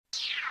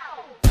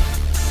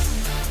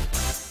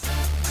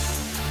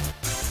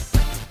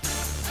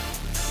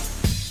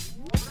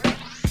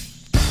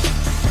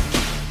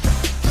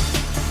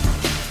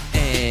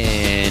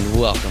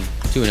welcome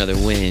to another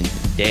Win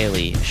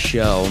Daily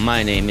Show.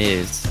 My name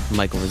is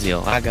Michael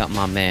Raziel. I got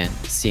my man,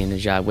 Sia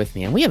Nejad, with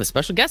me, and we have a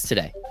special guest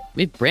today.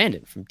 We have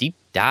Brandon from Deep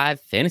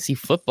Dive Fantasy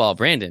Football.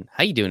 Brandon,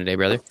 how you doing today,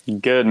 brother?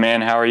 Good,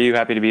 man. How are you?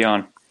 Happy to be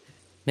on.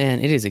 Man,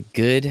 it is a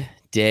good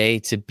day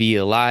to be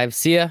alive.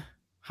 Sia,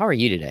 how are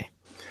you today?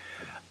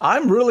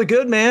 I'm really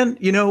good, man.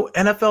 You know,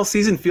 NFL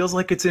season feels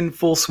like it's in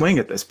full swing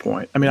at this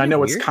point. I mean, I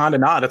know it's kind of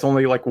not. It's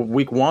only like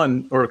week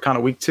one or kind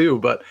of week two,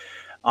 but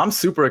I'm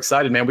super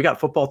excited, man. We got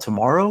football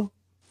tomorrow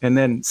and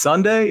then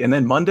Sunday and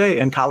then Monday,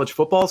 and college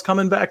football is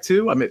coming back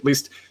too. I mean, at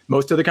least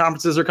most of the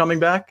conferences are coming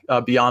back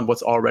beyond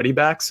what's already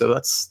back. So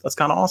that's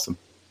kind of awesome.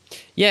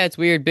 Yeah, it's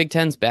weird. Big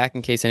Ten's back,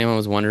 in case anyone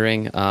was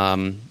wondering.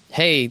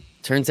 Hey,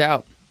 turns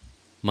out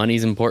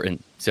money's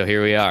important. So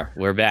here we are.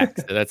 We're back.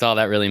 So that's all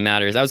that really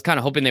matters. I was kind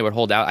of hoping they would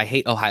hold out. I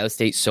hate Ohio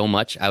State so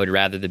much. I would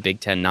rather the Big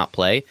Ten not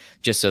play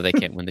just so they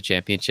can't win the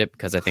championship,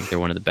 because I think they're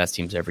one of the best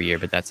teams every year.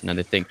 But that's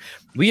another thing.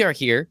 We are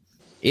here.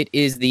 It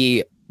is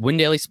the Win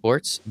Daily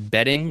Sports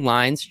Betting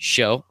Lines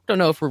Show. Don't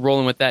know if we're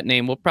rolling with that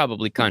name. We'll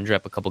probably conjure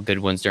up a couple good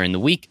ones during the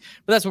week,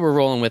 but that's what we're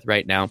rolling with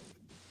right now.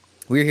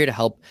 We're here to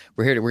help.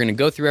 We're going to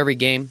go through every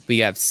game. We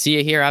have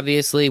Sia here,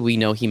 obviously. We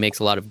know he makes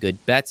a lot of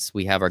good bets.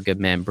 We have our good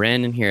man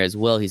Brandon here as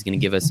well. He's going to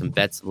give us some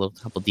bets, a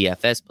couple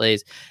DFS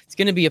plays. It's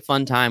going to be a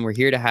fun time. We're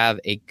here to have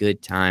a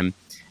good time,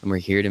 and we're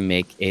here to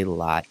make a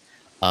lot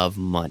of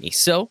money.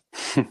 So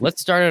let's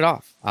start it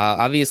off.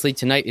 Obviously,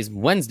 tonight is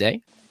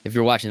Wednesday, if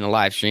you're watching the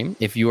live stream.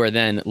 If you are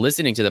then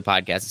listening to the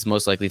podcast, it's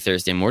most likely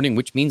Thursday morning,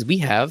 which means we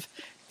have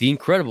the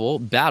incredible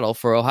battle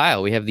for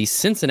Ohio. We have the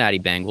Cincinnati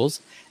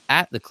Bengals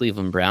at the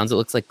Cleveland Browns. It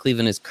looks like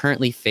Cleveland is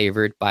currently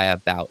favored by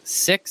about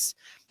 6,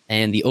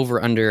 and the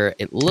over-under,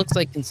 it looks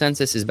like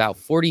consensus is about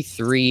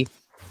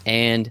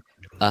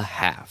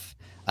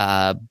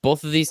 43.5.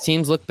 Both of these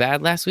teams looked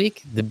bad last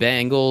week. The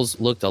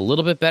Bengals looked a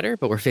little bit better,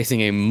 but we're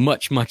facing a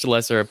much, much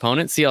lesser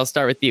opponent. See, I'll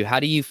start with you.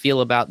 How do you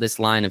feel about this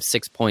line of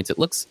 6 points? It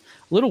looks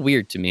a little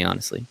weird to me,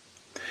 honestly.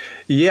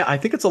 Yeah, I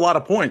think it's a lot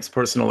of points,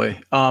 personally.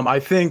 I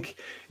think,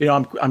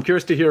 I'm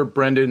curious to hear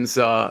Brendan's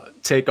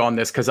take on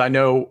this, because I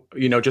know,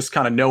 just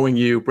kind of knowing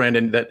you,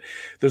 Brandon, that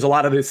there's a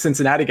lot of the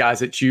Cincinnati guys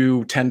that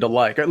you tend to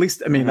like. Or at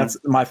least, I mean, that's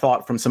my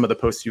thought from some of the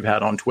posts you've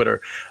had on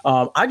Twitter.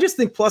 I just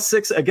think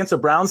 +6 against a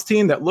Browns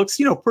team that looks,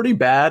 pretty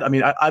bad. I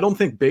mean, I don't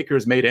think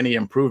Baker's made any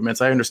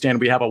improvements. I understand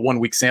we have a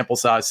 1-week sample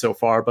size so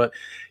far, but,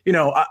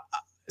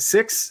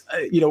 6,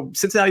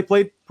 Cincinnati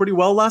played pretty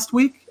well last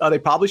week. They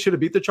probably should have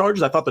beat the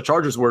Chargers. I thought the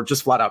Chargers were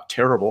just flat out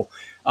terrible.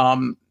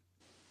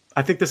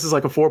 I think this is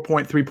like a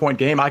 3-point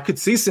game. I could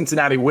see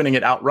Cincinnati winning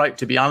it outright,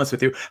 to be honest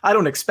with you. I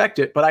don't expect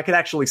it, but I could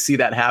actually see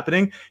that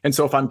happening. And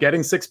so if I'm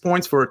getting 6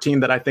 points for a team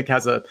that I think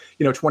has a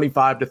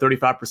 25 to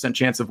 35%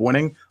 chance of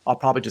winning, I'll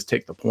probably just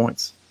take the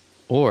points.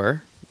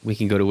 Or we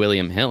can go to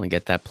William Hill and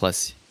get that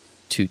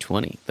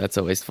 +220. That's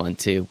always fun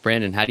too.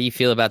 Brandon, how do you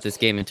feel about this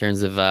game in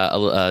terms of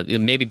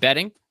maybe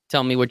betting?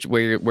 Tell me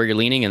where you're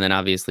leaning, and then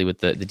obviously with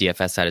the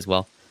DFS side as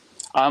well.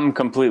 I'm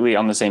completely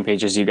on the same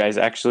page as you guys,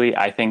 actually.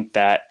 I think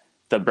that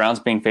the Browns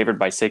being favored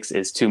by 6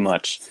 is too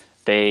much.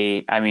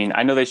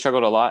 I know they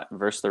struggled a lot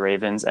versus the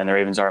Ravens, and the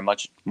Ravens are a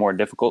much more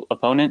difficult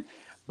opponent,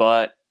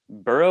 but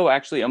Burrow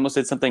actually almost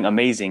did something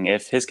amazing.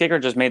 If his kicker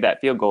just made that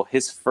field goal,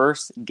 his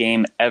first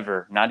game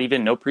ever,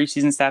 no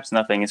preseason stats,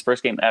 nothing, his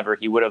first game ever,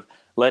 he would have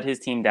led his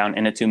team down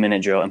in a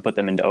 2-minute drill and put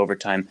them into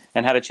overtime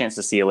and had a chance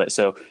to seal it.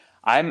 So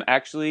I'm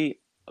actually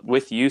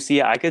with you,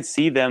 Sia. I could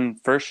see them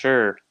for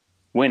sure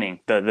winning,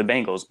 the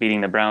Bengals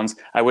beating the Browns.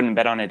 I wouldn't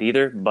bet on it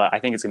either, but I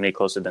think it's going to be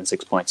closer than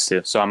 6 points too.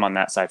 So I'm on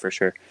that side for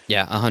sure.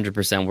 Yeah,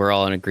 100%. We're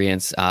all in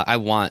agreement. I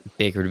want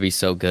Baker to be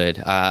so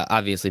good.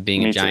 Obviously,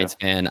 being a Giants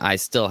fan, I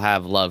still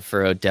have love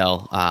for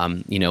Odell,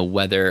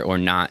 whether or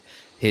not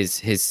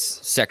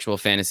his sexual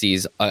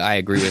fantasies I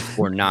agree with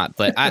or not.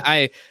 But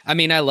I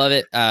love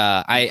it.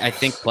 I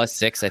think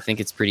 +6, I think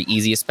it's pretty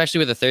easy, especially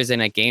with a Thursday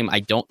night game. I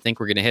don't think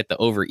we're going to hit the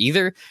over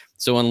either.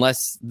 So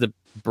unless the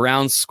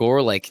Browns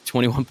score like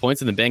 21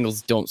 points and the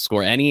Bengals don't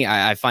score any,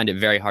 I find it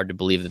very hard to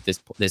believe that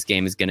this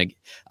game is going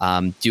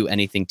to do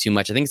anything too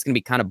much. I think it's going to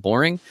be kind of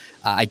boring.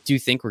 I do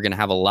think we're going to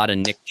have a lot of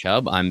Nick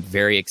Chubb. I'm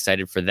very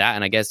excited for that.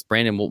 And I guess,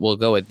 Brandon, we'll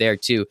go with there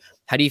too.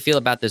 How do you feel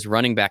about this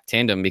running back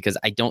tandem? Because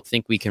I don't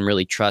think we can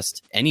really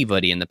trust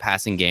anybody in the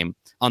passing game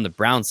on the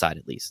Browns side,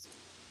 at least.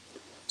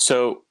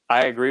 So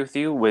I agree with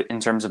you in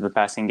terms of the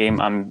passing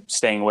game. I'm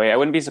staying away. I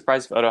wouldn't be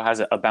surprised if Odo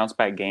has a bounce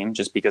back game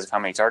just because of how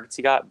many targets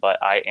he got,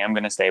 but I am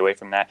going to stay away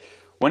from that.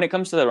 When it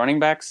comes to the running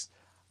backs,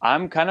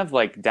 I'm kind of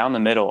like down the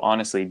middle,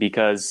 honestly,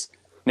 because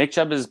Nick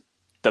Chubb is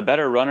the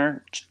better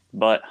runner,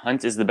 but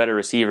Hunt is the better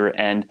receiver.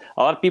 And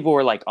a lot of people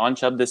were like on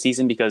Chubb this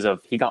season because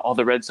of he got all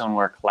the red zone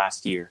work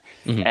last year.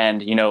 Mm-hmm.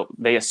 And,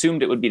 they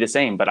assumed it would be the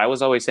same. But I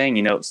was always saying,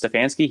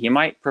 Stefanski, he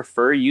might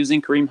prefer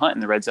using Kareem Hunt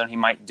in the red zone. He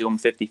might do him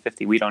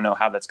 50-50. We don't know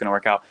how that's going to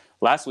work out.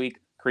 Last week,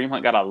 Kareem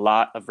Hunt got a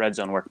lot of red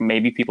zone work.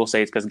 Maybe people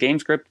say it's because game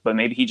script, but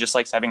maybe he just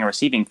likes having a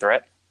receiving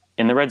threat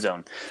in the red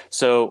zone.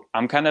 So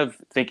I'm kind of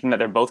thinking that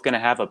they're both going to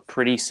have a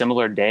pretty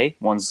similar day.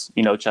 One's,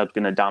 Chubb's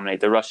going to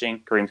dominate the rushing.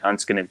 Kareem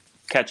Hunt's going to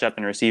catch up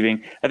in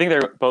receiving. I think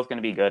they're both going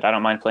to be good. I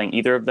don't mind playing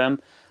either of them.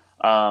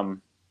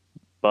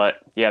 But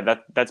yeah,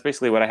 that's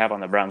basically what I have on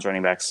the Browns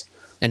running backs.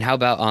 And how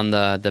about on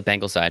the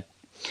Bengals side?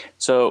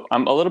 So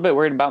I'm a little bit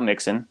worried about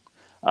Mixon.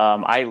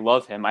 I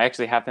love him. I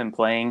actually have him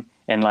playing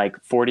in like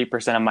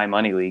 40% of my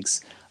money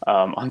leagues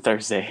on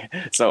Thursday.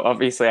 So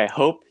obviously I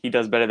hope he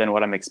does better than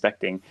what I'm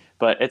expecting.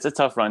 But it's a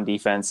tough run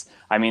defense.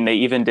 I mean, they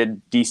even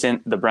did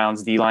decent, the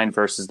Browns D-line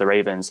versus the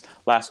Ravens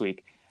last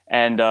week.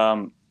 And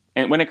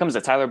when it comes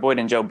to Tyler Boyd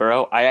and Joe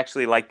Burrow, I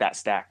actually like that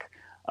stack.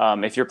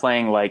 If you're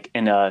playing like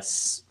in a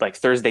like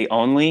Thursday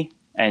only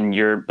and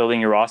you're building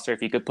your roster,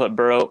 if you could put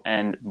Burrow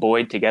and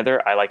Boyd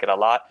together, I like it a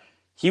lot.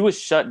 He was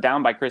shut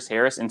down by Chris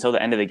Harris until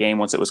the end of the game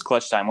once it was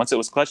clutch time. Once it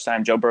was clutch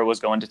time, Joe Burrow was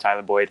going to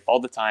Tyler Boyd all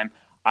the time.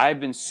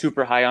 I've been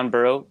super high on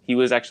Burrow. He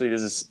was actually,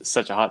 this is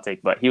such a hot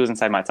take, but he was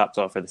inside my top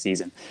 12 for the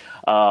season.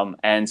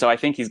 And so I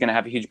think he's going to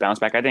have a huge bounce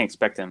back. I didn't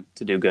expect him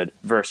to do good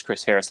versus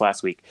Chris Harris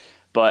last week.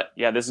 But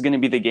yeah, this is going to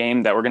be the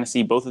game that we're going to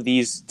see both of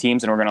these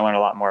teams, and we're going to learn a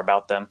lot more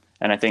about them.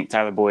 And I think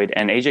Tyler Boyd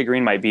and AJ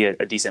Green might be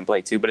a decent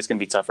play too, but it's going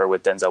to be tougher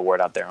with Denzel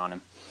Ward out there on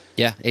him.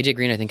 Yeah, AJ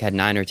Green, I think, had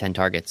 9 or 10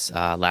 targets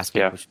last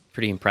week, which was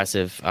pretty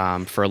impressive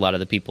for a lot of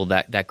the people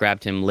that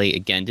grabbed him late.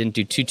 Again, didn't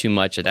do too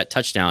much. That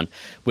touchdown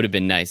would have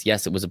been nice.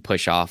 Yes, it was a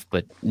push off,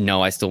 but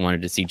no, I still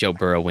wanted to see Joe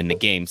Burrow win the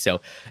game.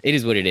 So it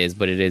is what it is,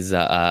 but it is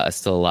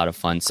still a lot of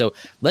fun. So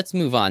let's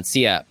move on. So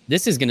yeah,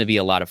 this is going to be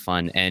a lot of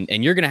fun,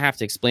 and you're going to have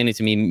to explain it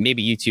to me,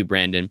 maybe you too,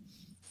 Brandon.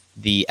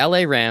 The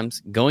LA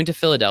Rams going to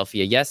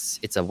Philadelphia. Yes,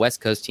 it's a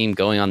West Coast team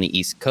going on the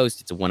East Coast.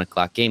 It's a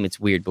 1:00 game. It's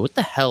weird, but what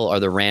the hell are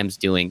the Rams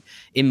doing?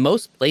 In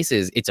most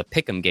places, it's a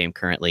pick'em game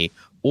currently,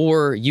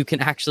 or you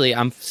can actually,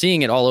 I'm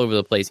seeing it all over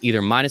the place,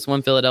 either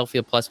 -1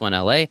 Philadelphia, +1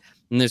 LA,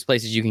 and there's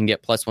places you can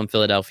get +1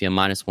 Philadelphia,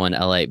 -1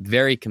 LA.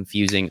 Very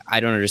confusing.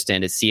 I don't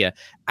understand it. Sia,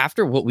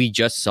 after what we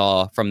just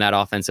saw from that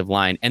offensive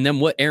line, and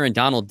then what Aaron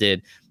Donald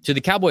did to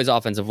the Cowboys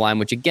offensive line,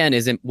 which again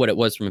isn't what it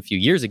was from a few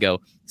years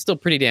ago, still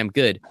pretty damn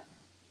good.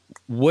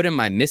 What am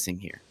I missing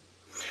here?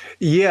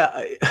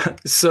 Yeah,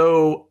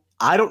 so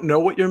I don't know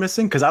what you're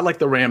missing because I like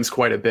the Rams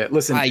quite a bit.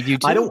 Listen,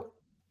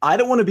 I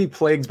don't want to be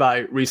plagued by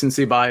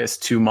recency bias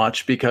too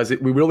much because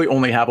we really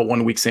only have a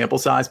 1-week sample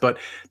size, but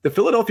the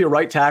Philadelphia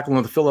right tackle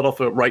and the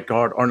Philadelphia right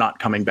guard are not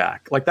coming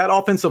back. Like that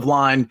offensive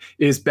line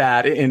is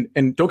bad.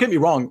 And don't get me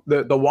wrong,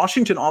 the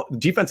Washington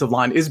defensive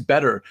line is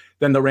better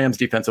than the Rams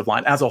defensive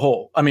line as a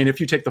whole. I mean,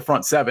 if you take the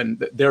front seven,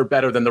 they're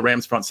better than the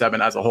Rams front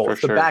seven as a whole.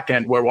 It's the back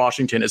end where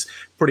Washington is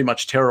pretty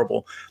much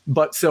terrible.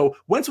 But so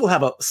Wentz will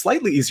have a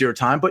slightly easier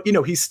time, but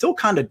he's still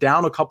kind of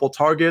down a couple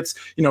targets.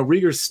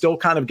 Rieger's still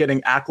kind of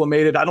getting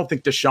acclimated. I don't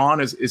think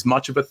Deshaun is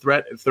much of a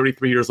threat at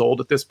 33 years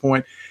old at this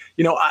point.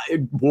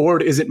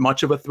 Ward isn't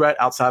much of a threat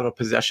outside of a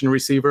possession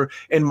receiver.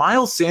 And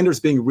Miles Sanders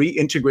being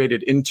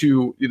reintegrated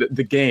into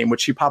the game,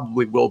 which he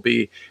probably will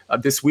be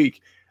this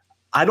week,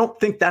 I don't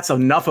think that's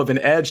enough of an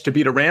edge to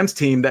beat a Rams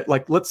team that,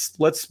 like, let's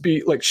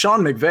be like,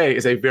 Sean McVay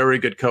is a very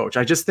good coach.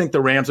 I just think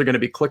the Rams are going to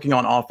be clicking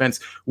on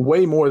offense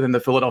way more than the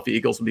Philadelphia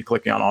Eagles will be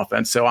clicking on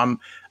offense. So I'm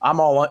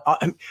all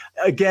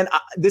again.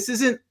 This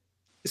isn't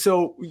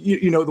so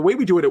the way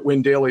we do it at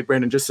Win Daily,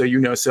 Brandon. Just so you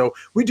know, so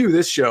we do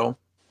this show.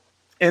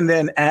 And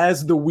then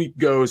as the week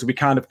goes, we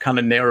kind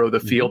of narrow the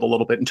field a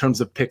little bit in terms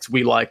of picks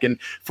we like. And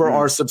for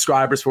our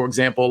subscribers, for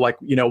example, like,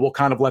 we'll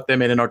kind of let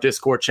them in our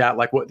Discord chat,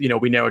 like what,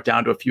 we narrow it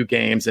down to a few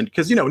games. And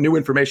because, new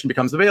information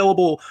becomes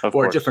available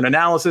or a different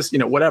analysis,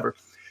 whatever.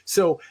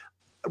 So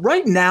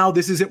right now,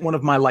 this isn't one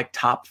of my like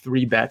top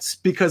 3 bets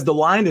because the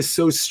line is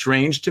so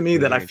strange to me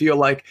that I feel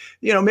like,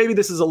 maybe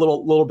this is a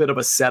little bit of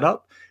a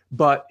setup,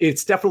 but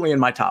it's definitely in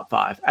my top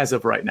 5 as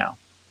of right now.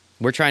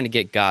 We're trying to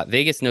get got.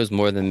 Vegas knows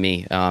more than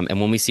me. And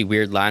when we see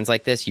weird lines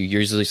like this, you're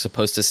usually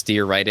supposed to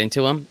steer right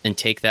into them and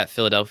take that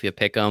Philadelphia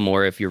pick 'em,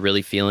 or if you're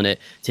really feeling it,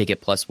 take it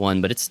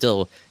 +1. But it's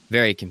still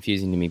very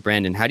confusing to me.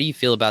 Brandon, how do you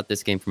feel about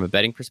this game from a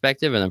betting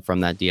perspective and then from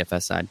that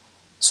DFS side?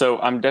 So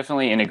I'm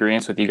definitely in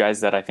agreement with you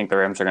guys that I think the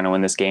Rams are going to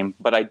win this game,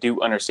 but I do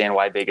understand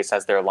why Vegas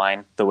has their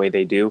line the way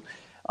they do.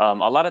 A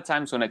lot of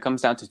times when it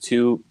comes down to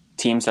two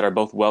teams that are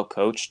both well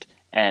coached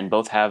and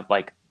both have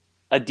like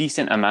a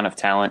decent amount of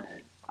talent,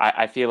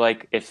 I feel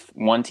like if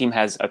one team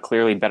has a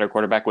clearly better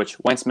quarterback, which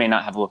Wentz may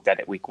not have looked like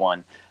it week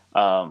one,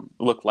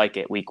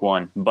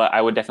 but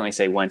I would definitely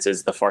say Wentz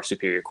is the far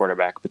superior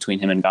quarterback between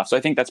him and Goff. So I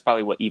think that's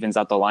probably what evens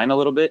out the line a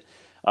little bit.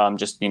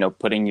 Just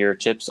putting your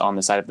chips on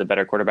the side of the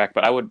better quarterback.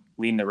 But I would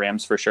lean the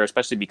Rams for sure,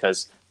 especially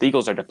because the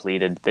Eagles are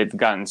depleted. They've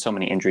gotten so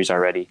many injuries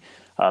already.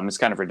 It's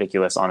kind of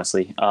ridiculous,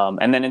 honestly.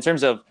 And then in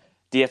terms of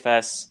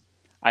DFS,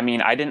 I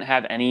mean, I didn't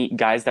have any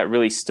guys that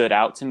really stood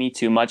out to me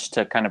too much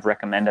to kind of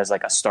recommend as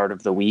like a start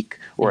of the week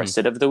or a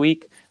sit of the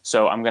week.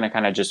 So I'm going to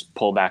kind of just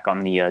pull back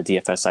on the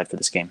DFS side for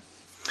this game.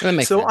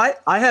 So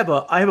I have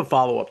a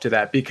follow-up to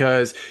that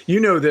because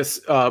this,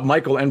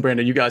 Michael and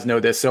Brandon, you guys know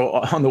this. So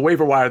on the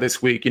waiver wire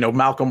this week,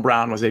 Malcolm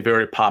Brown was a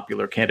very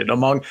popular candidate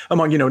among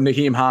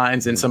Nyheim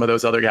Hines and some of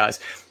those other guys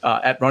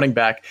at running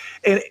back.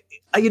 And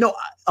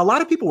a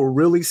lot of people were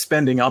really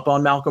spending up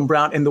on Malcolm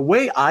Brown. And the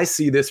way I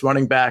see this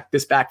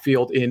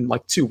backfield in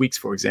like 2 weeks,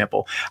 for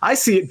example, I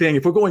see it being,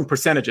 if we're going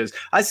percentages,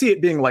 I see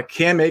it being like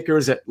Cam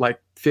Akers at like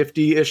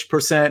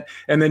 50-ish%.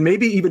 And then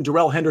maybe even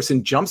Darrell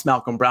Henderson jumps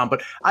Malcolm Brown.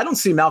 But I don't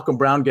see Malcolm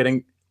Brown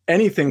getting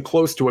anything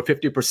close to a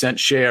 50%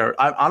 share.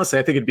 Honestly,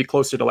 I think it'd be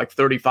closer to like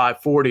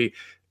 35-40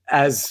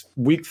 as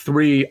week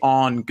 3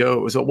 on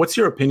goes. What's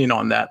your opinion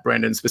on that,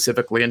 Brandon,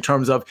 specifically in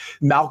terms of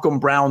Malcolm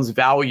Brown's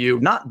value,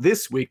 not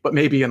this week, but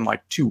maybe in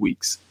like 2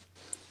 weeks?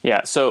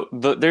 Yeah. So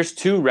there's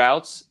 2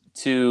 routes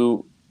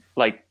to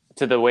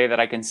the way that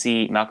I can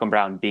see Malcolm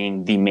Brown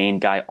being the main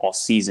guy all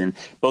season.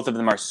 Both of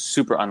them are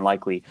super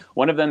unlikely.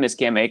 One of them is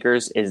Cam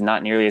Akers is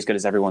not nearly as good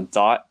as everyone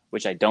thought,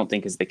 which I don't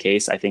think is the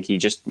case. I think he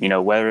just,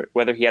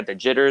 whether he had the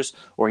jitters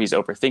or he's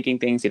overthinking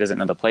things, he doesn't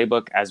know the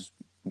playbook as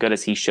good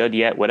as he should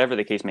yet, whatever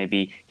the case may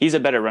be, he's a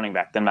better running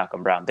back than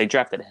Malcolm Brown. They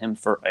drafted him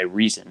for a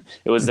reason.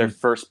 It was their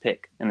first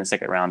pick in the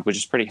 2nd round, which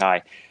is pretty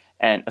high,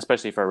 and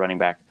especially for a running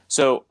back.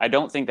 So I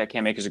don't think that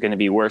Cam Akers are going to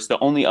be worse. The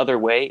only other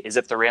way is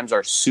if the Rams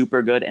are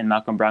super good and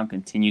Malcolm Brown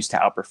continues to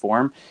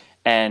outperform.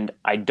 And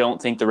I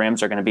don't think the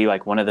Rams are going to be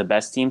like one of the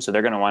best teams, so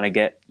they're going to want to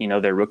get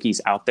their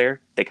rookies out there.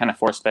 They kind of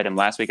force-fed him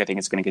last week. I think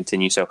it's going to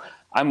continue. So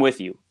I'm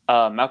with you.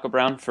 Malcolm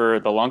Brown for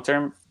the long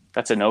term,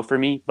 that's a no for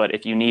me. But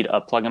if you need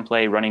a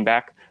plug-and-play running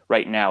back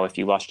right now, if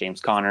you lost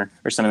James Conner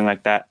or something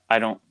like that, I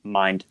don't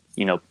mind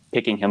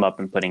picking him up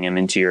and putting him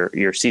into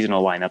your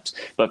seasonal lineups.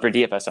 But for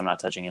DFS, I'm not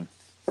touching him.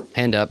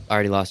 Hand up,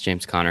 already lost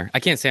James Conner. I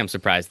can't say I'm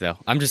surprised, though.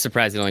 I'm just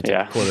surprised it only took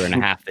a quarter and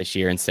a half this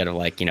year instead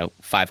of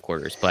 5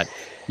 quarters. But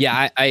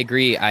yeah, I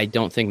agree. I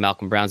don't think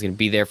Malcolm Brown's going to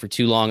be there for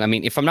too long. I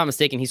mean, if I'm not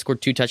mistaken, he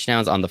scored 2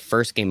 touchdowns on the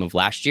first game of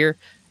last year.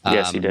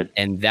 Yes, he did.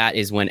 And that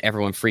is when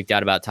everyone freaked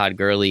out about Todd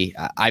Gurley.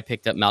 I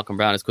picked up Malcolm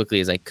Brown as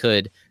quickly as I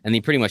could, and he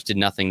pretty much did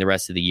nothing the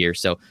rest of the year.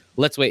 So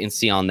let's wait and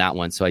see on that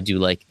one. So I do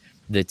like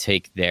the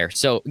take there.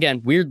 So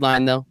again, weird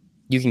line, though.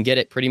 You can get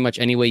it pretty much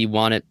any way you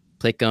want it.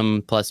 Pick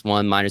them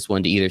 +1,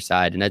 -1 to either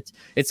side. And it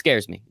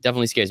scares me.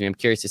 Definitely scares me. I'm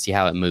curious to see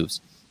how it moves.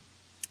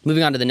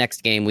 Moving on to the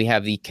next game, we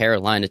have the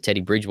Carolina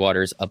Teddy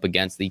Bridgewaters up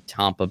against the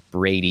Tampa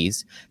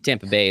Brady's.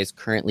 Tampa Bay is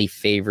currently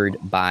favored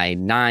by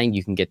 9.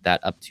 You can get that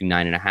up to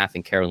 9.5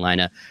 in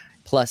Carolina.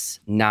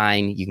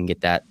 +9, you can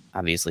get that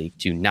obviously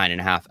to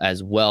 9.5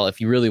 as well.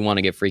 If you really want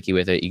to get freaky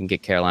with it, you can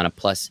get Carolina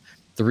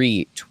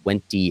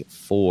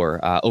 +324.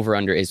 Over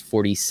under is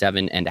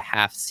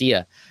 47.5. See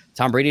ya.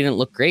 Tom Brady didn't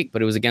look great,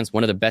 but it was against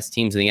one of the best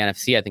teams in the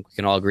NFC. I think we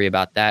can all agree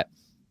about that.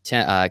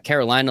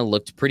 Carolina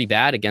looked pretty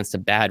bad against a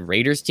bad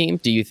Raiders team.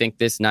 Do you think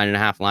this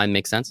 9.5 line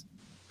makes sense?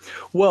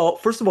 Well,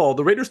 first of all,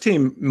 the Raiders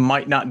team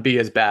might not be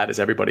as bad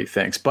as everybody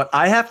thinks, but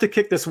I have to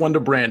kick this one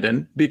to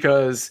Brandon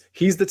because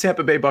he's the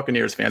Tampa Bay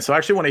Buccaneers fan. So I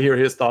actually want to hear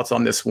his thoughts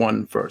on this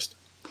one first.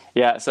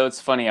 Yeah, so it's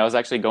funny. I was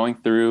actually going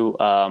through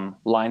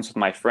lines with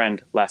my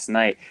friend last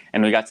night,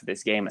 and we got to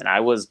this game, and I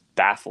was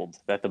baffled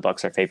that the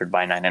Bucs are favored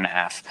by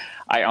 9.5.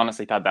 I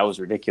honestly thought that was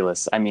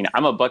ridiculous. I mean,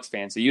 I'm a Bucs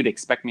fan, so you'd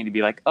expect me to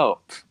be like, "Oh,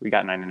 we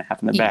got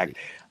 9.5 in the bag."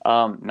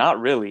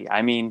 Not really.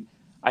 I mean,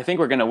 I think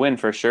we're going to win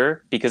for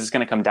sure because it's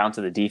going to come down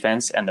to the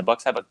defense, and the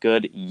Bucs have a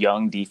good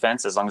young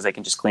defense as long as they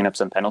can just clean up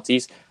some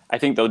penalties. I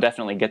think they'll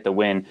definitely get the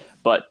win,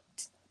 but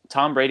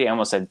Tom Brady, I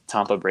almost said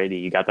Tampa Brady.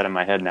 You got that in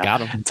my head now.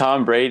 Got him.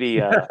 Tom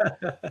Brady,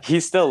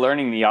 he's still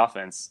learning the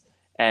offense.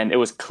 And it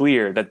was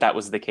clear that that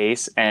was the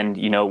case. And,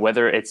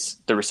 whether it's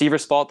the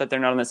receiver's fault that they're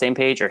not on the same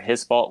page or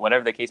his fault,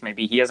 whatever the case may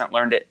be, he hasn't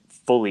learned it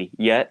fully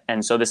yet.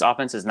 And so this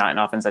offense is not an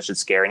offense that should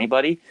scare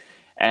anybody.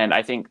 And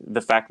I think the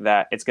fact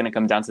that it's going to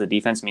come down to the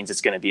defense means it's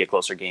going to be a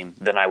closer game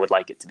than I would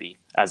like it to be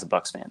as a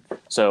Bucs fan.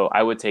 So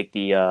I would take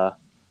the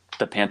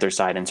Panthers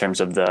side in terms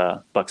of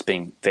the Bucs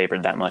being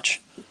favored that much.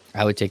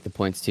 I would take the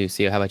points too.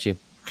 Sia, how about you?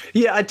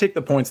 Yeah, I'd take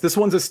the points. This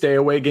one's a stay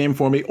away game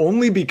for me,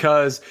 only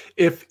because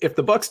if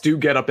the Bucs do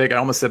get up big, I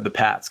almost said the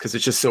Pats because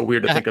it's just so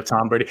weird to think of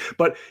Tom Brady.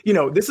 But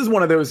this is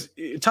one of those.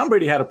 Tom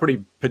Brady had a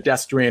pretty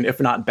pedestrian,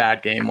 if not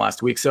bad, game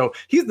last week. So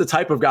he's the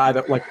type of guy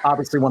that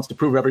obviously wants to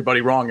prove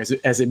everybody wrong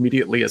as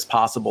immediately as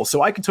possible.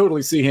 So I could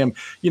totally see him,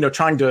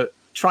 trying to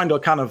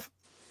kind of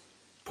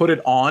put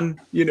it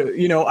on,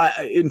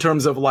 in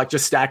terms of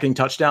just stacking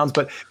touchdowns.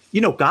 But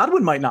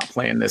Godwin might not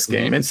play in this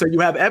game. Mm-hmm. And so you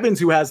have Evans,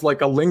 who has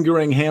a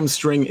lingering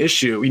hamstring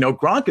issue.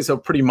 Gronk is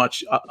pretty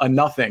much a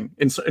nothing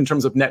in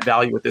terms of net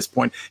value at this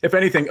point. If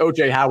anything,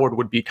 OJ Howard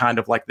would be kind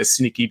of like the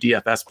sneaky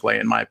DFS play,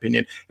 in my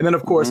opinion. And then,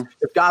 of course,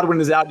 if Godwin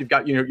is out, you've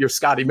got your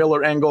Scotty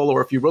Miller angle,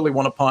 or if you really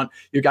want to punt,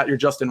 you've got your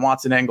Justin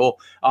Watson angle.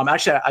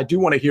 Actually, I do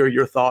want to hear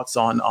your thoughts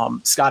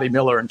on Scotty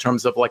Miller in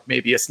terms of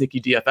maybe a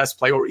sneaky DFS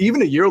play, or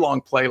even a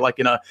year-long play,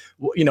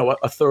 in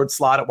a third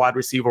slot at wide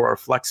receiver or a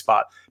flex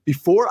spot.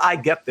 Before I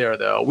get there,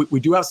 though, we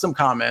do have some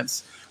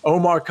comments.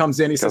 Omar comes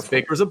in. He says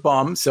Baker's a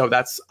bum, so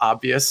that's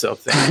obvious. So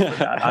thank you for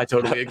that. I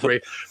totally agree.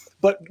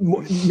 But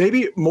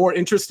maybe more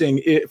interesting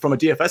from a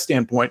DFS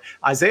standpoint,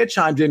 Isaiah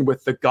chimed in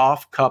with the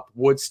Goff Cup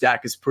Wood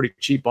stack is pretty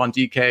cheap on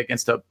DK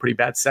against a pretty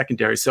bad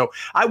secondary. So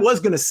I was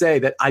going to say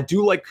that I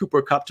do like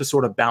Cooper Kupp to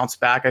sort of bounce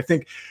back. I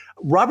think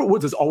Robert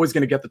Woods is always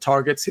going to get the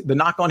targets. The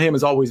knock on him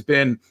has always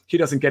been he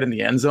doesn't get in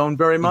the end zone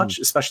very much,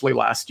 especially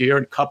last year,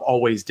 and Kupp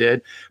always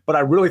did. But I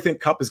really think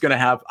Kupp is going to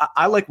have –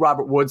 I like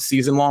Robert Woods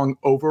season long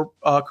over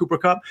Cooper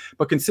Kupp,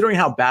 but considering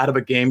how bad of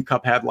a game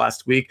Kupp had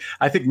last week,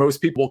 I think most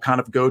people will kind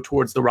of go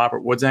towards the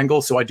Robert Woods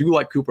angle. So I do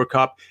like Cooper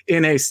Kupp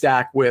in a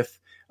stack with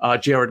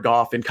Jared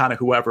Goff and kind of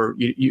whoever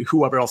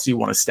else you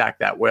want to stack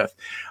that with.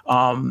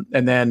 And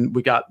then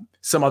we got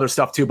some other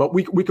stuff too, but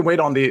we can wait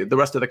on the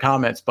rest of the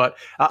comments. But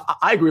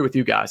I agree with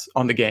you guys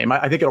on the game.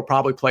 I think it'll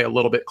probably play a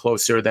little bit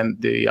closer than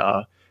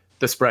the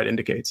spread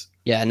indicates.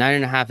 Yeah,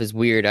 9.5 is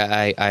weird.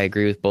 I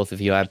agree with both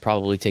of you. I'd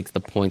probably take the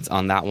points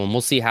on that one.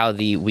 We'll see how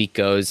the week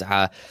goes.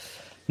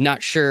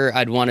 Not sure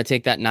I'd want to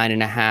take that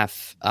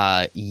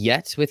 9.5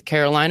 yet with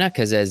Carolina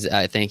because, as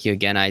thank you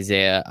again,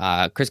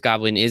 Isaiah. Chris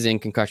Godwin is in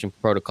concussion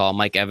protocol.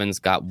 Mike Evans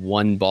caught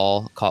one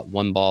ball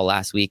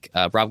last week.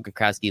 Rob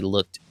Gronkowski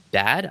looked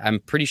bad. I'm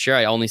pretty sure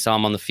I only saw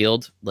him on the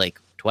field like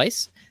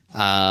twice.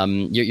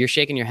 You're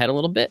shaking your head a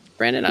little bit,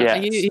 Brandon. Yeah. I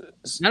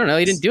don't know.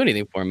 He didn't do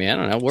anything for me. I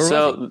don't know. Where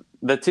was he?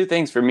 The two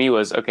things for me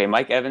was, okay,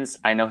 Mike Evans,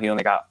 I know he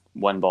only got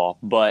one ball,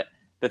 but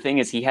the thing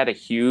is he had a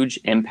huge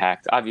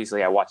impact.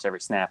 Obviously, I watched every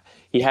snap.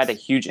 He had a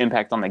huge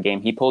impact on the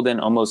game. He pulled in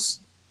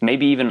almost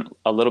maybe even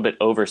a little bit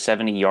over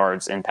 70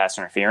 yards in pass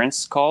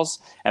interference calls.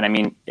 And I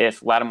mean,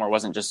 if Lattimore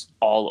wasn't just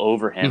all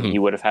over him, he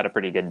would have had a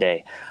pretty good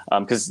day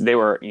because they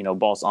were,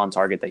 balls on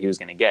target that he was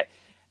going to get.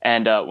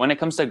 And when it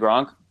comes to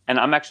Gronk, and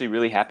I'm actually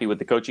really happy with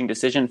the coaching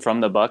decision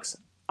from the Bucs.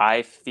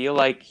 I feel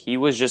like he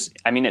was it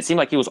seemed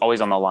like he was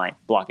always on the line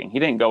blocking. He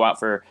didn't go out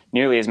for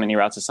nearly as many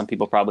routes as some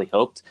people probably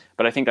hoped,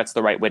 but I think that's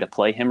the right way to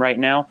play him right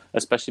now,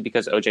 especially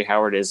because O.J.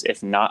 Howard is,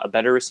 if not a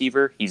better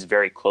receiver, he's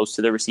very close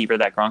to the receiver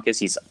that Gronk is.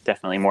 He's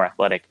definitely more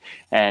athletic.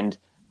 And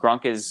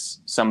Gronk is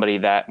somebody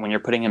that when you're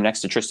putting him next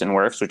to Tristan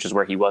Wirfs, which is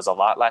where he was a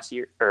lot last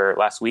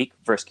week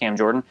versus Cam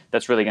Jordan,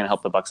 that's really going to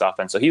help the Bucs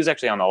offense. So he was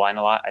actually on the line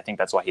a lot. I think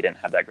that's why he didn't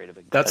have that great of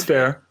a That's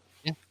fair.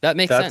 Yeah, that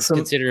makes sense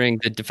considering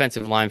the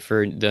defensive line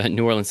for the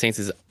New Orleans Saints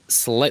is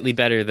slightly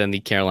better than the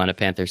Carolina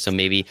Panthers. So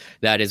maybe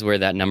that is where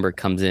that number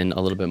comes in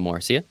a little bit more.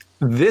 See ya?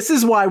 This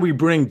is why we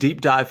bring deep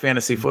dive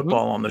fantasy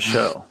football on the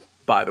show.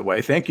 By the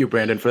way, thank you,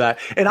 Brandon, for that.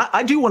 And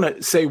I do want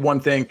to say one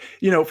thing,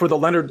 for the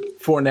Leonard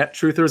Fournette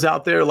truthers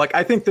out there,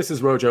 I think this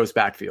is Rojo's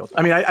backfield.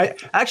 I mean,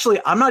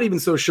 I'm not even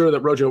so sure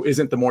that Rojo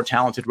isn't the more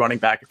talented running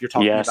back if you're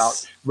talking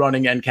about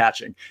running and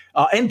catching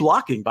and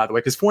blocking, by the way,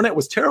 because Fournette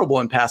was terrible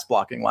in pass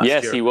blocking last year.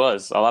 Yes, he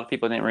was. A lot of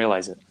people didn't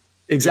realize it.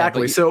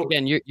 Exactly. Yeah, so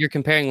again, you're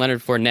comparing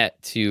Leonard Fournette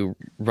to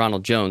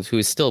Ronald Jones, who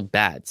is still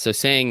bad. So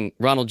saying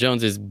Ronald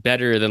Jones is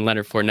better than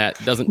Leonard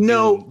Fournette doesn't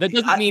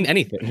mean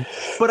anything.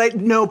 But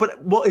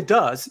it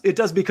does. It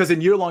does because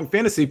in year-long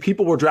fantasy,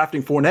 people were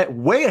drafting Fournette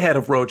way ahead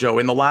of Rojo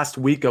in the last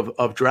week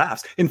of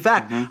drafts. In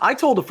fact, I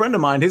told a friend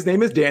of mine, his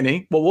name is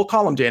Danny. Well, we'll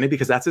call him Danny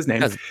because that's his name.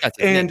 That's his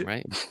name,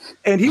 right?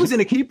 And he was in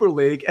a keeper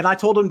league, and I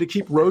told him to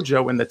keep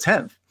Rojo in the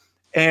 10th.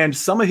 And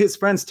some of his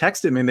friends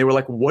texted me and they were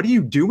like, "What are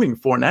you doing?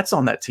 Fournette's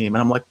on that team."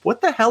 And I'm like,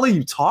 "What the hell are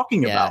you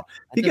talking about?"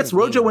 He gets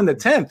Rojo in the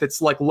 10th. It's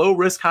like low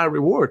risk, high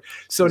reward.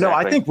 So exactly. No,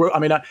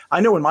 I think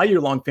I know in my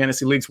year-long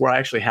fantasy leagues where I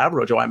actually have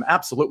Rojo, I'm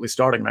absolutely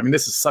starting him. I mean,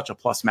 this is such a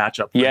plus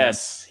matchup.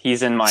 Yes,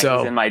 he's in my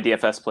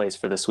DFS plays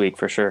for this week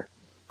for sure.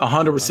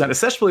 100%,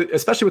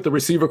 especially with the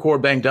receiver core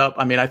banged up.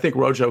 I mean, I think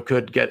Rojo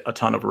could get a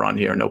ton of run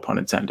here, no pun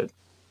intended.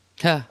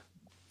 Yeah.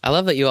 I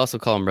love that you also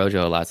call him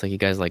Rojo a lot. It's like you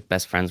guys are like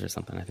best friends or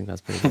something. I think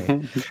that's pretty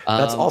great.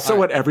 That's also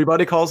what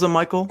everybody calls him,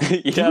 Michael. Do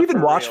you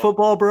even watch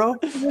football, bro?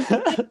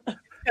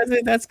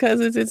 That's because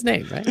it's its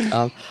name, right?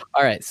 All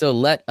right, so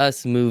let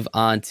us move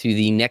on to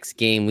the next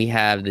game. We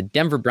have the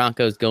Denver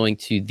Broncos going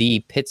to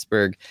the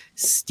Pittsburgh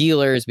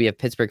Steelers. We have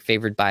Pittsburgh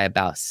favored by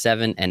about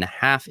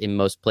 7.5 in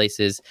most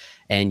places,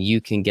 and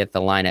you can get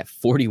the line at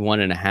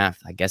 41.5.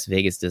 I guess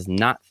Vegas does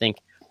not think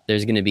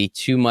there's going to be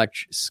too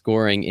much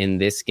scoring in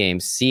this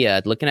game.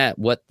 Sia, looking at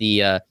what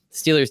the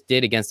Steelers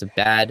did against a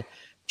bad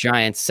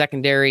Giants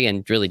secondary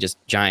and really just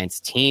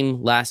Giants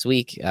team last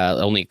week,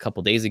 only a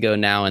couple days ago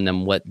now, and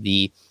then what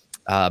the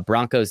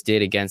Broncos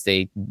did against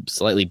a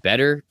slightly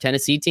better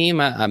Tennessee team,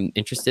 I'm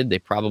interested. They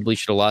probably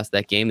should have lost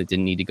that game. It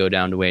didn't need to go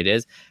down the way it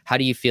is. How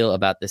do you feel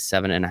about this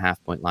 7.5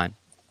 point line?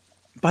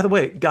 By the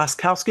way,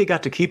 Gostkowski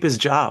got to keep his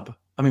job.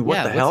 I mean,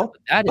 what the hell?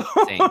 That is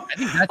insane. I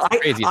think that's the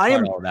craziest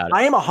part all about it.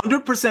 I am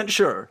 100%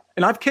 sure,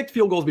 and I've kicked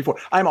field goals before.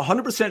 I am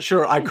 100%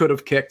 sure I could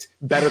have kicked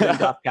better than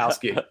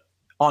Gostkowski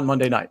on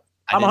Monday night.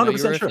 I'm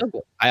 100% sure.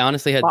 I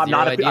honestly had zero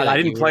idea. I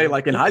didn't play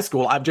like in high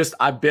school.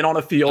 I've been on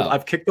a field.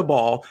 I've kicked the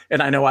ball,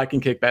 and I know I can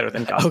kick better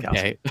than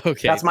Gostkowski.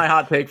 Okay. That's my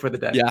hot take for the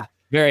day. Yeah.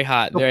 Very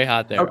hot there.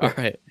 Okay. All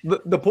right.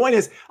 The point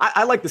is,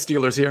 I like the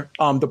Steelers here.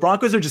 The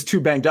Broncos are just too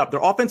banged up. Their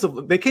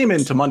offensive, they came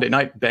into Monday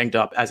night banged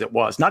up as it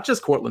was. Not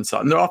just Courtland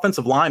Sutton. Their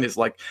offensive line is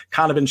like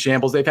kind of in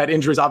shambles. They've had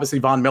injuries. Obviously,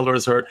 Von Miller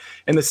is hurt.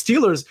 And the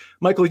Steelers,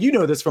 Michael, you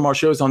know this from our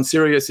shows on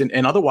Sirius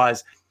and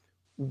otherwise,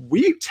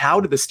 we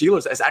touted the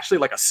Steelers as actually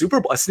like a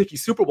sneaky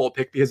Super Bowl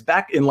pick, because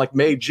back in like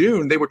May,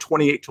 June, they were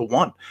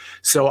 28-1.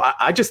 So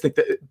I just think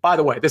that, by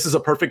the way, this is a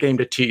perfect game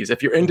to tease.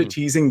 If you're into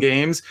teasing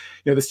games,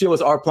 the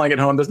Steelers are playing at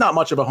home. There's not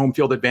much of a home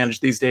field advantage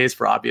these days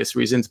for obvious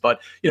reasons,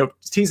 but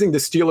teasing the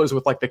Steelers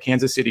with like the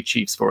Kansas City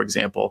Chiefs, for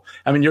example.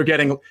 I mean, you're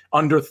getting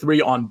under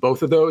 3 on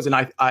both of those. And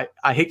I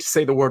hate to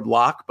say the word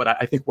lock, but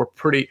I think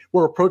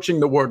we're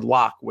approaching the word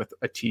lock with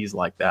a tease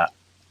like that.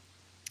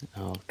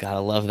 Oh,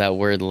 gotta love that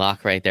word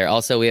lock right there.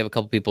 Also, we have a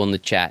couple people in the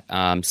chat.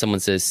 Someone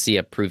says, "See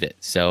ya, prove it."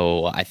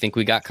 So I think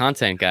we got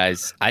content,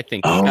 guys. I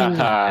think we got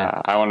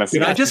content. I want to see.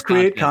 Did I just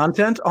create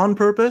content on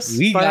purpose?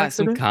 We got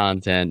accident? some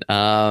content.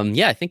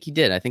 Yeah, I think you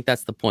did. I think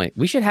that's the point.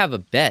 We should have a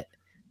bet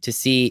to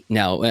see.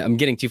 No, I'm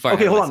getting too far.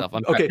 Okay, hold myself.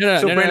 on. Okay,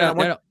 so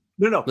Brandon,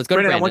 no. Let's go,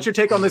 Brandon. to I want your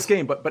take on this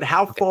game, but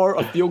how far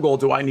a field goal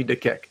do I need to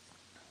kick?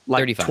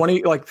 Like 35.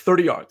 20, like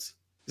 30 yards.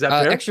 Is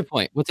that fair? Extra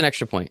point. What's an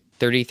extra point?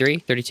 33,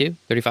 32,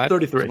 35?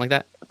 33. Something like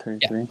that?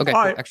 33. Yeah. Okay.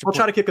 All right, I'll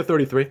try to kick a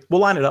 33.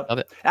 We'll line it up. Love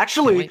it.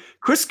 Actually,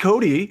 Chris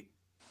Cody,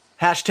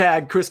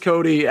 hashtag Chris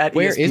Cody at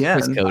Where ESPN.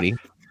 is Chris Cody?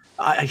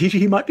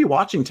 He might be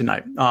watching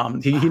tonight.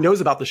 He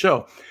knows about the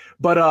show,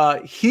 but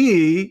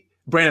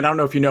Brandon, I don't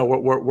know if you know,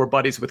 we're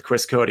buddies with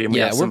Chris Cody, and we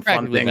have some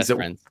fun things that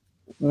friends.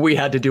 we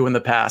had to do in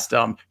the past.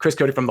 Chris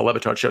Cody from the Le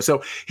Batard Show.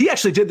 So he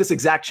actually did this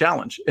exact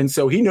challenge. And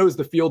so he knows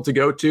the field to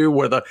go to,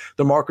 where the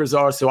markers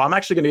are. So I'm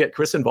actually going to get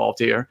Chris involved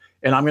here,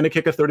 and I'm going to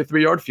kick a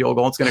 33-yard field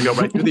goal. It's going to go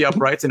right through the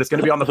uprights, and it's going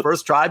to be on the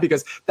first try,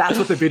 because that's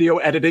what the video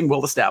editing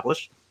will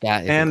establish.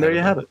 That is and incredible. there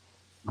you have it.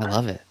 I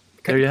love it.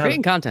 There you have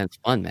Creating it. content's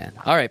fun, man.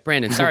 All right,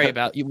 Brandon, sorry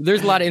about you.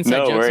 There's a lot of inside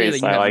No jokes here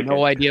worries, that you I have like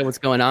no it. idea what's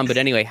going on. But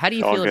anyway, how do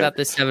you All feel good. about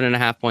this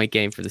 7.5-point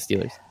game for the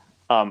Steelers?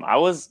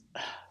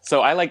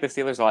 I like the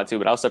Steelers a lot too,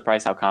 but I was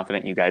surprised how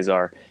confident you guys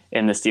are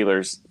in the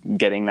Steelers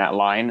getting that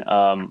line.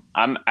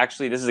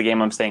 This is a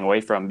game I'm staying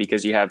away from,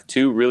 because you have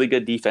two really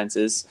good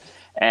defenses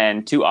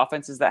and two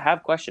offenses that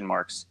have question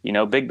marks.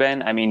 Big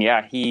Ben,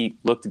 he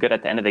looked good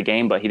at the end of the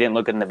game, but he didn't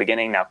look good in the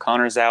beginning. Now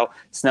Connor's out.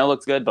 Snell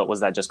looked good, but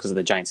was that just because of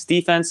the Giants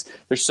defense?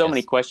 There's so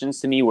many questions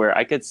to me where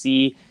I could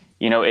see,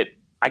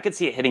 I could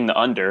see it hitting the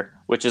under,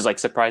 which is like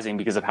surprising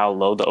because of how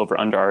low the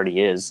over-under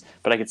already is.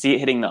 But I could see it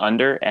hitting the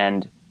under,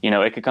 and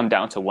it could come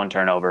down to one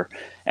turnover.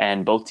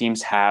 And both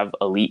teams have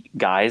elite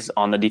guys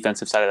on the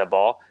defensive side of the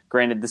ball.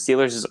 Granted, the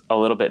Steelers is a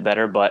little bit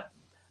better, but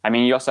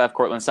you also have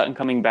Cortland Sutton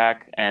coming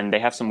back, and they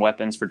have some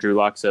weapons for Drew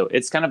Lock. So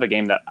it's kind of a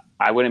game that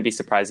I wouldn't be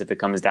surprised if it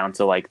comes down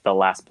to like the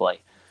last play.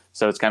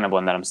 So it's kind of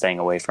one that I'm staying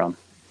away from.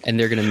 And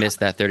they're going to miss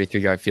that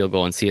 33-yard field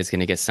goal, and see it's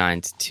going to get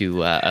signed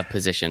to a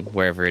position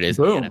wherever it is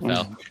Boom. in the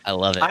NFL. I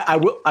love it.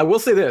 I will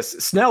say this.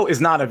 Snell is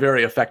not a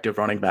very effective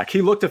running back.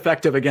 He looked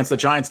effective against the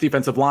Giants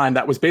defensive line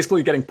that was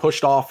basically getting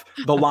pushed off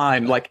the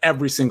line like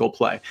every single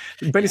play.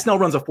 Benny Snell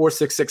runs a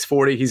 4.66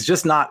 40. He's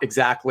just not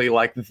exactly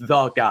like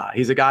the guy.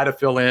 He's a guy to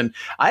fill in.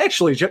 I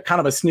actually,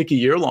 kind of a sneaky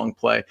year-long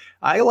play,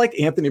 I like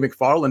Anthony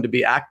McFarland to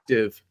be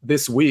active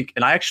this week,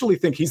 and I actually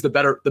think he's the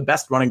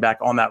best running back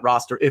on that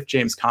roster if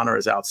James Conner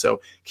is out.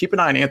 So keep an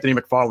eye on Anthony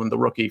McFarland, the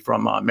rookie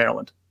from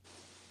Maryland.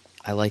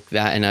 I like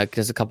that. And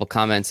there's a couple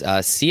comments.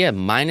 Sia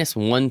minus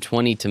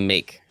 120 to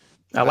make.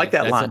 I like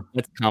that line.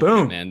 That's confident,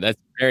 Boom. man. That's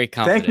very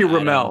confident. Thank you, I don't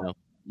Ramel.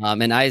 know.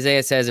 And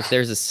Isaiah says, if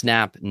there's a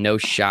snap, no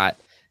shot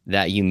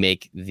that you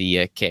make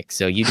the kick.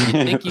 So you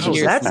think you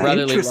hear that's some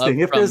brotherly interesting.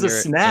 love If there's from a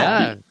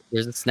snap. Yeah,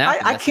 there's a snap.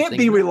 I can't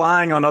be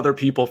relying on other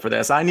people for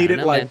this. I need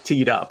it man.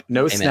 teed up.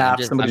 No Hey, man,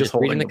 snaps. I'm Somebody just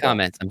holding reading the ball.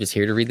 comments. I'm just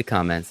here to read the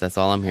comments. That's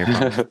all I'm here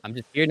for. I'm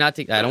just here I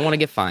don't want to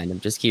get fined. I'm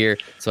just here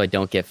so I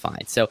don't get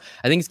fined. So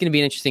I think it's going to be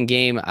an interesting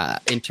game.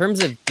 In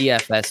terms of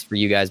DFS for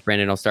you guys,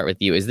 Brandon, I'll start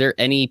with you. Is there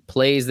any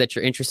plays that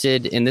you're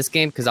interested in this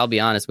game? Because I'll be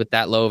honest, with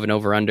that low of an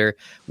over-under,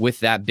 with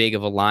that big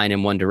of a line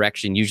in one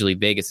direction, usually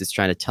Vegas is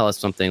trying to tell us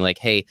something like,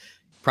 hey,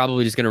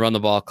 probably just going to run the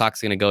ball,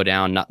 clock's going to go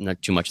down, not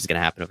too much is going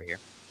to happen over here.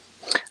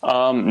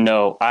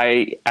 No,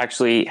 I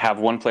actually have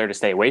one player to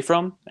stay away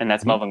from, and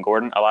that's Melvin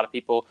Gordon. A lot of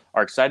people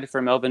are excited for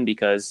Melvin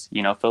because,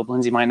 Phil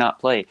Lindsay might not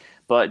play.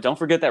 But don't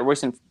forget that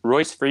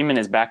Royce Freeman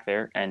is back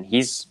there, and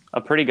he's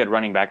a pretty good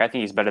running back. I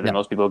think he's better than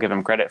most people give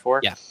him credit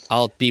for. Yeah,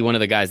 I'll be one of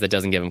the guys that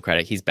doesn't give him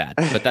credit. He's bad,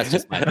 but that's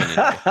just my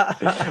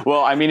opinion.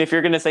 Well, if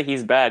you're going to say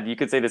he's bad, you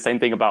could say the same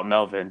thing about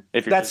Melvin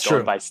if you're just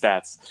going by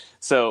stats.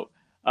 So,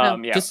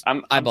 just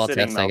I'm eyeball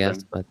sitting test, I Melvin.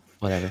 guess, but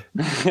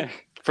whatever.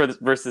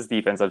 Versus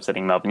defense, I'm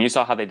sitting Melvin. You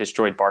saw how they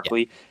destroyed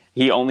Barkley.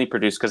 Yeah. He only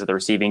produced because of the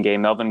receiving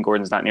game. Melvin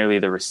Gordon's not nearly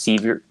the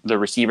receiver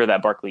that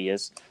Barkley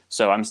is.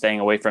 So I'm staying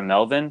away from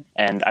Melvin,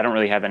 and I don't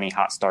really have any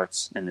hot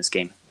starts in this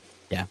game.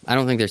 Yeah, I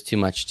don't think there's too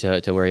much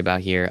to worry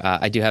about here.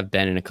 I do have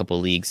Ben in a couple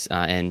leagues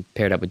and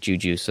paired up with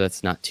Juju, so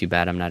that's not too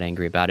bad. I'm not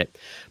angry about it.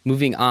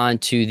 Moving on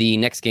to the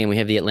next game, we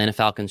have the Atlanta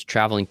Falcons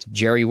traveling to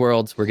Jerry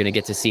Worlds. We're going to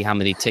get to see how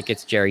many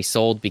tickets Jerry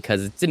sold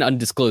because it's an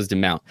undisclosed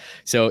amount.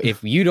 So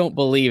if you don't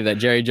believe that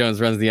Jerry Jones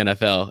runs the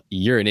NFL,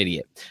 you're an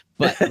idiot.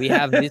 But we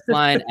have this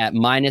line at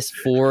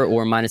 -4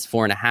 or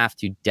 -4.5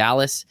 to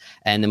Dallas.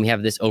 And then we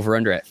have this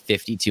over-under at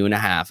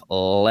 52.5.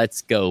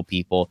 Let's go,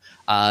 people.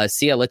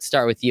 Sia, let's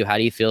start with you. How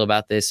do you feel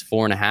about this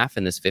 4.5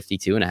 and this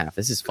 52.5?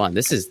 This is fun.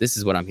 This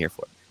is what I'm here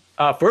for.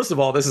 First of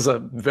all, this is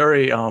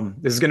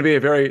this is going to be a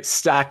very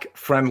stack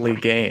friendly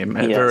game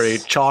and a very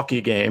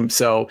chalky game.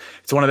 So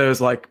it's one of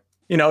those like,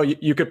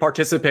 you could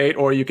participate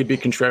or you could be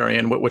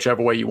contrarian,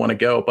 whichever way you want to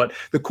go. But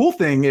the cool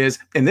thing is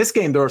in this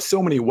game, there are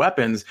so many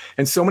weapons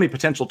and so many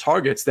potential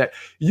targets that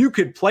you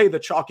could play the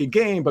chalky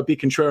game, but be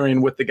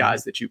contrarian with the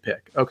guys that you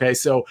pick. Okay.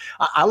 So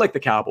I like the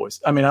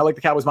Cowboys. I mean, I like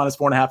the Cowboys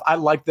 -4.5. I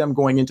like them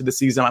going into the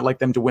season. I like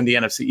them to win the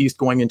NFC East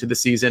going into the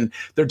season.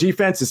 Their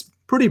defense is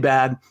pretty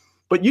bad.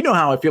 But you know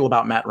how I feel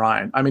about Matt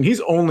Ryan. I mean,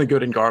 he's only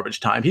good in garbage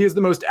time. He is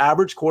the most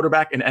average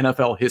quarterback in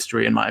NFL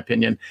history, in my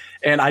opinion.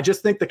 And I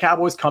just think the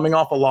Cowboys coming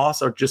off a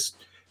loss are just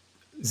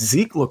 –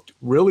 Zeke looked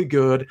really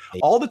good.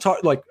 All the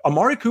like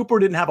Amari Cooper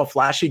didn't have a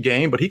flashy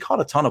game, but he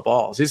caught a ton of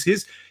balls.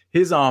 His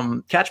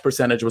catch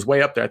percentage was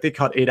way up there. I think he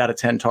caught 8 out of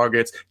 10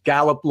 targets.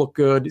 Gallup looked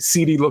good.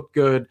 CD looked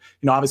good.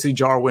 Obviously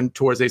Jarwin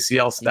tore his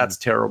ACL, so that's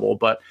terrible.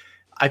 But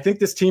I think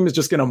this team is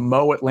just going to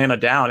mow Atlanta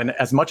down. And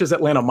as much as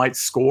Atlanta might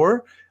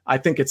score – I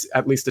think it's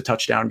at least a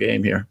touchdown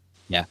game here.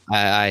 Yeah,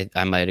 I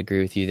might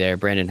agree with you there.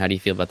 Brandon, how do you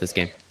feel about this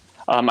game?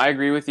 I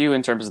agree with you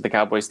in terms of the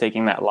Cowboys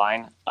taking that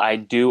line. I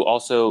do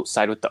also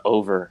side with the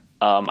over.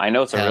 I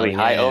know it's a really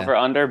high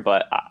over-under,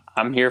 but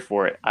I'm here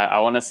for it. I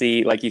want to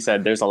see, like you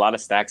said, there's a lot of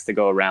stacks to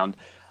go around.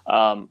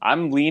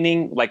 I'm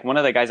leaning, like one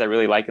of the guys I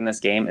really like in this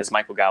game is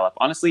Michael Gallup.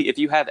 Honestly, if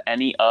you have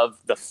any of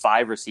the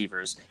 5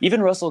 receivers,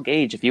 even Russell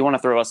Gage, if you want to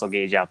throw Russell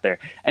Gage out there,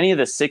 any of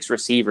the 6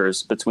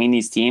 receivers between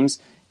these teams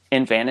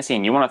in fantasy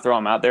and you want to throw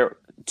them out there,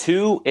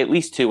 at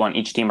least two on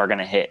each team are going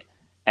to hit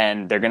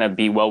and they're going to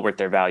be well worth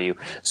their value.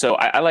 So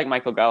I like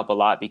Michael Gallup a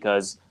lot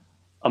because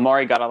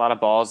Amari got a lot of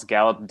balls.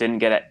 Gallup didn't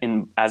get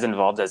as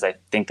involved as I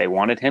think they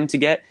wanted him to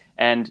get.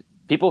 And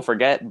people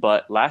forget,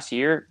 but last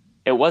year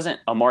it wasn't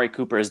Amari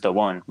Cooper is the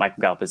 1, Michael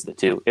Gallup is the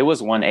 2. It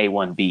was 1A,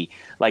 1B.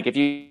 Like if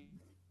you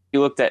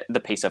looked at the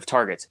pace of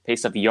targets,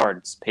 pace of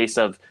yards, pace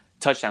of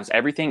touchdowns,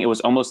 everything, it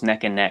was almost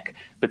neck and neck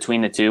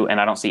between the two.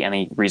 And I don't see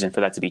any reason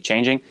for that to be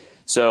changing.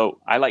 So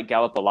I like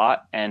Gallup a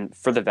lot, and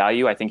for the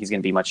value, I think he's going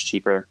to be much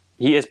cheaper.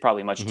 He is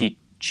probably much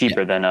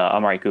cheaper than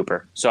Amari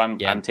Cooper. So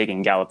I'm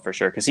taking Gallup for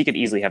sure because he could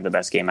easily have the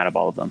best game out of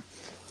all of them.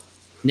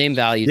 Name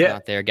value's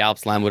not there.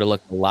 Gallup's line would have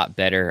looked a lot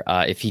better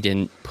if he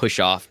didn't push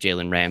off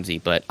Jalen Ramsey.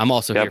 But I'm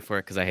also here for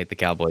it because I hate the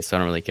Cowboys, so I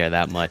don't really care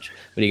that much.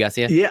 What do you guys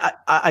see? Yeah,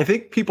 I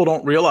think people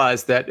don't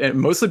realize that, and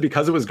mostly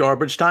because it was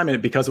garbage time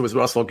and because it was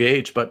Russell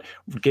Gage. But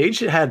Gage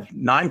had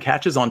 9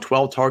 catches on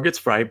 12 targets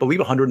for, I believe,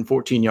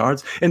 114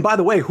 yards. And by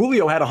the way,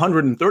 Julio had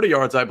 130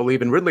 yards, I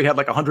believe, and Ridley had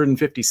like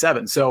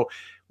 157. So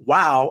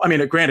wow. I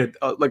mean, granted,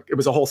 like it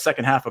was a whole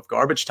second half of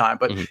garbage time,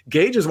 but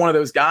Gage is one of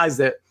those guys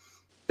that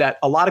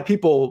a lot of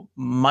people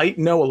might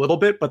know a little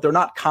bit, but they're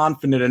not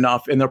confident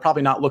enough, and they're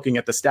probably not looking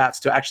at the stats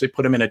to actually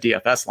put him in a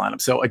DFS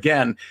lineup. So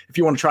again, if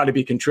you want to try to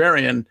be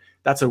contrarian,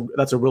 that's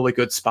a really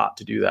good spot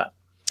to do that.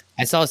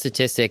 I saw a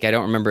statistic. I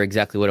don't remember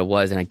exactly what it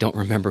was, and I don't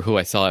remember who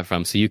I saw it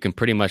from. So you can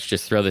pretty much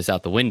just throw this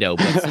out the window.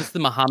 But since the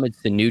Mohamed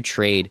Sanu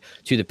trade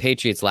to the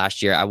Patriots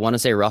last year, I want to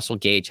say Russell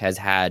Gage has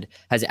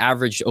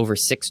averaged over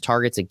 6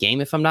 targets a game,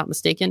 if I'm not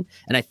mistaken.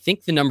 And I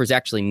think the number is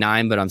actually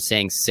 9, but I'm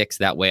saying 6.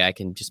 That way I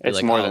can just be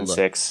it's more than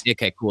 6.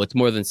 Okay, cool. It's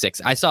more than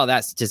 6. I saw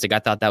that statistic. I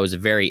thought that was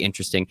very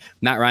interesting.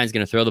 Matt Ryan's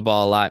going to throw the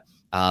ball a lot.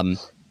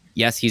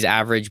 Yes, he's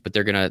average, but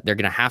they're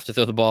gonna have to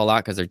throw the ball a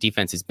lot because their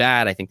defense is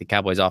bad. I think the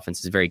Cowboys'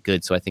 offense is very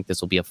good, so I think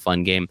this will be a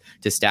fun game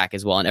to stack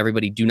as well. And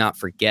everybody, do not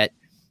forget,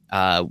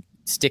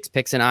 Sticks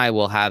Picks and I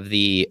will have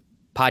the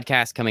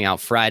podcast coming out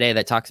Friday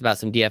that talks about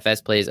some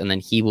DFS plays, and then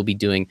he will be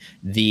doing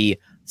the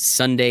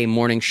Sunday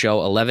morning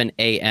show, 11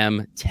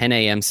 a.m., 10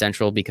 a.m.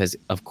 Central, because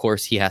of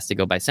course he has to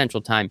go by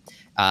Central Time,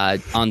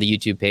 on the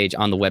YouTube page,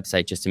 on the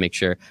website, just to make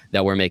sure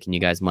that we're making you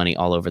guys money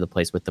all over the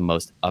place with the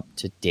most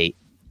up-to-date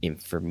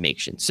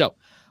information. So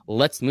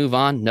let's move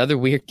on. Another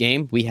weird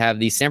game. We have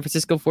the San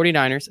Francisco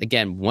 49ers.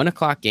 Again, 1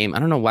 o'clock game. I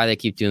don't know why they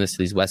keep doing this to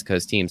these West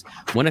Coast teams.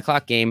 1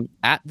 o'clock game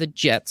at the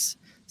Jets.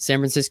 San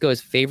Francisco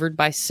is favored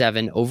by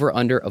 7, over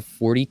under of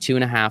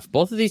 42.5.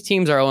 Both of these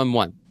teams are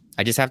 0-1.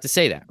 I just have to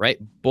say that, right?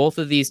 Both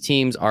of these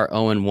teams are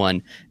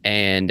 0-1,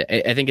 and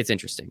I think it's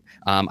interesting.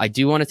 I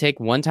do want to take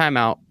one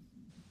timeout.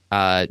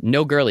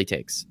 No girly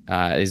takes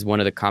is one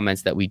of the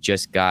comments that we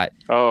just got.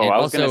 Oh, and I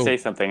was going to say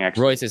something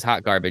actually. Royce is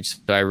hot garbage,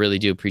 so I really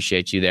do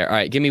appreciate you there. All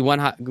right, give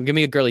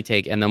me a girly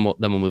take, and then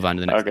we'll move on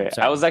to the next. Okay,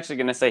 I was actually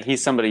going to say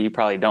he's somebody you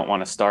probably don't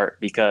want to start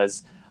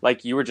because,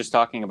 like you were just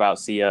talking about,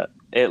 Sia,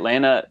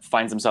 Atlanta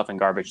finds himself in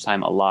garbage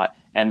time a lot,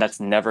 and that's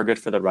never good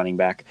for the running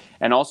back.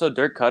 And also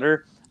Dirk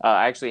Cutter.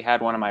 I actually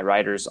had one of my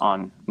writers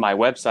on my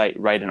website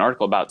write an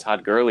article about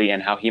Todd Gurley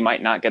and how he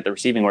might not get the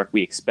receiving work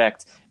we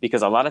expect,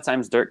 because a lot of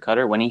times Dirk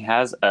Cutter, when he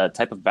has a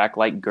type of back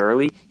like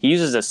Gurley, he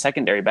uses a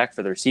secondary back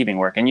for the receiving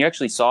work. And you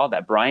actually saw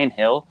that Brian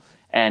Hill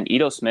and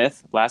Ito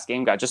Smith last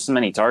game got just as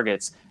many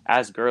targets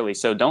as Gurley.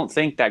 So don't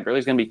think that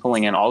Gurley's going to be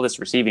pulling in all this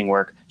receiving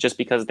work just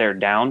because they're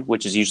down,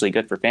 which is usually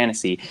good for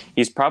fantasy.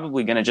 He's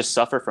probably going to just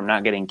suffer from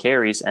not getting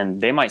carries,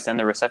 and they might send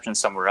the reception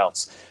somewhere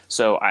else.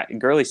 So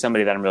Gurley's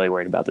somebody that I'm really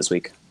worried about this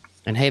week.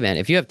 And hey, man,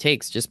 if you have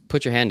takes, just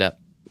put your hand up.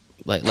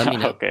 Let me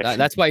know. Okay.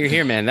 That's why you're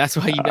here, man. That's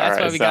why we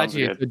got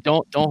you. Good.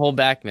 So don't hold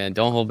back, man.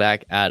 Don't hold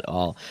back at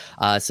all.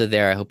 So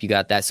there, I hope you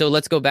got that. So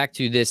let's go back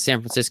to this San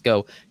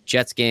Francisco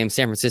Jets game.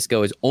 San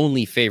Francisco is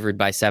only favored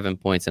by 7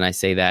 points, and I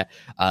say that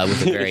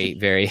with a very,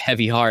 very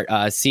heavy heart.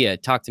 Sia,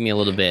 talk to me a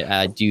little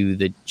bit. Do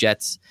the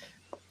Jets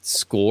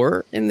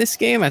score in this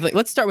game?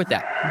 Let's start with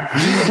that.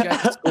 Do the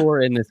Jets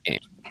score in this game?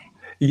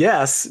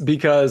 Yes,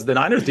 because the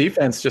Niners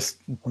defense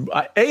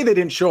they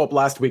didn't show up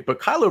last week,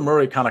 but Kyler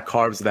Murray kind of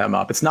carves them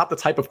up. It's not the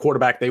type of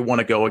quarterback they want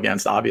to go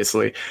against,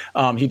 obviously.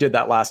 He did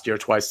that last year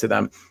twice to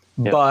them.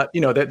 Yep. But,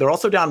 they're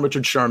also down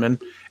Richard Sherman,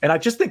 and I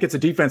just think it's a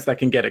defense that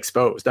can get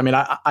exposed. I mean,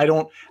 I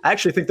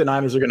actually think the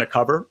Niners are going to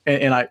cover,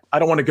 and I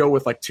don't want to go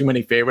with like too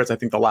many favorites. I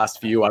think the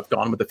last few I've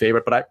gone with the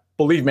favorite, but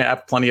believe me, I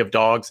have plenty of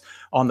dogs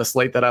on the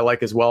slate that I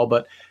like as well.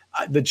 But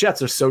the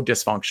Jets are so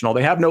dysfunctional.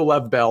 They have no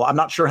Lev Bell. I'm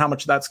not sure how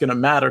much that's going to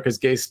matter because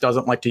Gase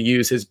doesn't like to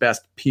use his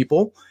best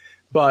people.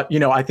 But,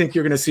 I think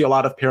you're going to see a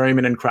lot of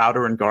Perryman and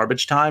Crowder in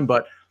garbage time.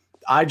 But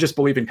I just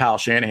believe in Kyle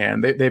Shanahan.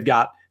 They've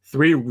got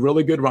 3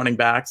 really good running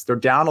backs. They're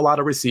down a lot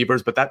of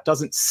receivers, but that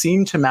doesn't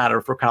seem to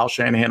matter for Kyle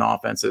Shanahan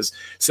offenses.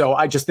 So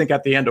I just think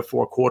at the end of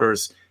 4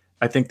 quarters,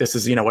 I think this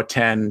is, a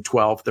 10,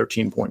 12,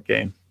 13-point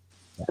game.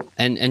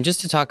 And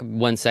just to talk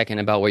 1 second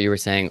about what you were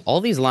saying,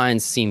 all these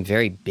lines seem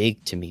very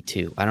big to me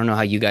too. I don't know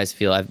how you guys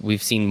feel.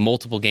 We've seen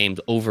multiple games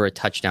over a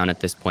touchdown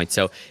at this point.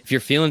 So if you're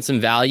feeling some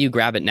value,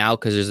 grab it now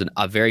because there's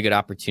a very good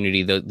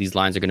opportunity. These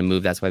lines are going to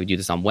move. That's why we do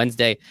this on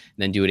Wednesday, and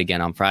then do it again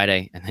on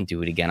Friday, and then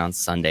do it again on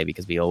Sunday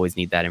because we always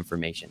need that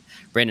information.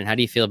 Brandon, how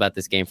do you feel about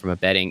this game from a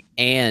betting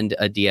and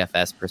a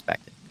DFS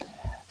perspective?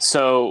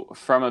 So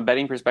from a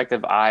betting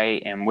perspective,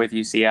 I am with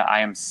you, Sia.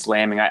 I am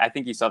slamming. I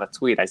think you saw the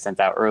tweet I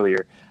sent out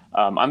earlier.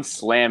 I'm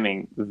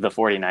slamming the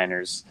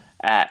 49ers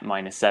at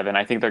 -7.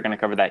 I think they're going to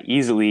cover that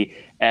easily.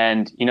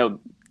 And,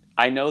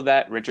 I know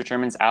that Richard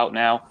Sherman's out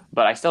now,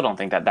 but I still don't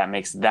think that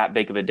makes that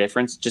big of a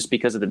difference just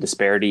because of the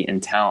disparity in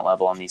talent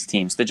level on these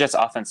teams. The Jets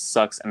offense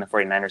sucks and the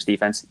 49ers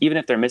defense, even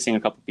if they're missing a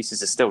couple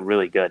pieces, is still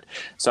really good.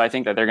 So I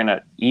think that they're going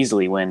to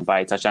easily win by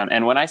a touchdown.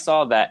 And when I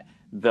saw that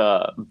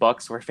the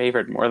Bucks were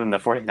favored more than the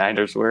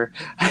 49ers were,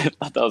 I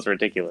thought that was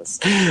ridiculous.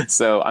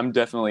 So I'm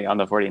definitely on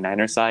the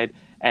 49ers side.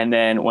 And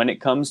then when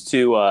it comes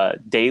to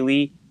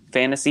daily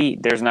fantasy,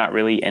 there's not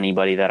really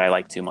anybody that I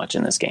like too much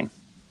in this game.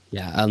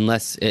 Yeah,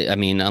 unless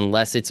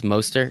it's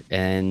Mostert,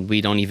 and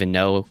we don't even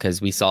know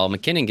because we saw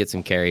McKinnon get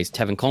some carries.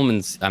 Tevin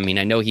Coleman's, I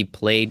know he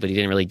played, but he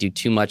didn't really do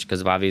too much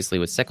because of obviously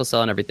with sickle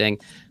cell and everything.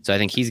 So I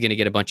think he's going to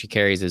get a bunch of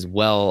carries as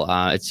well.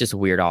 It's just a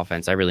weird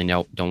offense. I really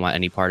don't want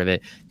any part of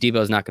it.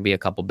 Debo's not going to be a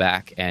couple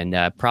back, and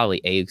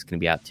probably Ayuk's going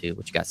to be out too.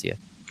 What you got, Sia?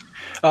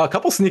 A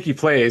couple sneaky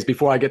plays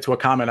before I get to a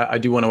comment I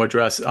do want to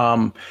address.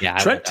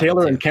 Trent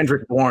Taylor and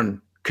Kendrick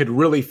Bourne could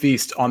really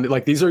feast on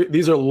these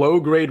are low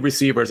grade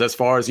receivers as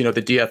far as the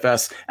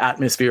DFS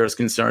atmosphere is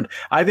concerned.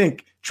 I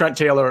think Trent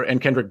Taylor and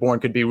Kendrick Bourne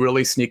could be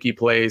really sneaky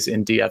plays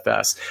in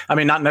DFS.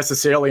 Not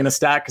necessarily in a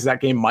stack because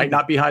that game might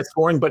not be high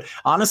scoring, but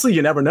honestly,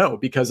 you never know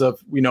because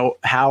of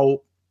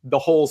how the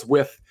holes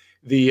with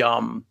the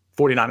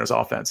 49ers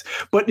offense.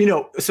 But,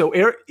 so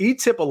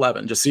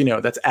eTip11, just so you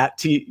know, that's at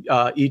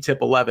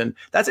eTip11.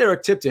 That's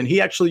Eric Tipton. He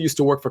actually used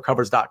to work for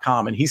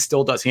covers.com and he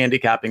still does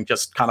handicapping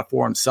just kind of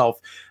for himself.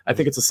 I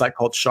think it's a site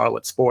called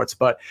Charlotte Sports.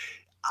 But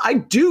I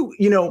do,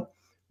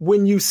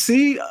 when you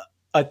see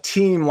a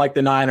team like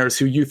the Niners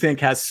who you think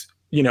has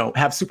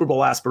have Super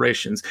Bowl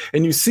aspirations,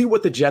 and you see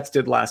what the Jets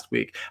did last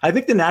week, I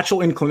think the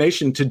natural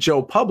inclination to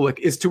Joe Public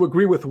is to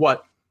agree with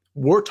what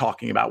we're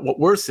talking about, what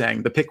we're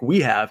saying, the pick we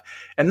have.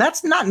 And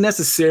that's not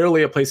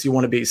necessarily a place you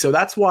want to be. So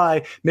that's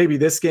why maybe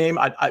this game,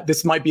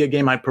 this might be a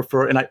game I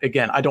prefer. And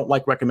I don't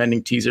like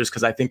recommending teasers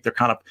because I think they're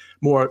kind of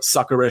more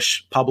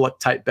suckerish public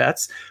type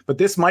bets. But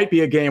this might be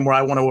a game where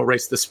I want to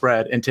erase the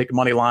spread and take a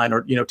money line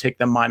or, take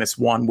them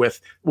 -1 with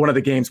one of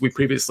the games we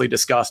previously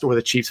discussed, or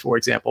the Chiefs, for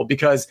example,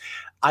 because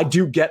I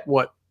do get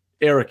what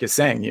Eric is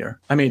saying here.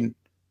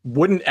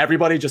 Wouldn't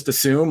everybody just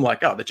assume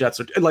the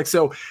Jets are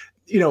so,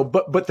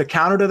 but the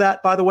counter to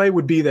that, by the way,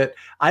 would be that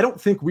I don't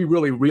think we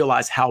really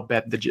realize how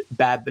bad the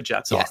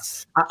Jets are.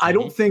 I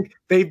don't think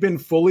they've been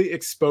fully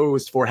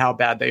exposed for how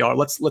bad they are.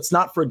 Let's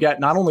not forget,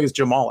 not only is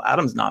Jamal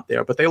Adams not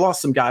there, but they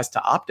lost some guys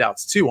to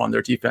opt-outs too on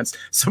their defense,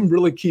 some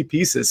really key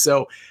pieces.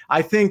 So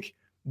I think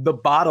the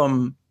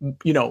bottom,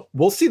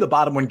 we'll see the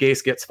bottom when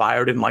Gase gets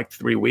fired in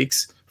 3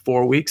 weeks,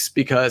 4 weeks,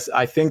 because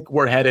I think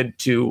we're headed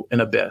to an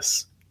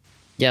abyss.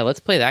 Yeah,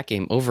 let's play that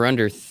game. Over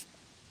under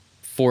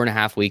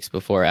 4.5 weeks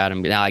before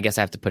Adam. Now, I guess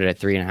I have to put it at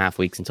 3.5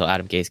 weeks until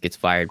Adam Gase gets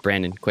fired.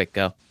 Brandon, quick,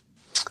 go.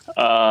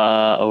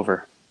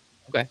 Over.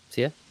 Okay,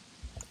 see ya.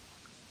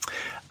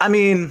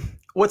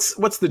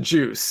 What's the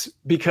juice?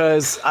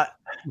 Because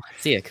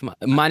see ya. Come on,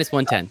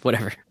 -110,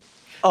 whatever.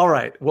 All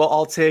right. Well,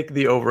 I'll take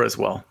the over as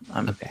well.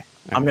 Okay.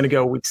 I'm going to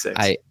go week 6.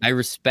 I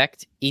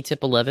respect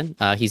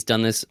eTip11. He's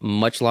done this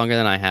much longer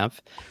than I have.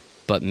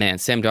 But, man,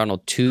 Sam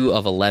Darnold, 2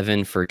 of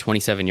 11 for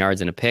 27 yards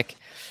and a pick.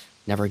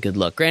 Never a good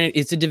look. Granted,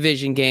 it's a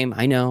division game.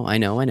 I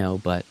know,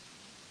 but...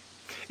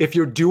 if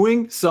you're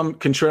doing some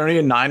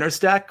contrarian Niner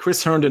stack,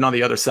 Chris Herndon on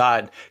the other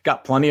side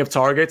got plenty of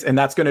targets, and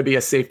that's going to be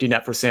a safety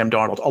net for Sam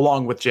Darnold,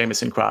 along with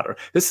Jamison Crowder.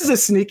 This is a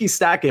sneaky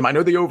stack game. I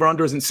know the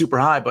over-under isn't super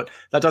high, but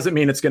that doesn't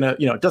mean it's going to,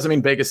 it doesn't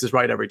mean Vegas is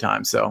right every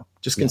time. So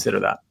just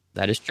consider that.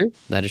 That is true.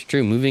 That is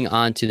true. Moving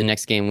on to the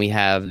next game, we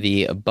have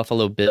the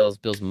Buffalo Bills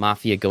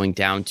Mafia going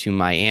down to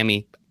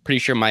Miami. Pretty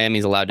sure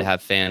Miami's allowed to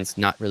have fans.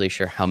 Not really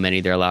sure how many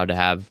they're allowed to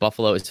have.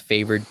 Buffalo is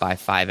favored by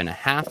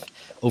 5.5.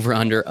 Over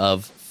under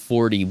of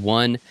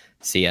 41.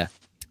 Sia,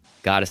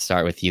 got to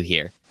start with you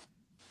here.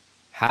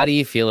 How do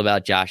you feel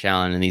about Josh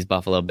Allen and these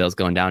Buffalo Bills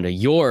going down to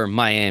your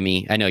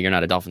Miami? I know you're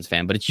not a Dolphins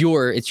fan, but it's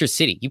your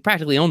city. You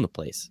practically own the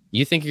place.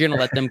 You think you're going to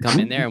let them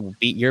come in there and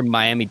beat your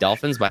Miami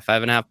Dolphins by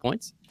 5.5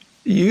 points?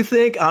 You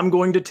think I'm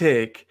going to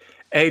take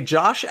a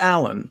Josh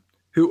Allen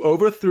who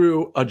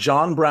overthrew a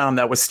John Brown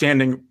that was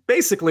standing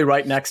basically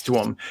right next to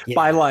him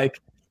by like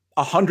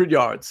 100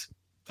 yards?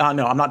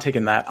 No, I'm not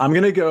taking that. I'm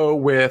going to go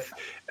with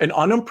an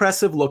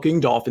unimpressive looking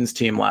Dolphins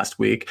team last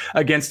week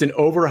against an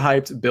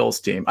overhyped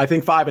Bills team. I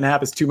think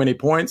 5.5 is too many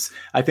points.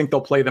 I think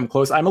they'll play them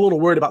close. I'm a little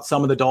worried about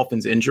some of the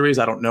Dolphins injuries.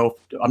 I don't know.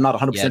 I'm not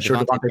 100% sure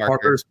Devontae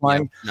Parker is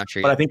playing, not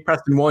sure but yet. I think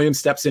Preston Williams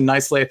steps in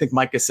nicely. I think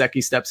Mike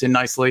Gesicki steps in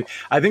nicely.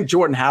 I think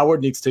Jordan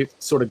Howard needs to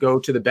sort of go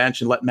to the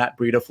bench and let Matt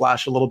Breida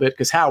flash a little bit,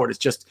 because Howard is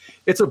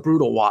it's a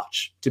brutal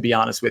watch, to be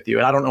honest with you.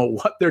 And I don't know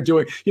what they're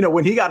doing.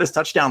 When he got his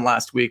touchdown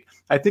last week,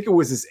 I think it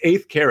was his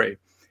 8th carry.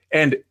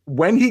 And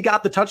when he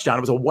got the touchdown,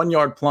 it was a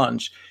 1-yard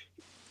plunge.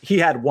 He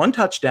had 1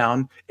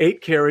 touchdown,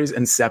 8 carries,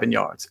 and 7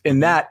 yards.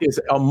 And that is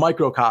a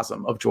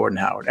microcosm of Jordan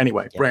Howard.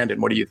 Anyway,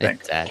 Brandon, what do you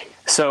think?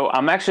 So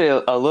I'm actually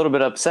a little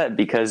bit upset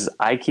because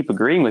I keep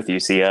agreeing with you,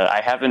 Sia.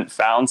 I haven't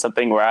found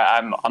something where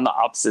I'm on the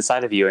opposite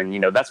side of you.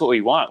 And, that's what we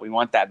want. We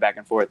want that back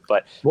and forth.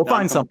 But we'll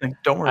find something.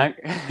 Don't worry.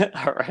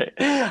 All right.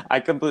 I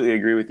completely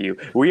agree with you.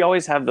 We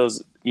always have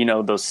those,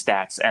 those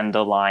stats and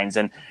the lines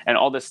and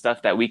all this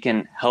stuff that we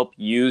can help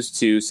use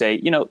to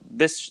say,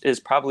 this is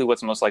probably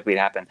what's most likely to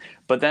happen.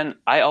 But then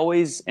I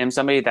always am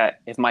somebody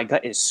that if my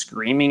gut is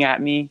screaming at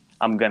me,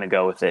 I'm going to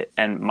go with it.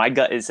 And my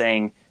gut is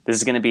saying, this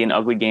is going to be an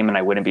ugly game, and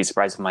I wouldn't be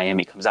surprised if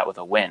Miami comes out with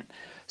a win.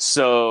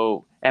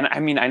 So, and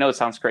I mean, I know it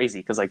sounds crazy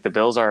because like the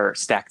Bills are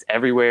stacked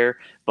everywhere,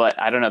 but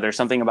I don't know. There's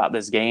something about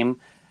this game.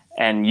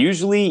 And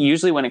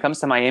usually when it comes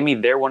to Miami,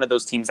 they're one of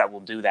those teams that will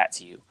do that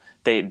to you.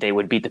 They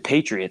would beat the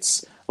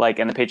Patriots,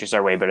 and the Patriots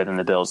are way better than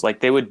the Bills. Like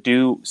they would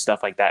do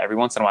stuff like that every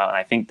once in a while. And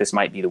I think this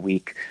might be the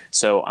week.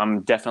 So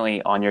I'm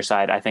definitely on your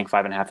side. I think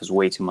 5.5 is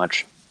way too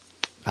much.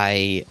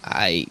 I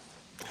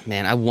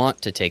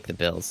want to take the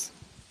Bills.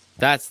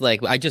 That's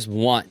I just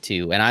want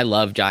to. And I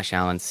love Josh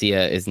Allen.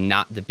 Sia is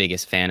not the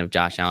biggest fan of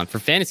Josh Allen. For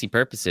fantasy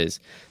purposes,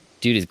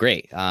 dude is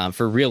great.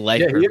 For real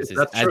life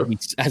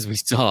purposes, as we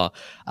saw,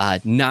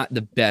 not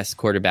the best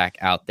quarterback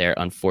out there,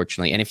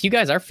 unfortunately. And if you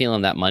guys are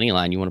feeling that money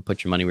line, you want to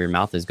put your money where your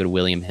mouth is, go to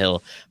William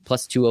Hill,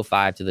 plus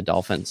 205 to the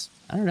Dolphins.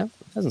 I don't know.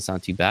 It doesn't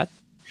sound too bad.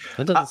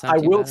 I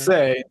will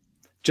say,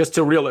 just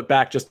to reel it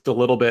back just a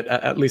little bit,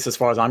 at least as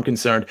far as I'm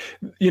concerned,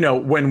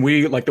 when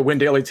we the Win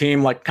Daily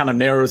team kind of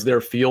narrows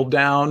their field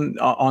down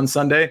on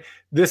Sunday,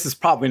 this is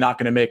probably not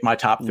going to make my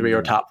top 3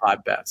 or top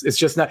 5 bets. It's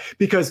just not,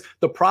 because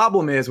the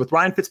problem is with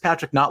Ryan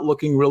Fitzpatrick not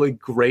looking really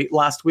great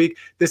last week,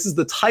 this is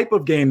the type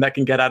of game that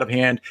can get out of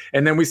hand.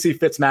 And then we see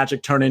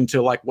Fitzmagic turn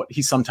into what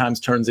he sometimes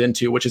turns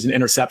into, which is an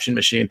interception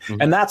machine.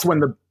 Mm-hmm. And that's when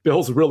the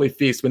Bills really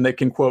feast, when they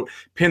can, quote,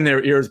 pin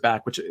their ears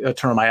back, which a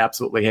term I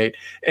absolutely hate,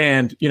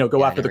 and,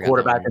 go after the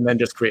quarterback and then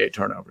just create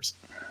turnovers.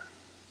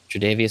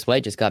 Tre'Davious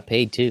White just got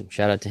paid too.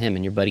 Shout out to him.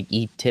 And your buddy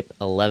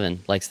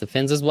eTip11 likes the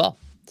Fins as well.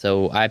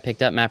 So I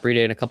picked up Matt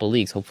Breida in a couple of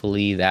leagues.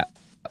 Hopefully that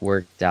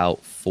worked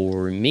out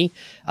for me.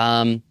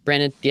 Brandon,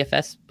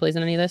 DFS plays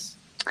in any of this?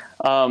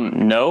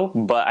 No,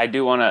 but I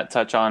do want to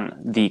touch on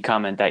the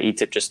comment that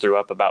eTip just threw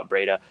up about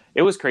Breida.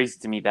 It was crazy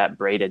to me that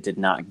Breida did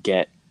not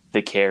get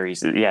the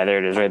carries. Yeah, there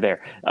it is right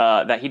there.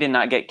 That he did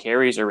not get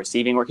carries or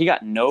receiving work. He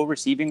got no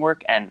receiving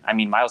work. And I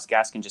mean, Myles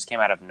Gaskin just came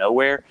out of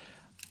nowhere.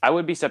 I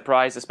would be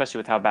surprised, especially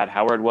with how bad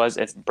Howard was,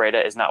 if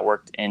Breida is not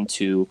worked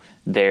into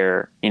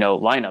their,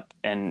 lineup,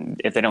 and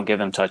if they don't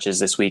give him touches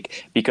this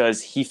week, because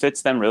he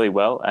fits them really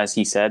well, as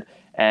he said.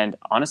 And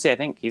honestly, I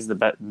think he's the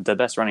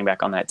best running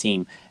back on that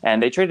team.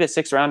 And they traded a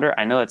 6th-rounder.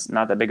 I know it's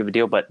not that big of a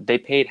deal, but they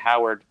paid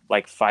Howard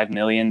 $5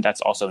 million.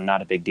 That's also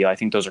not a big deal. I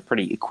think those are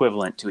pretty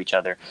equivalent to each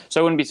other.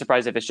 So I wouldn't be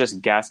surprised if it's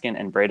just Gaskin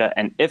and Breida.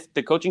 And if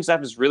the coaching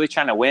staff is really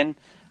trying to win,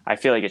 I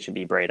feel like it should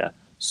be Breida.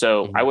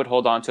 So I would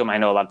hold on to him. I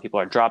know a lot of people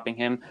are dropping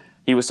him.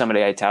 He was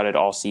somebody I touted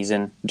all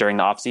season during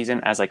the offseason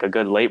as a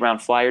good late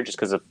round flyer just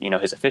because of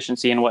his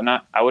efficiency and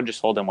whatnot. I would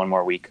just hold him one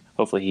more week.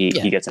 Hopefully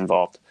he gets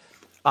involved.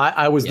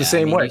 I was the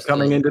same way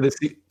coming into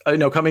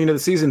the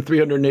season.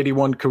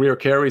 381 career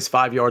carries,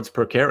 5 yards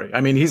per carry. I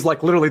mean, he's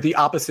literally the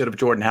opposite of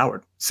Jordan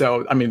Howard.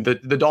 So I mean, the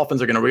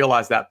Dolphins are going to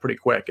realize that pretty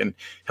quick, and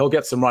he'll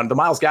get some run. The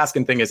Myles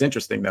Gaskin thing is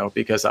interesting though,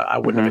 because I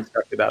wouldn't have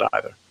expected that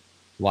either.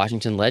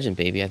 Washington legend,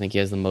 baby. I think he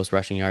has the most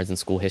rushing yards in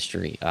school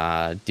history.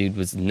 Dude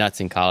was nuts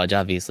in college,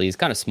 obviously. He's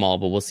kind of small,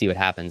 but we'll see what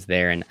happens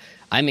there. And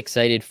I'm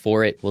excited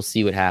for it. We'll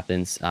see what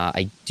happens.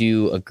 I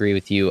do agree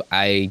with you.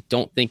 I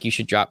don't think you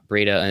should drop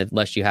Breida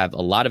unless you have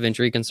a lot of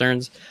injury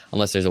concerns,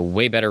 unless there's a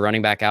way better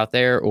running back out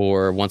there,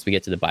 or once we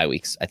get to the bye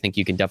weeks. I think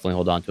you can definitely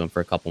hold on to him for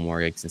a couple more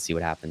weeks and see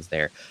what happens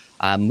there.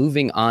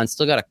 Moving on,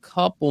 still got a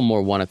couple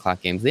more 1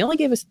 o'clock games. They only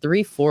gave us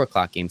 3 4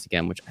 o'clock games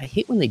again, which I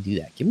hate when they do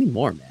that. Give me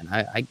more, man.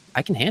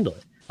 I can handle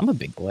it. I'm a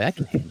big boy. I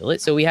can handle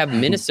it. So we have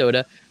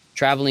Minnesota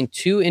traveling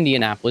to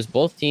Indianapolis.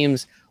 Both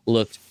teams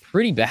looked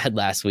pretty bad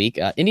last week.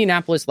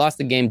 Indianapolis lost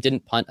the game,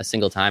 didn't punt a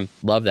single time.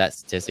 Love that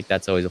statistic.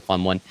 That's always a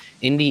fun one.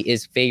 Indy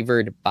is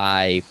favored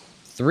by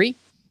 3,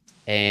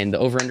 and the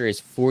over-under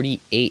is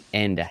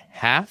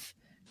 48.5.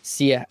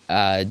 See,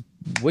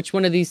 which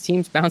one of these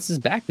teams bounces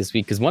back this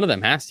week? Because one of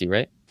them has to,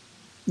 right?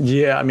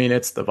 Yeah, I mean,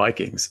 it's the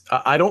Vikings.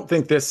 I don't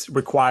think this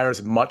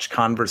requires much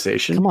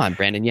conversation. Come on,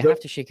 Brandon. You have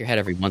to shake your head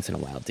every once in a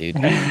while, dude.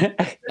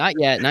 Not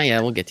yet.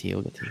 We'll get to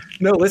you.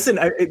 No, listen,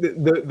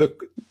 the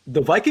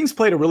Vikings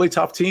played a really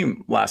tough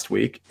team last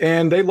week,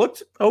 and they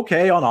looked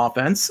okay on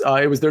offense.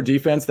 It was their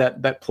defense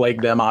that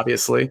plagued them,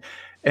 obviously.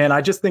 And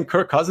I just think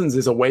Kirk Cousins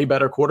is a way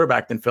better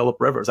quarterback than Phillip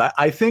Rivers.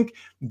 I think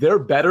they're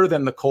better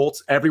than the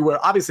Colts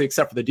everywhere, obviously,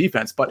 except for the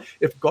defense. But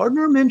if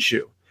Gardner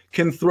Minshew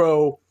can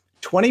throw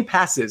 20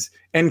 passes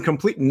and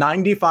complete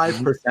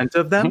 95%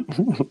 of them,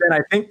 then I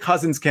think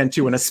Cousins can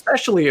too. And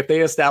especially if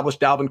they establish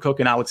Dalvin Cook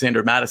and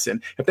Alexander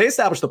Mattison, if they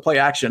establish the play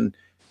action,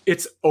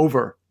 it's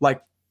over.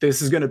 Like,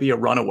 this is going to be a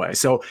runaway.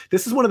 So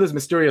this is one of those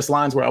mysterious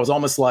lines where I was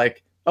almost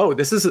like, oh,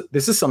 this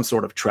is some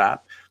sort of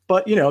trap.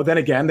 But, then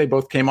again, they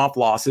both came off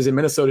losses and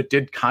Minnesota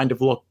did kind of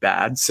look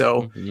bad.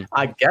 So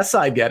I guess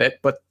I get it.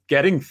 But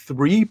getting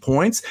 3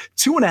 points,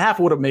 2.5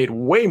 would have made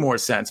way more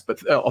sense.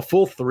 But a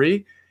full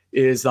 3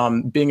 is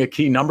being a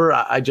key number.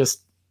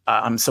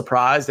 I'm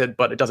surprised,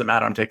 but it doesn't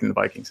matter. I'm taking the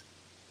Vikings.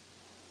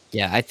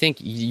 Yeah, I think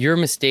your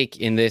mistake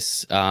in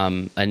this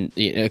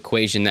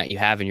equation that you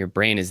have in your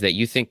brain is that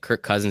you think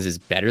Kirk Cousins is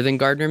better than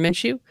Gardner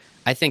Minshew.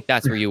 I think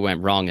that's where you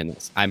went wrong in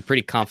this. I'm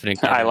pretty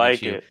confident. I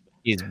like Minshew it.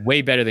 He's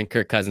way better than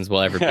Kirk Cousins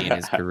will ever be in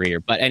his career.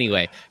 But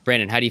anyway,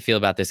 Brandon, how do you feel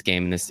about this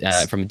game and this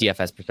from a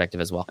DFS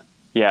perspective as well?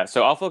 Yeah,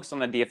 so I'll focus on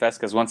the DFS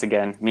because, once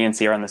again, me and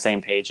C are on the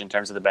same page in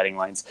terms of the betting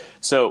lines.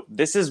 So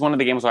this is one of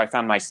the games where I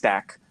found my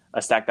stack,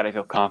 a stack that I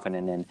feel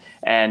confident in,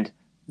 and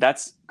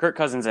that's Kirk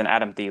Cousins and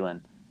Adam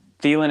Thielen.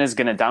 Thielen is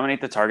going to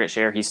dominate the target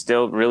share. He's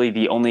still really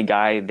the only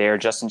guy there.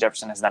 Justin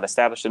Jefferson has not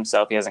established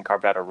himself. He hasn't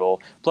carved out a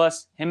role.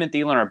 Plus, him and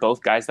Thielen are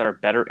both guys that are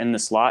better in the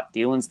slot.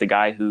 Thielen's the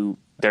guy who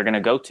they're going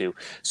to go to.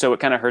 So it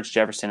kind of hurts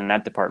Jefferson in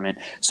that department.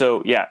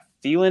 So, yeah,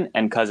 Thielen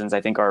and Cousins,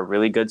 I think, are a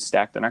really good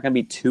stack. They're not going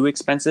to be too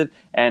expensive.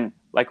 And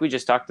like we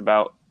just talked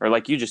about, or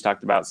like you just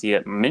talked about, see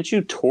it,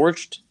 Minshew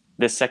torched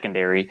this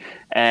secondary.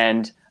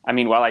 And I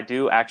mean, while I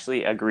do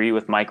actually agree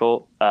with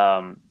Michael,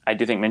 I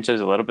do think Minshew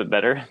is a little bit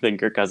better than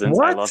Kirk Cousins.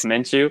 What? I love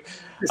Minshew.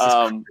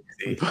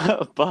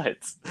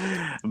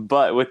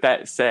 But with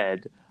that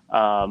said,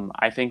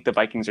 I think the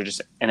Vikings are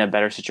just in a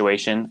better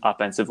situation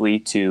offensively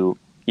to,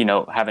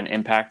 have an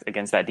impact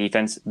against that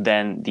defense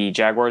than the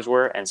Jaguars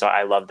were. And so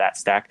I love that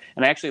stack.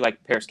 And I actually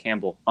like Paris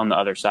Campbell on the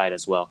other side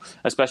as well,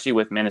 especially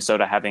with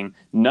Minnesota having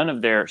none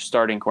of their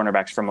starting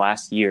cornerbacks from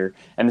last year.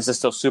 And this is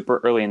still super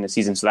early in the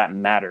season, so that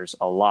matters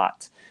a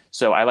lot.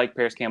 So I like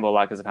Paris Campbell a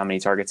lot because of how many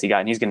targets he got,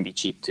 and he's going to be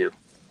cheap too.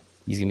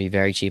 He's going to be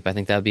very cheap. I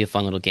think that would be a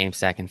fun little game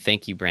stack, and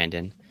thank you,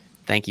 Brandon.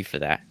 Thank you for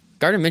that.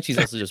 Gardner Minshew's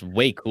also just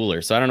way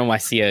cooler, so I don't know why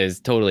Sia is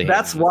totally.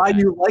 That's why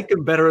you like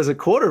him better as a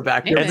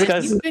quarterback. Yeah,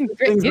 he's been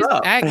great.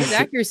 His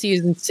accuracy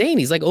is insane.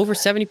 He's like over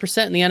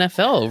 70% in the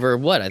NFL over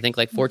what? I think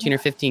like 14 or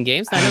 15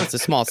 games. I know it's a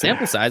small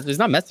sample size, but he's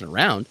not messing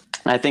around.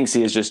 I think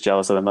Sia is just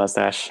jealous of the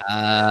mustache.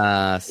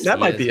 That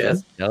might be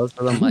it.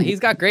 He's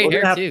got great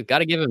hair too. Got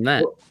to give him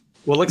that.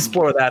 We'll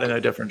explore that in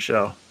a different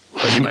show.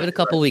 Give it a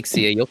couple weeks,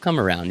 Sia. You'll come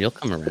around. All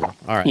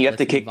right. You have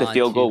to kick the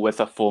field goal with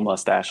a full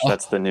mustache.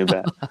 That's the new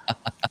bet.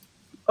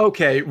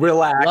 Okay,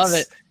 relax. Love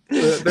it.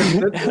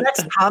 The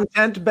next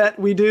content bet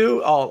we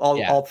do,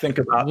 I'll think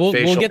about.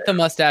 We'll get the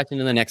mustache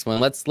into the next one.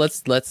 Let's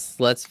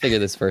figure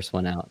this first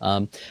one out.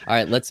 All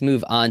right, let's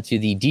move on to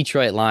the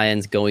Detroit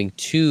Lions going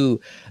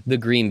to the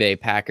Green Bay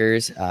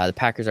Packers. The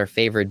Packers are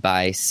favored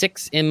by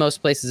 6 in most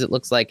places, it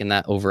looks like, and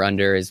that over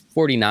under is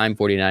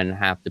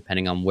 49.5,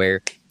 depending on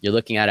where you're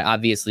looking at it.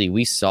 Obviously,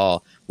 we saw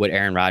what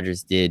Aaron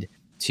Rodgers did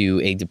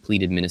to a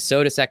depleted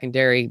Minnesota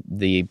secondary,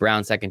 the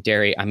Brown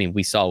secondary. I mean,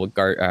 we saw what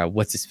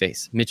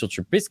Mitchell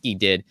Trubisky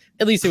did.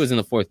 At least it was in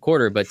the fourth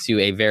quarter, but to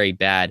a very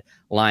bad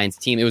Lions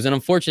team. It was an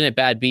unfortunate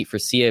bad beat for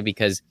Sia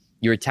because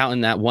you were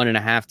touting that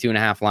 1.5,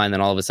 2.5 line.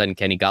 Then all of a sudden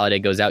Kenny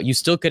Golladay goes out. You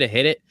still could have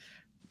hit it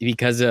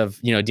because of,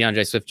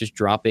 DeAndre Swift just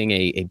dropping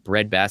a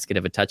breadbasket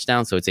of a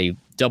touchdown. So it's a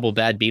double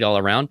bad beat all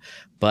around.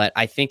 But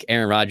I think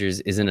Aaron Rodgers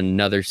is in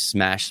another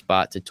smash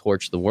spot to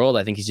torch the world.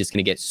 I think he's just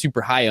going to get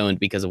super high owned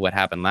because of what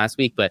happened last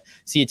week. But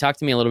Sia, talk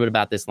to me a little bit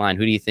about this line.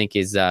 Who do you think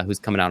is who's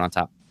coming out on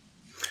top?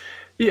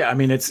 Yeah, I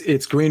mean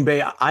it's Green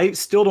Bay. I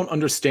still don't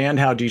understand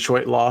how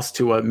Detroit lost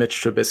to a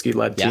Mitch Trubisky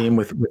led team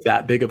with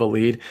that big of a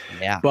lead.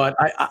 Yeah. But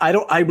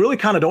I really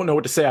kind of don't know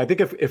what to say. I think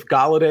if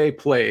Golladay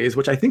plays,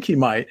 which I think he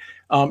might,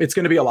 it's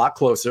going to be a lot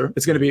closer.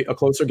 It's going to be a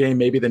closer game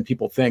maybe than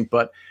people think.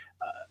 But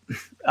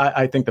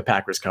I think the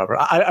Packers cover.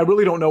 I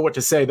really don't know what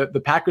to say. That the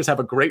Packers have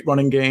a great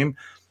running game.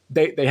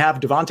 They have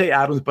Devontae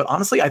Adams, but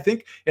honestly, I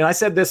think, and I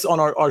said this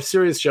on our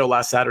Sirius show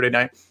last Saturday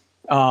night.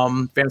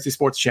 Fantasy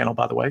Sports Channel,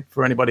 by the way,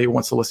 for anybody who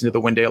wants to listen to the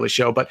Win Daily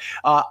Show. But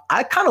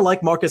I kind of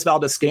like Marcus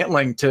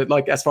Valdes-Scantling to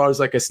as far as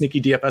a sneaky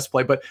DFS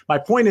play. But my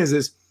point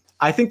is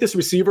I think this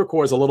receiver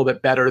core is a little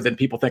bit better than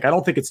people think. I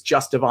don't think it's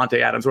just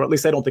Devontae Adams, or at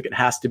least I don't think it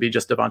has to be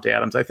just Devontae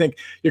Adams. I think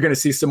you're going to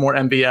see some more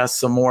MVS,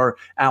 some more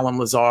Allen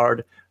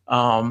Lazard,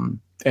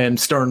 and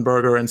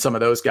Sternberger and some of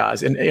those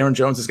guys. And Aaron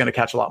Jones is going to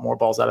catch a lot more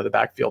balls out of the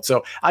backfield.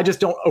 So I just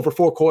don't, over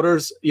 4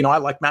 quarters, I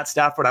like Matt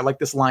Stafford. I like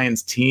this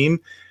Lions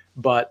team,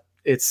 but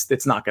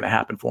it's not going to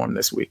happen for him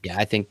this week. Yeah,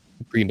 I think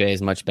Green Bay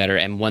is much better.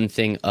 And one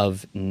thing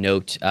of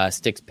note,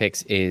 Sticks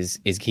Picks is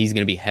he's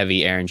going to be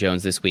heavy Aaron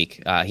Jones this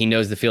week. He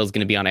knows the field's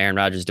going to be on Aaron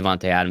Rodgers,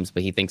 Devontae Adams,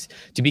 but he thinks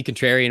to be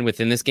contrarian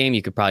within this game,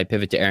 you could probably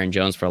pivot to Aaron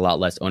Jones for a lot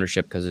less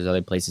ownership because there's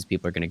other places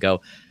people are going to go.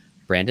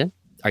 Brandon,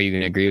 are you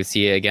going to agree with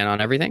Sia again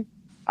on everything?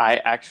 I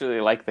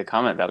actually like the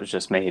comment that was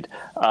just made.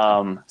 So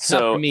not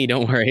for me,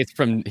 don't worry. It's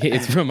from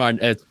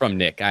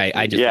Nick.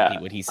 I just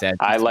repeat what he said.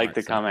 I like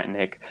the comment,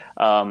 Nick.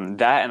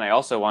 That, and I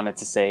also wanted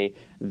to say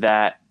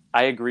that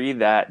I agree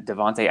that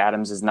Devontae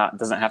Adams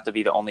doesn't have to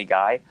be the only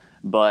guy,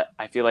 but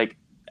I feel like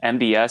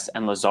MBS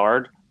and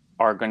Lazard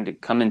are going to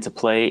come into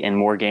play in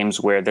more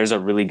games where there's a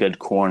really good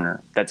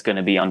corner that's going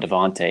to be on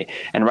Devontae.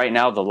 And right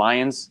now, the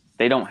Lions,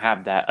 they don't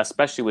have that,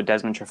 especially with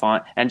Desmond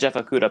Trufant and Jeff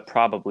Okudah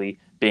probably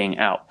being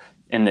out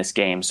in this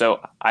game. So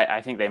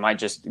I think they might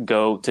just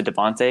go to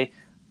Devontae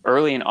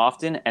early and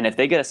often. And if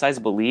they get a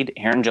sizable lead,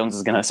 Aaron Jones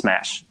is going to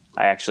smash.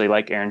 I actually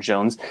like Aaron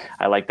Jones.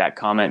 I like that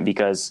comment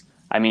because,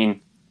 I mean,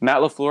 Matt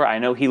LaFleur, I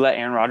know he let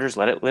Aaron Rodgers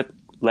let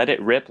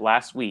it rip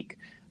last week,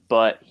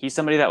 but he's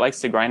somebody that likes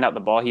to grind out the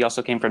ball. He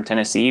also came from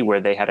Tennessee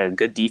where they had a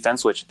good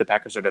defense, which the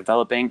Packers are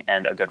developing,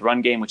 and a good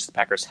run game, which the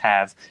Packers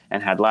have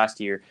and had last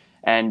year.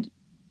 And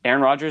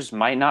Aaron Rodgers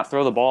might not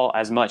throw the ball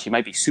as much. He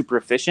might be super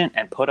efficient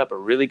and put up a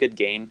really good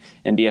game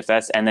in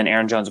DFS, and then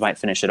Aaron Jones might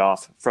finish it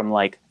off from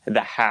the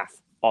half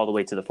all the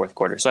way to the fourth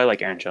quarter. So I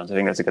like Aaron Jones. I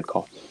think that's a good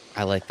call.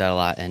 I like that a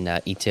lot. And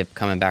E-Tip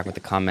coming back with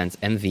the comments,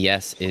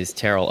 MVS is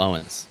Terrell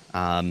Owens.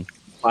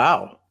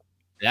 Wow.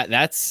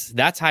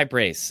 That's high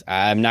praise.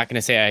 I'm not going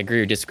to say I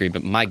agree or disagree,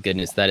 but my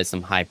goodness, that is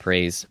some high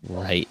praise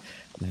right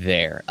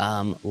there.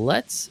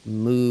 Let's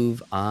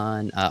move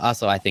on.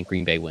 Also, I think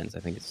Green Bay wins. I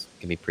think it's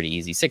going to be pretty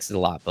easy. 6 is a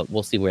lot, but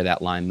we'll see where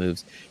that line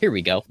moves. Here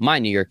we go. My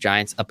New York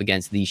Giants up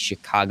against the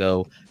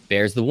Chicago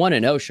Bears, the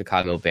 1-0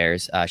 Chicago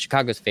Bears.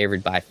 Chicago's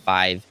favored by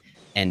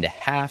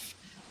 5.5.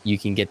 You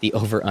can get the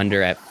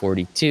over-under at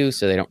 42,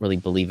 so they don't really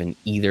believe in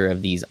either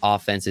of these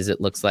offenses,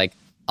 it looks like.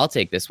 I'll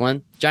take this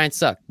one. Giants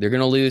suck. They're going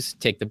to lose.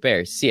 Take the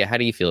Bears. Sia, how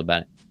do you feel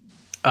about it?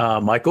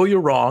 Michael,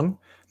 you're wrong.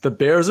 The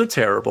Bears are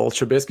terrible.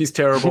 Trubisky's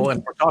terrible.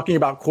 And we're talking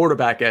about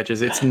quarterback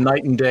edges. It's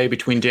night and day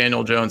between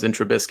Daniel Jones and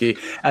Trubisky.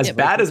 As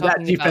bad as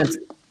that defense...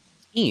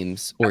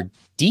 Teams or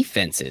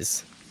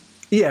defenses...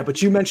 Yeah,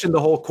 but you mentioned the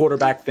whole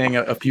quarterback thing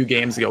a few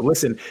games ago.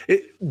 Listen,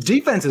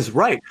 defense is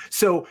right.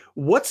 So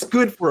what's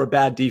good for a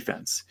bad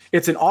defense?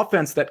 It's an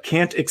offense that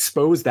can't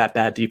expose that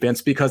bad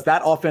defense because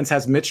that offense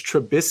has Mitch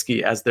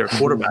Trubisky as their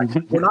quarterback.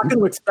 We're not going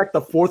to expect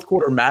the fourth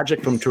quarter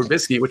magic from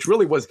Trubisky, which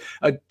really was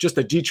just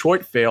a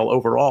Detroit fail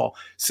overall.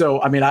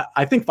 So, I mean,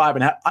 I think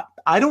 5.5.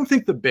 I don't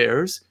think the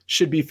Bears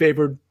should be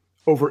favored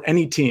over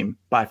any team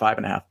by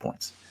 5.5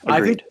 points. Agreed.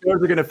 I think the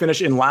Bears are going to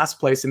finish in last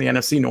place in the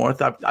NFC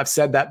North. I've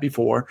said that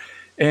before.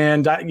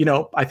 And,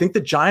 I think the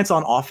Giants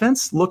on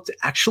offense looked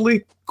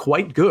actually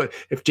quite good.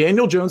 If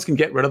Daniel Jones can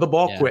get rid of the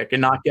ball quick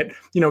and not get,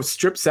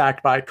 strip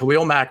sacked by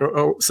Khalil Mack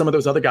or some of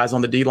those other guys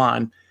on the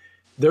D-line,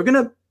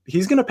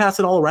 he's going to pass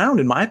it all around,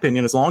 in my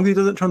opinion, as long as he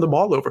doesn't turn the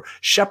ball over.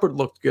 Shepard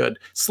looked good.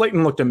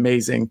 Slayton looked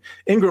amazing.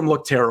 Ingram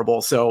looked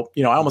terrible. So,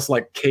 I almost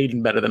like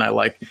Caden better than I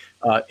like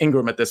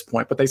Ingram at this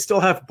point. But they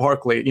still have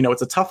Barkley.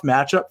 It's a tough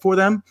matchup for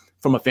them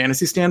from a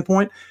fantasy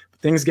standpoint.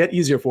 Things get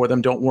easier for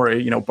them. Don't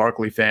worry,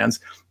 Barkley fans.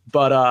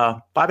 But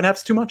 5.5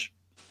 is too much.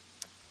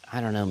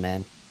 I don't know,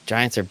 man.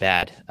 Giants are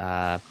bad.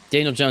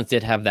 Daniel Jones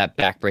did have that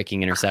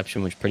back-breaking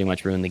interception, which pretty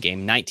much ruined the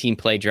game.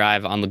 19-play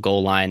drive on the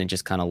goal line and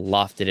just kind of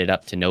lofted it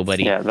up to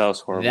nobody. Yeah, that was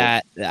horrible.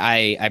 That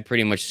I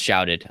pretty much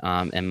shouted.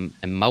 And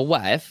my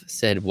wife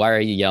said, "Why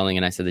are you yelling?"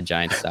 And I said, "The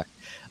Giants suck."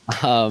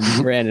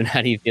 Brandon,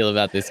 how do you feel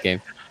about this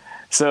game?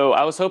 So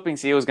I was hoping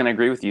Sia was going to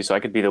agree with you so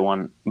I could be the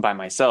one by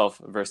myself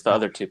versus the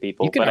other two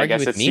people. But I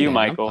guess it's you,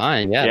 Michael.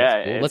 Fine.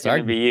 Yeah, cool. It's going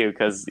to be you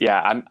because,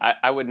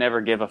 I would never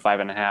give a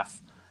 5.5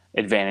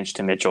 advantage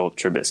to Mitchell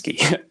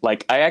Trubisky.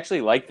 I actually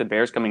like the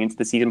Bears coming into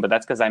the season, but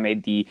that's because I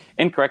made the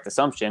incorrect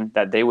assumption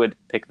that they would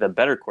pick the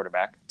better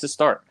quarterback to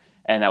start,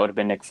 and that would have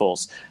been Nick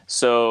Foles.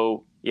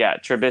 So,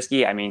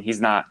 Trubisky, I mean,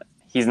 he's not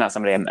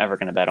somebody I'm ever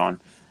going to bet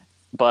on.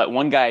 But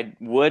one guy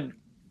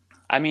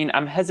I mean,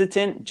 I'm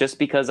hesitant just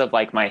because of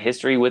like my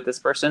history with this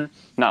person,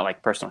 not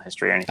like personal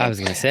history or anything. I was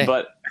going to say,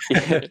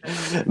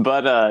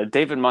 but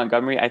David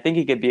Montgomery, I think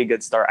he could be a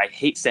good start. I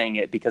hate saying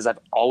it because I've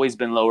always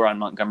been lower on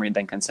Montgomery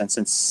than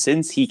consensus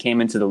since he came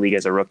into the league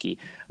as a rookie.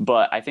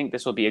 But I think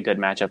this will be a good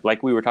matchup.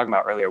 Like we were talking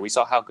about earlier, we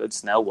saw how good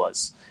Snell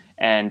was.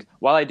 And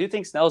while I do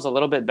think Snell is a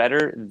little bit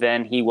better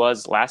than he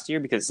was last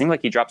year, because it seemed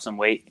like he dropped some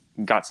weight,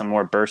 got some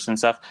more bursts and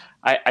stuff,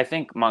 I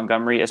think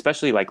Montgomery,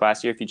 especially like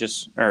last year,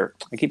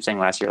 I keep saying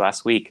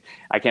last week,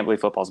 I can't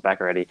believe football's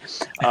back already.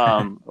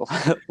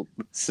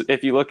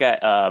 If you look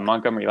at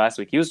Montgomery last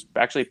week, he was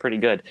actually pretty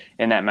good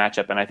in that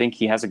matchup. And I think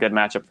he has a good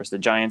matchup versus the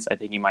Giants. I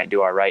think he might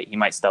do all right. He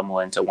might stumble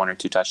into 1 or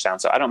 2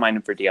 touchdowns. So I don't mind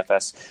him for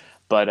DFS.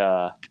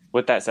 But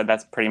with that said,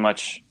 that's pretty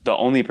much the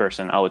only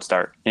person I would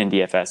start in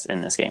DFS in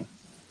this game.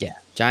 Yeah,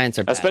 Giants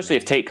are bad, especially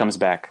man. If Tate comes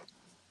back.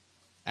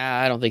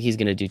 I don't think he's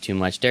going to do too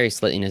much. Darius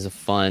Slayton is a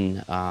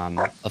fun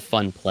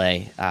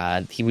play.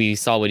 We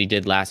saw what he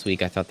did last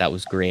week. I thought that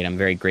was great. I'm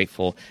very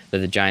grateful that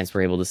the Giants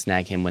were able to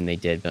snag him when they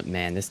did. But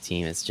man, this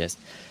team is it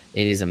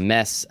is a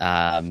mess.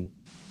 The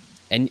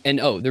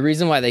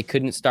reason why they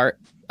couldn't start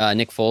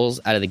Nick Foles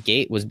out of the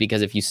gate was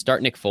because if you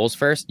start Nick Foles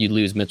first, you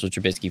lose Mitchell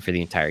Trubisky for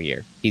the entire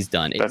year. He's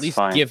done. That's at least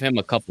fine. Give him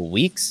a couple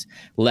weeks,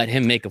 let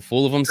him make a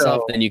fool of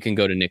himself, then you can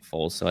go to Nick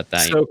Foles. So at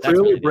that,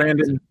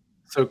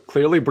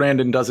 clearly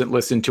Brandon doesn't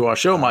listen to our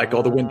show,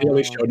 Michael, the Win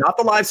Daily Show, not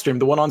the live stream,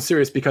 the one on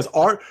Sirius, because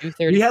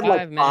we had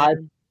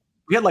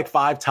like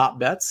five top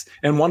bets,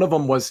 and one of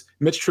them was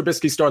Mitch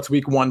Trubisky starts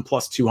week 1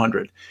 plus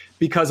 200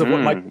 because of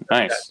what Mike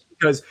nice.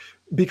 Said.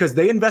 Because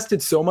they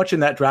invested so much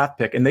in that draft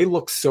pick and they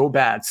look so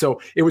bad. So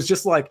it was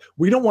just like,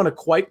 we don't want to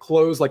quite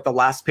close like the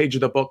last page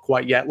of the book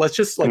quite yet. Let's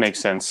just like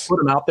makes sense. Put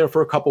him out there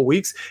for a couple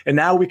weeks. And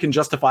now we can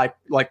justify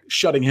like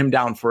shutting him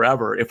down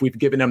forever if we've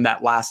given him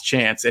that last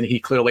chance and he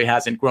clearly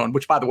hasn't grown,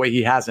 which by the way,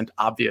 he hasn't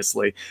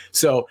obviously.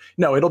 So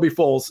no, it'll be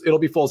Foles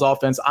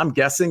offense. I'm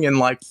guessing in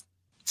like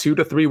 2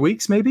 to 3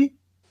 weeks, maybe.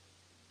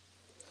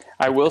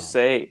 I will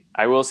say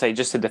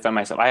just to defend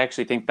myself, I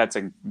actually think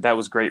that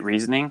was great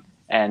reasoning.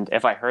 And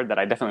if I heard that,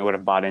 I definitely would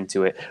have bought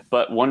into it.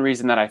 But one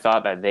reason that I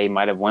thought that they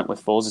might have went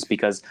with Foles is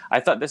because I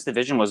thought this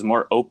division was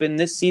more open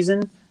this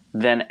season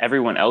than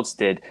everyone else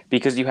did,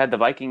 because you had the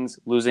Vikings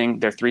losing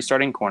their 3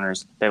 starting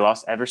corners. They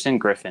lost Everson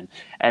Griffin.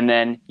 And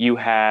then you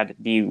had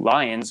the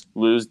Lions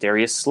lose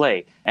Darius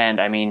Slay. And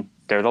I mean,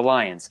 they're the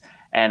Lions.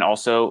 And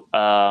also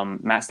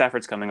Matt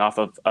Stafford's coming off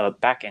of a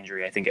back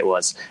injury, I think it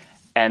was.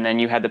 And then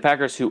you had the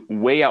Packers, who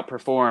way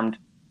outperformed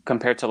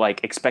compared to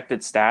like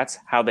expected stats,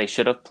 how they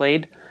should have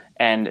played.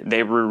 And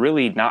they were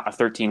really not a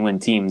 13-win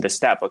team. The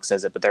stat book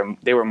says it, but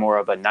they were more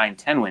of a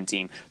 9-10 win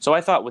team. So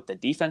I thought with the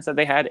defense that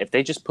they had, if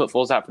they just put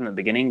Foles out from the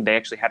beginning, they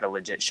actually had a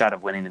legit shot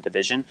of winning the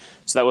division.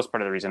 So that was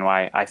part of the reason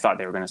why I thought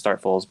they were going to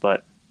start Foles.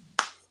 But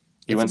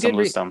you win some,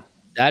 lose some.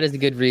 That is a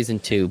good reason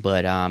too.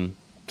 But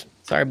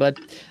sorry, bud.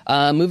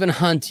 Moving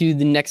on to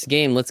the next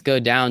game. Let's go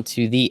down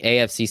to the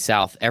AFC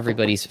South,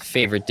 everybody's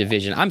favorite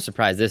division. I'm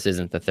surprised this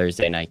isn't the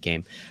Thursday night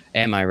game.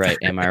 Am I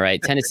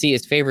right? Tennessee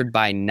is favored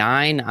by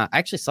 9. I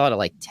actually saw it at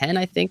like 10,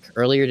 I think,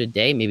 earlier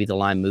today. Maybe the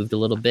line moved a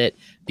little bit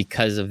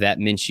because of that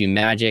Minshew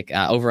magic.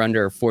 Over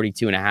under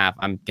 42.5.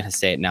 I'm going to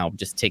say it now.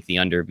 Just take the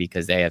under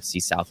because the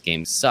AFC South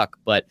games suck.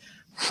 But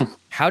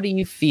how do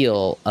you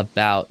feel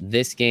about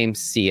this game,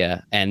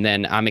 Sia? And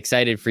then I'm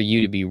excited for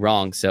you to be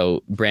wrong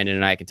so Brandon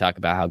and I can talk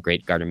about how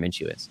great Gardner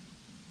Minshew is.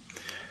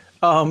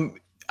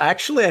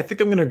 Actually, I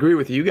think I'm going to agree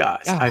with you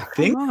guys. Oh, I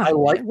think I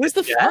like where's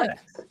the fun?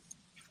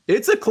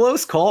 It's a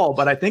close call,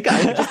 but I think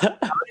I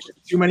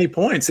just too many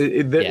points.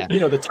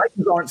 The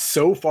Titans aren't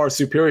so far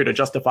superior to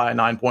justify a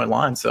 9-point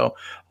line, so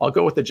I'll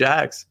go with the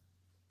Jags.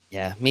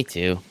 Yeah, me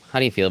too. How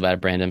do you feel about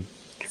it, Brandon?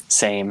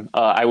 Same.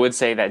 I would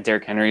say that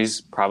Derrick Henry's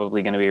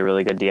probably going to be a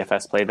really good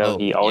DFS play, though.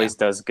 He always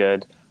does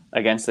good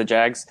against the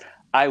Jags.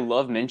 I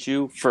love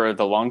Minshew for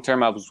the long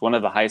term. I was one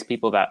of the highest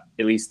people that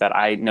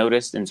I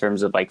noticed in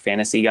terms of like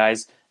fantasy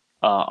guys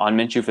on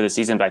Minshew for the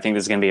season, but I think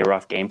this is going to be a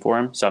rough game for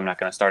him, so I'm not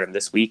going to start him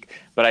this week.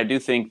 But I do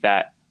think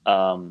that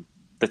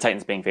the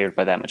Titans being favored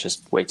by that much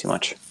is way too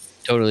much.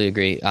 Totally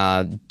agree.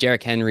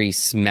 Derrick Henry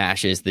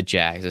smashes the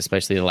Jags,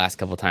 especially the last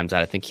couple of times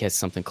out. I think he has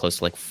something close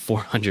to like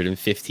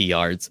 450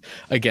 yards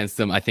against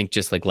them, I think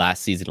just like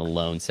last season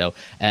alone. So,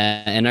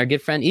 and our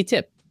good friend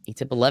ETIP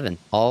 11,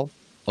 all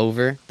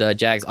over the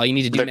Jags. All you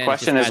need to do, the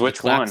question is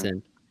which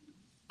one?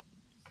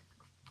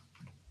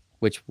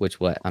 Which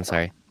what? I'm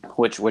sorry.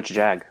 Which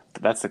Jag?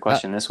 That's the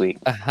question this week.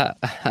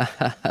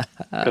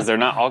 Because they're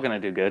not all going to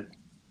do good.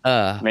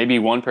 Maybe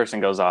one person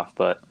goes off,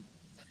 but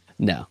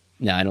no,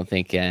 I don't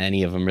think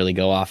any of them really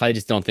go off. I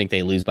just don't think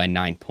they lose by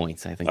 9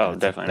 points. I think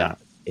definitely not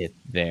it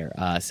there.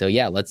 So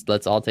yeah,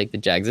 let's all take the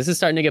Jags. This is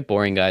starting to get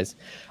boring, guys.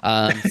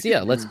 So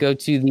yeah, let's go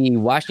to the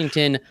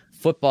Washington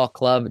Football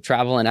Club,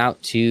 traveling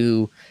out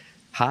to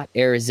hot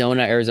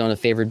Arizona. Arizona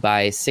favored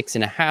by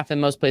 6.5 in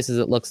most places,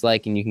 it looks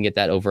like, and you can get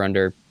that over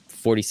under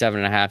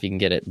 47.5. You can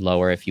get it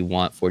lower if you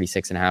want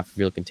 46.5 if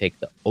you're looking to take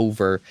the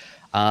over.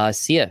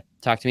 Sia,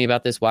 talk to me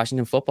about this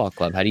Washington Football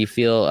Club. How do you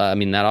feel? I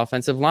mean, that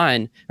offensive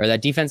line or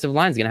that defensive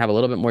line is going to have a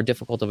little bit more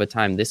difficult of a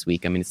time this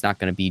week. I mean, it's not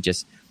going to be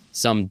just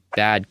some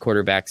bad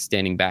quarterback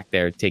standing back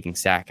there taking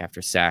sack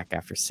after sack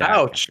after sack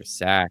after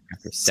sack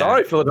after sack.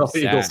 Sorry,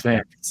 Philadelphia Eagles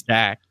fan.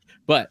 Sack.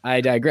 But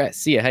I digress.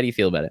 Sia, how do you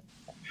feel about it?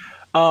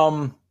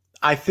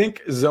 I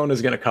think zone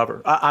is going to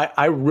cover.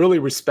 I really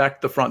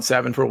respect the front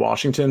seven for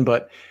Washington,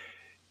 but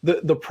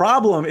the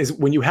problem is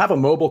when you have a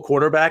mobile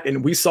quarterback,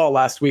 and we saw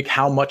last week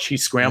how much he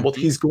scrambled,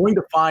 he's going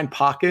to find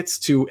pockets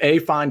to A,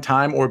 find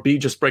time, or B,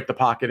 just break the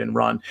pocket and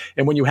run.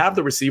 And when you have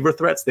the receiver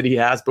threats that he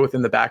has, both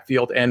in the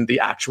backfield and the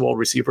actual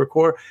receiver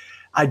core,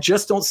 I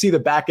just don't see the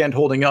back end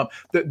holding up.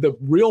 The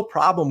real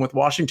problem with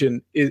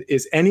Washington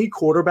is any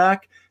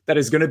quarterback that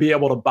is going to be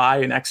able to buy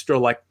an extra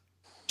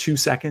 2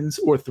 seconds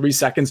or 3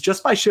 seconds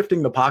just by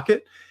shifting the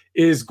pocket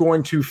is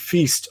going to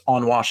feast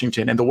on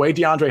Washington. And the way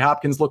DeAndre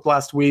Hopkins looked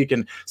last week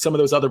and some of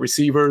those other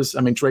receivers,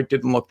 I mean, Drake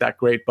didn't look that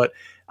great, but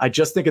I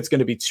just think it's going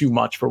to be too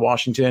much for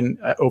Washington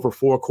over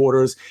 4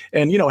 quarters.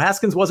 And,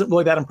 Haskins wasn't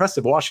really that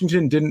impressive.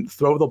 Washington didn't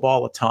throw the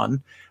ball a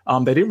ton.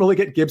 They didn't really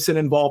get Gibson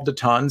involved a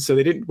ton, so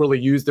they didn't really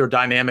use their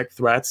dynamic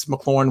threats.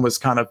 McLaurin was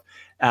kind of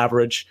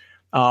average.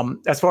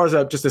 As far as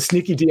just a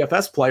sneaky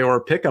DFS play or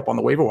a pickup on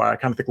the waiver wire, I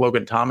kind of think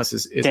Logan Thomas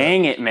is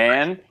Dang it,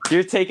 man.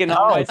 You're taking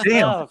all my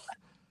stuff.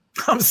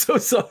 I'm so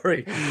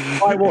sorry.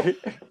 All right, well,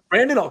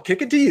 Brandon, I'll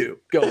kick it to you.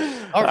 Go.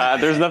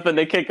 There's nothing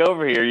to kick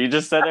over here. You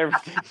just said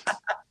everything.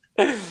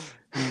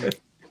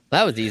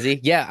 That was easy.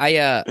 Yeah,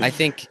 I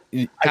think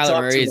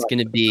Kyler Murray is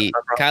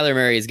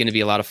going to be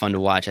a lot of fun to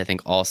watch. I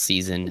think all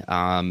season.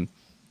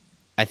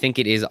 I think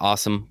it is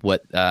awesome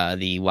what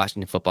the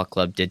Washington Football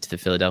Club did to the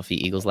Philadelphia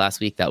Eagles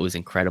last week. That was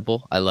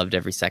incredible. I loved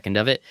every second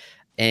of it.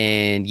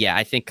 And yeah,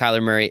 I think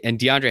Kyler Murray and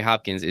DeAndre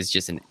Hopkins is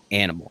just an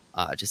animal,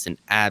 just an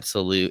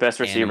absolute best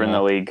receiver in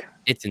the league.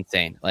 It's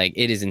insane.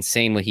 It is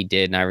insane what he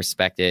did, and I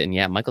respect it. And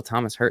yeah, Michael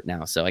Thomas hurt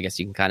now, so I guess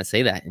you can kind of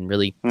say that and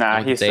really.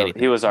 Nah,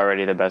 he was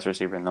already the best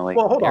receiver in the league.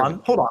 Well, hold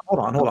on.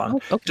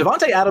 Okay.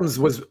 Devontae Adams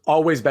was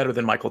always better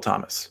than Michael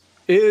Thomas.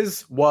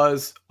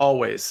 Was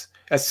always.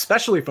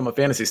 Especially from a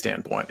fantasy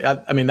standpoint.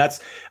 I mean, that's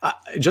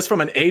just from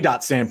an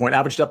ADOT standpoint,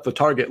 averaged up the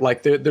target.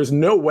 There's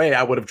no way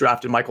I would have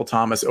drafted Michael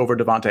Thomas over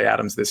Devontae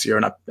Adams this year.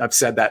 And I've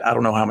said that I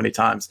don't know how many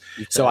times.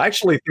 So I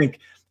actually think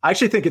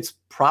it's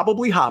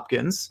probably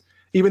Hopkins,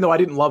 even though I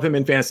didn't love him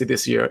in fantasy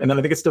this year. And then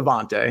I think it's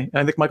Devontae. And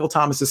I think Michael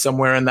Thomas is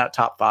somewhere in that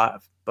top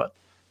 5. But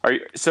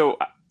so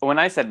when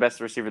I said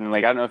best receiver in the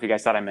league, I don't know if you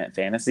guys thought I meant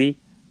fantasy,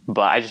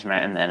 but I just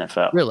meant in the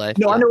NFL. Real life.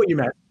 No, yeah. I know what you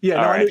meant. Yeah.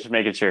 All right, just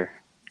making sure.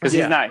 Because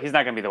he's not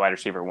going to be the wide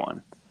receiver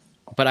 1.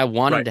 But I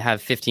want him to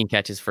have 15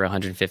 catches for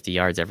 150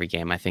 yards every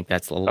game. I think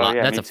that's a lot.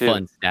 That's a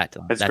fun stat.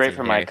 That's great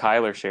for my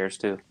Kyler shares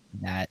too.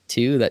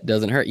 That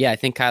doesn't hurt. Yeah, I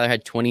think Kyler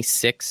had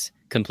 26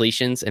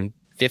 completions and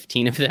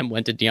 15 of them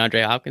went to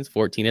DeAndre Hopkins,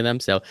 14 of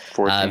them. So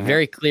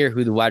very clear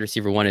who the wide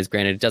receiver 1 is.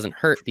 Granted, it doesn't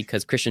hurt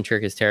because Christian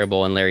Kirk is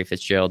terrible and Larry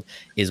Fitzgerald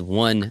is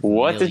 1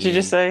 What did you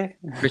just say?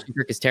 Christian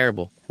Kirk is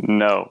terrible.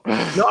 No.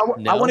 I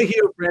want to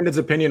hear Brandon's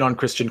opinion on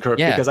Christian Kirk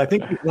because I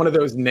think he's one of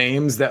those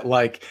names that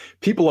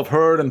people have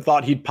heard and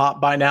thought he'd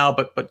pop by now,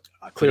 but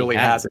clearly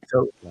hasn't.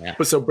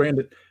 So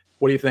Brandon,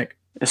 what do you think?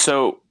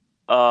 So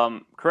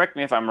correct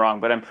me if I'm wrong,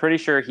 but I'm pretty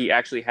sure he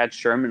actually had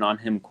Sherman on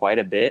him quite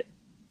a bit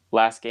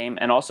last game.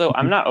 And also,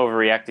 I'm not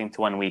overreacting to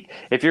 1 week.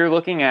 If you're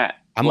looking at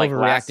overreacting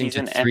last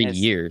season to 3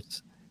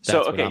 years.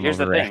 So okay, here's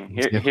the thing.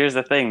 Here's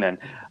the thing then.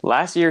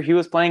 Last year he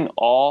was playing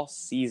all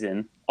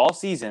season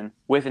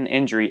with an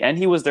injury, and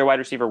he was their wide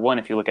receiver 1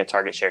 if you look at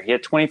target share. He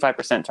had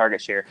 25%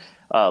 target share.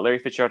 Larry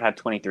Fitzgerald had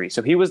 23.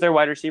 So he was their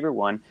wide receiver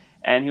 1,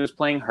 and he was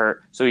playing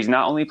hurt. So he's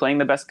not only playing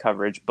the best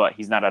coverage, but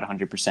he's not at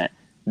 100%.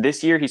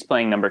 This year he's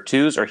playing number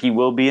 2s, or he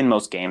will be in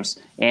most games,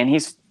 and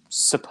he's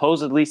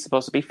supposedly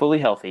supposed to be fully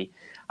healthy.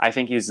 I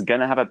think he's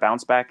going to have a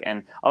bounce back.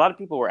 And a lot of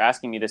people were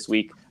asking me this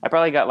week. I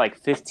probably got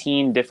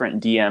 15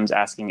 different DMs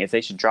asking if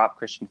they should drop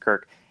Christian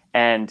Kirk.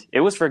 And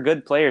it was for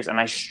good players. And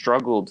I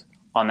struggled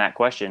on that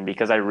question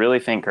because I really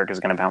think Kirk is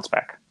going to bounce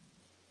back.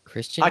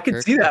 Christian I can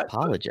see that.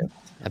 Apologist.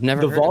 I've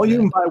never the heard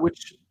volume of that. by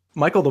which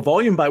Michael, the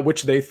volume by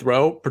which they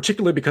throw,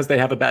 particularly because they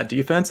have a bad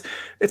defense,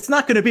 it's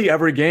not going to be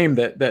every game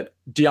that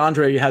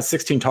DeAndre has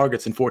 16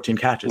 targets and 14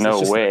 catches.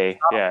 No way.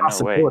 Yeah,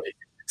 no way.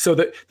 So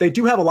that they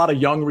do have a lot of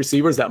young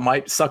receivers that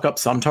might suck up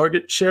some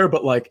target share,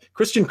 but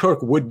Christian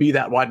Kirk would be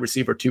that wide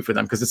receiver 2 for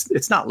them because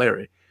it's not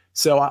Larry.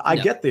 So I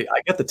get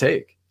the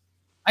take.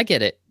 I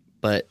get it,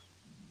 but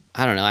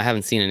I don't know. I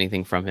haven't seen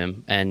anything from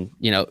him, and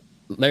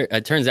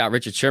it turns out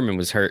Richard Sherman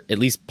was hurt at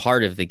least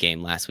part of the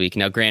game last week.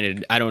 Now,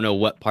 granted, I don't know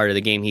what part of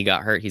the game he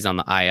got hurt. He's on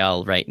the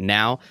IL right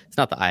now. It's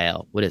not the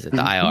IL. What is it?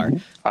 The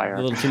IR. IR.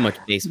 A little too much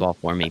baseball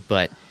for me,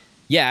 but.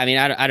 Yeah, I mean,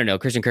 I don't know.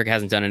 Christian Kirk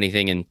hasn't done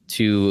anything in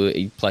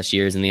 2+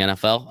 years in the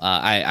NFL.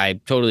 I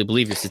totally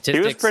believe your statistics.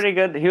 He was pretty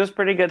good. He was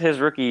pretty good his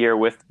rookie year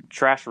with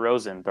Trash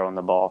Rosen throwing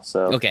the ball.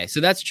 So okay,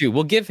 so that's true.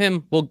 We'll give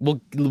him.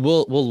 We'll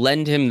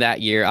lend him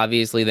that year.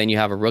 Obviously, then you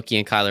have a rookie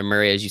in Kyler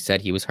Murray, as you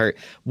said, he was hurt.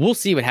 We'll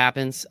see what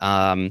happens.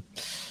 I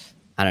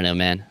don't know,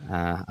 man.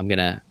 I'm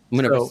gonna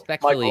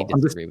respectfully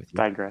disagree with you.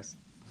 Digress.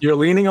 You're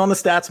leaning on the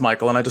stats,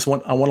 Michael, and I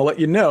want to let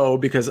you know,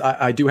 because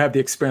I do have the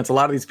experience. A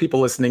lot of these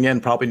people listening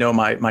in probably know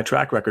my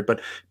track record,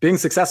 but being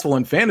successful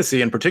in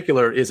fantasy in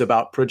particular is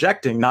about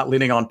projecting, not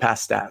leaning on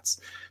past stats.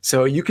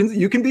 So you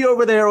can be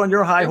over there on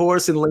your high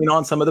horse and lean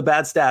on some of the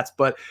bad stats,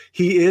 but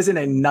he is in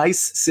a nice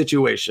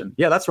situation.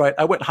 Yeah, that's right.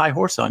 I went high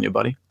horse on you,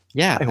 buddy.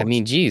 Yeah, I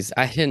mean, geez,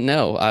 I didn't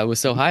know I was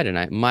so high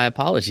tonight. My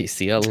apologies,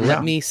 Sia.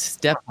 Let me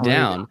step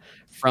down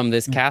from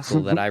this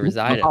castle that I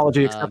reside in.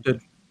 Apology accepted.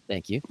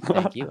 Thank you.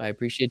 I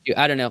appreciate you.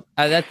 I don't know.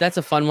 That's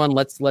a fun one.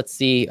 Let's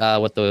see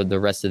what the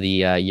rest of the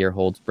year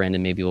holds.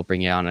 Brandon, maybe we'll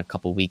bring you on in a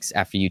couple weeks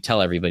after you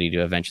tell everybody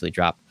to eventually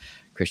drop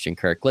Christian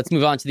Kirk. Let's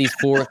move on to these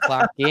 4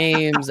 o'clock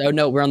games. Oh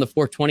no, we're on the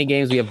 4:20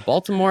 games. We have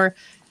Baltimore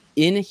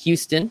in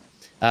Houston.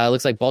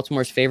 Looks like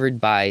Baltimore's favored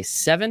by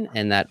 7,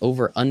 and that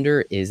over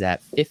under is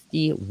at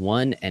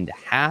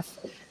 51.5.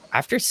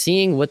 After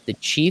seeing what the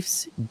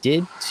Chiefs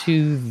did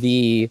to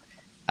the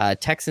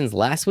Texans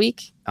last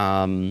week,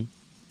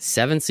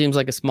 7 seems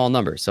like a small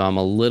number, so I'm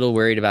a little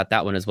worried about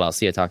that one as well.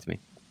 Sia, talk to me.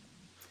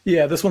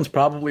 Yeah, this one's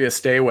probably a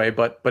stay away,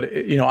 but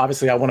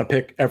obviously I want to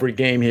pick every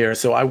game here,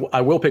 so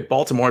I will pick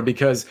Baltimore,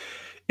 because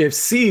if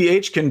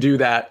CEH can do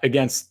that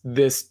against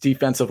this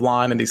defensive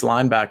line and these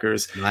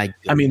linebackers,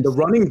 I mean, the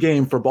running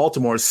game for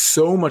Baltimore is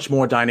so much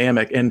more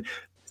dynamic, and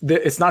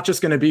it's not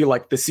just going to be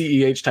like the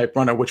CEH type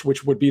runner, which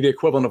would be the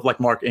equivalent of like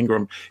Mark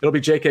Ingram. It'll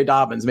be J.K.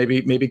 Dobbins,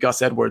 maybe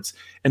Gus Edwards.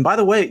 And by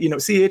the way,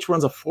 CEH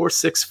runs a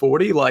 4.6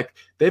 40. Like,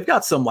 they've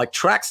got some like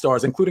track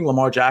stars, including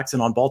Lamar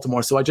Jackson on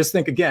Baltimore. So I just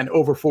think, again,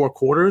 over 4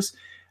 quarters,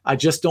 I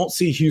just don't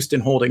see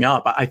Houston holding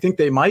up. I think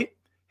they might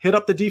hit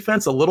up the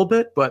defense a little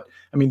bit, but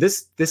I mean,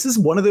 this is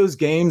one of those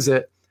games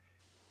that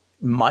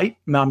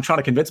I'm trying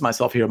to convince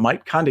myself here,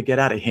 might kind of get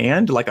out of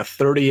hand, like a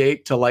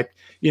 38 to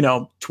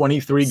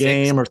 23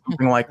 game or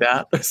something like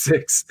that.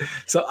 6.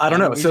 So I don't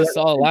know. We just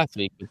saw last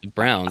week with the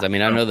Browns. I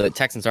mean, I know the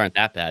Texans aren't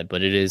that bad,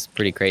 but it is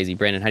pretty crazy.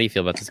 Brandon, how do you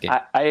feel about this game?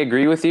 I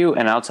agree with you,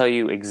 and I'll tell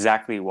you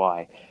exactly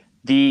why.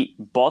 The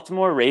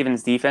Baltimore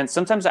Ravens defense,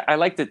 sometimes I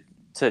like to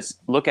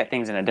look at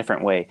things in a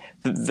different way.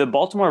 The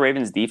Baltimore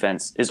Ravens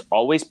defense is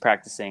always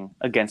practicing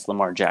against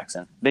Lamar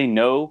Jackson. They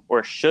know,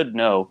 or should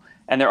know,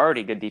 and they're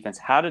already a good defense,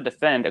 how to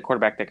defend a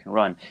quarterback that can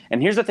run.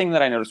 And here's the thing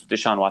that I noticed with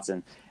Deshaun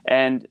Watson.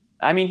 And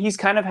I mean, he's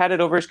kind of had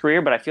it over his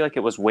career, but I feel like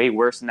it was way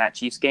worse in that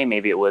Chiefs game.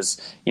 Maybe it was,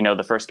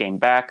 the first game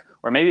back,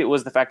 or maybe it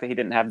was the fact that he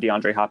didn't have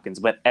DeAndre Hopkins.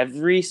 But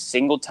every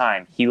single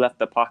time he left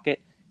the pocket,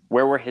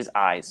 where were his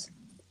eyes?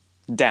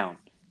 Down.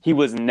 He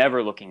was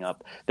never looking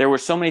up. There were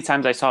so many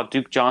times I saw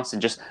Duke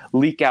Johnson just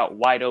leak out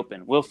wide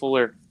open. Will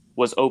Fuller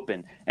was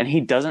open, and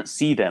he doesn't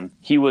see them.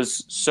 He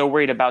was so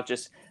worried about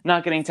just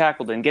not getting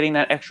tackled and getting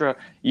that extra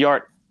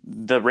yard.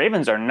 The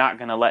Ravens are not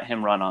going to let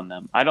him run on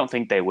them. I don't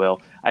think they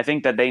will. I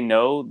think that they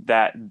know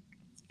that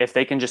if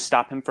they can just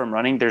stop him from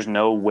running, there's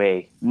no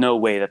way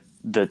that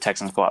the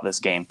Texans pull out this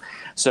game.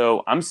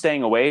 So I'm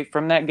staying away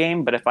from that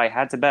game, but if I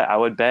had to bet, I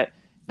would bet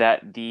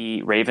that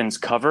the Ravens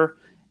cover,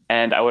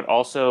 and I would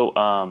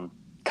also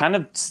kind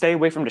of stay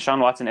away from Deshaun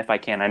Watson if I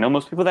can. I know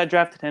most people that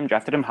drafted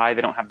him high.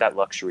 They don't have that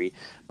luxury.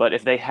 But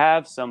if they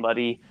have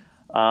somebody,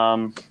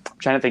 I'm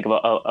trying to think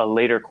of a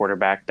later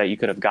quarterback that you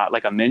could have got,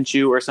 like a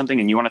Minshew or something,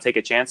 and you want to take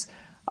a chance,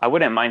 I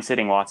wouldn't mind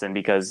sitting Watson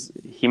because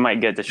he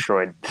might get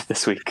destroyed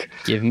this week.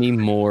 Give me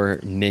more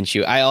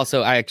Minshew.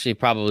 I actually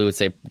probably would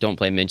say don't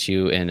play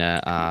Minshew in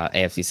a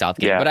AFC South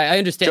game, but I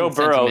understand Joe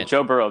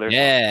Burrow.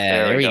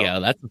 There we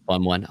go. That's a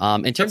fun one.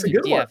 In terms of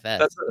DFS,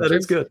 that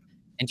is good.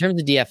 In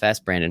terms of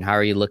DFS, Brandon, how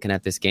are you looking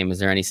at this game? Is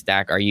there any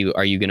stack? Are you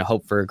going to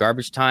hope for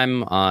garbage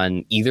time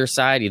on either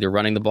side, either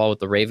running the ball with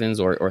the Ravens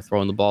or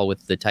throwing the ball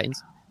with the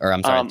Titans? Or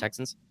I'm sorry,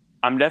 Texans?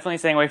 I'm definitely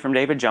staying away from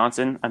David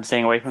Johnson. I'm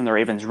staying away from the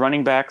Ravens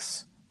running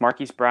backs.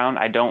 Marquise Brown,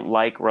 I don't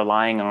like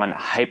relying on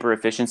hyper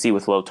efficiency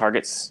with low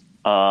targets.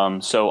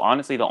 So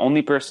honestly, the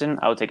only person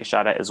I would take a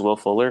shot at is Will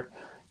Fuller,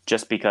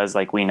 just because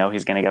we know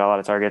he's going to get a lot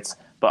of targets.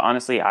 But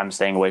honestly, I'm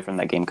staying away from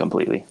that game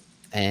completely.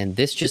 And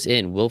this just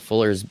in, Will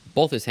Fuller's,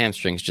 both his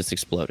hamstrings just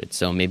exploded.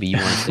 So maybe you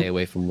want to stay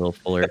away from Will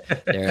Fuller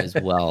there as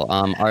well.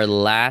 Our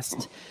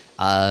last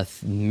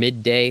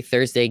midday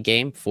Thursday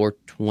game,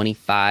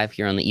 4:25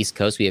 here on the East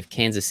Coast. We have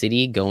Kansas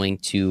City going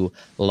to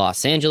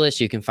Los Angeles.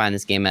 You can find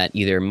this game at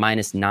either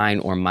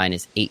 -9 or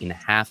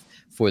 -8.5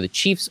 for the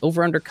Chiefs.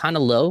 Over under kind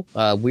of low,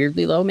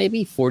 weirdly low,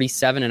 maybe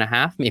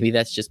 47.5. Maybe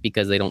that's just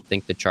because they don't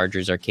think the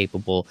Chargers are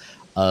capable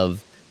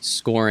of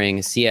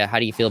scoring. Sia, how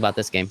do you feel about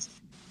this game?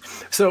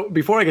 So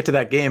before I get to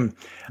that game,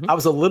 I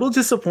was a little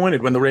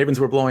disappointed when the Ravens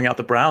were blowing out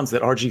the Browns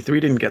that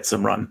RG3 didn't get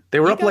some run. They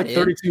were up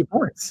 32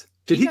 points.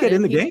 Did he get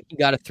in the game? He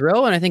got a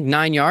throw and I think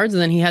 9 yards,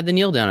 and then he had the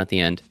kneel down at the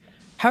end.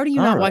 How do you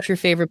not watch your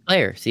favorite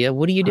player? Sia,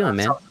 what are you doing,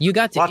 man? You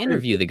got to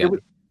interview the guy.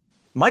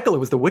 Michael, it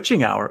was the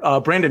witching hour.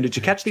 Brandon, did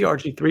you catch the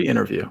RG3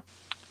 interview?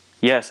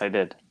 Yes, I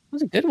did. It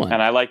was a good one.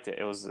 And I liked it.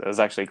 It was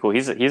actually cool.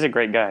 He's a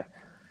great guy.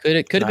 Could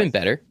have been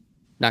better.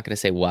 Not going to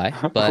say why,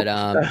 but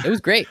it was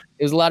great.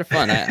 It was a lot of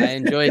fun. I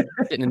enjoyed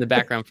sitting in the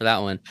background for that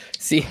one.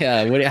 See,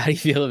 how do you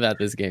feel about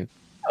this game?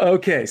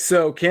 Okay,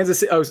 so Kansas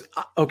City.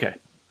 Okay,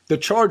 the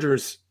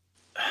Chargers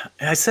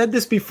I said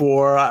this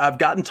before. I've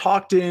gotten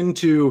talked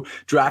into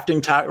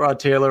drafting Tyrod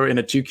Taylor in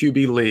a 2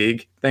 QB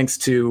league, thanks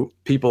to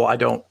people I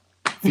don't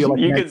feel like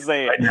you could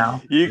say right it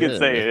now. You could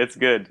say it. It's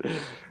good.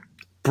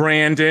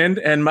 Brandon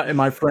and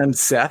my friend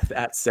Seth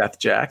at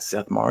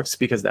Seth Marks,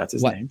 because that's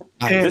his name.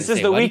 This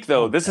is the week,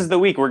 though. This is the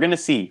week. We're gonna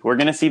see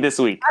this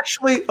week.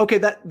 Actually, okay,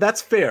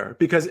 that's fair,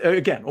 because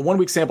again, a 1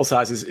 week sample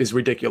size is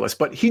ridiculous.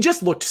 But he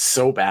just looked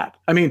so bad.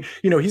 I mean,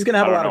 he's gonna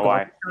have a lot of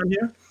time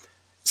here.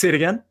 Say it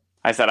again.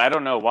 I said I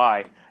don't know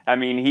why. I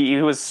mean,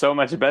 he was so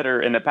much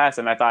better in the past,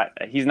 and I thought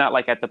he's not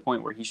like at the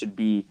point where he should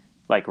be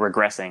like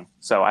regressing.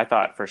 So I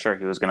thought for sure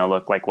he was gonna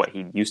look like what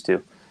he used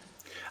to.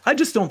 I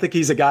just don't think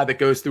he's a guy that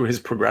goes through his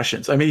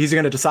progressions. I mean, he's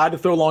going to decide to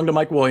throw long to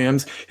Mike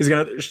Williams. He's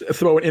going to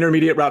throw an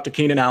intermediate route to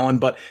Keenan Allen.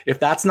 But if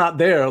that's not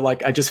there,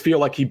 like, I just feel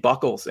like he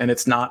buckles and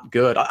it's not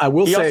good. I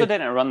will say. He also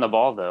didn't run the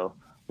ball, though,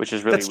 which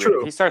is really weird. True.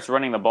 If he starts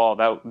running the ball,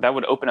 that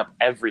would open up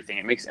everything.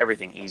 It makes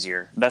everything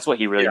easier. That's what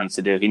he really needs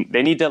to do.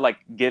 They need to, like,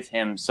 give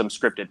him some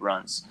scripted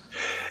runs.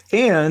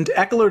 And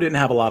Eckler didn't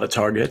have a lot of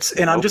targets.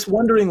 And I'm just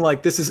wondering,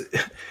 like,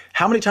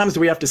 how many times do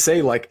we have to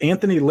say, like,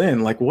 Anthony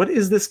Lynn, like, what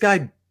is this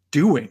guy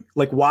doing?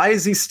 Like, why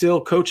is he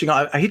still coaching?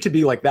 I hate to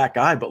be like that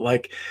guy, but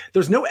like,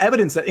 there's no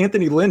evidence that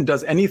Anthony Lynn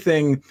does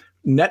anything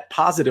net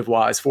positive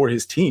wise for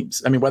his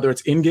teams. I mean, whether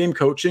it's in-game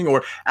coaching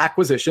or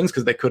acquisitions,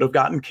 because they could have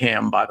gotten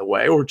Cam, by the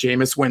way, or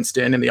Jameis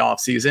Winston in the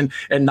offseason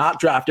and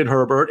not drafted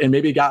Herbert and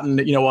maybe gotten,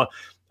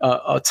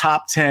 a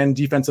top 10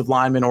 defensive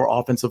lineman or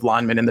offensive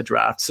lineman in the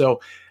draft.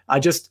 So I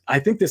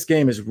think this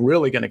game is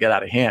really going to get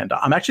out of hand.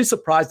 I'm actually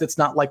surprised it's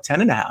not like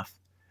 10.5.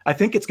 I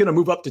think it's going to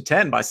move up to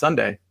 10 by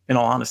Sunday, in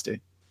all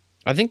honesty.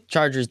 I think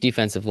Chargers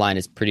defensive line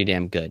is pretty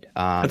damn good.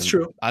 That's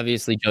true.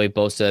 Obviously, Joey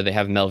Bosa, they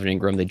have Melvin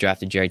Ingram. They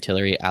drafted Jerry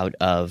Tillery out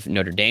of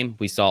Notre Dame.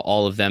 We saw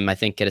all of them, I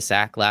think, get a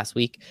sack last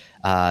week.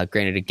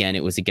 Granted, again,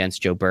 it was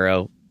against Joe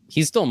Burrow.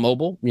 He's still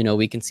mobile.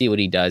 We can see what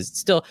he does.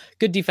 Still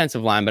good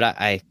defensive line, but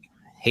I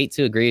hate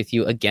to agree with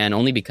you again,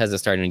 only because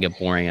it's starting to get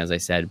boring, as I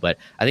said. But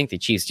I think the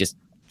Chiefs just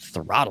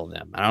throttle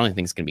them. I don't even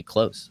think it's going to be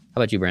close.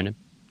 How about you, Brandon?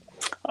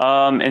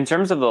 In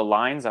terms of the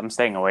lines, I'm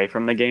staying away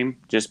from the game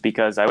just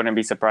because I wouldn't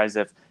be surprised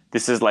if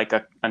this is like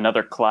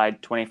another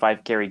Clyde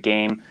 25 carry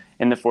game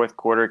in the fourth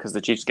quarter because the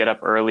Chiefs get up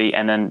early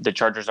and then the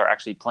Chargers are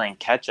actually playing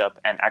catch up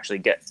and actually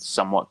get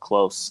somewhat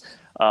close.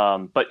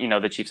 But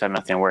the Chiefs have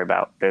nothing to worry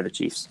about. They're the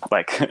Chiefs.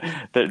 Like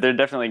they're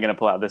definitely going to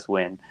pull out this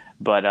win.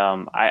 But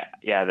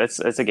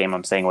that's a game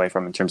I'm staying away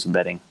from in terms of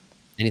betting.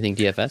 Anything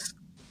DFS?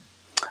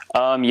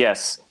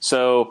 Yes.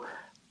 So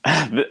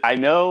I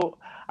know,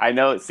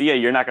 Sia,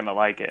 you're not going to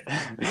like it,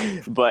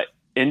 but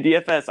in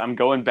DFS, I'm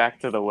going back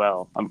to the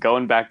well. I'm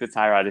going back to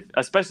Tyrod,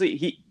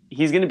 especially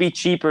he's going to be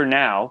cheaper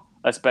now,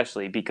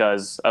 especially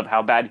because of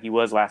how bad he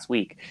was last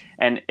week.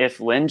 And if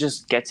Lynn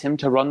just gets him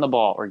to run the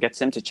ball or gets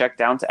him to check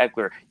down to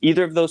Eckler,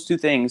 either of those two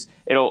things,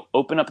 it'll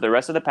open up the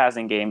rest of the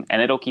passing game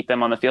and it'll keep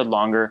them on the field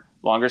longer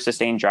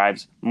sustained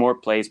drives, more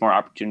plays, more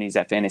opportunities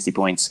at fantasy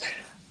points.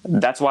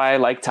 That's why I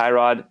like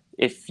Tyrod.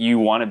 If you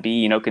want to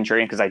be,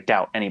 contrarian, because I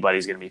doubt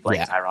anybody's going to be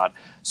playing Tyrod.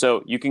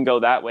 So you can go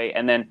that way.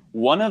 And then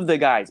one of the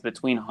guys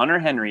between Hunter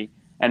Henry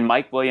and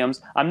Mike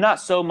Williams, I'm not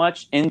so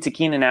much into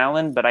Keenan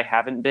Allen, but I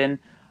haven't been.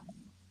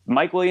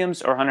 Mike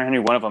Williams or Hunter Henry,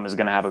 one of them is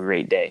going to have a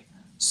great day.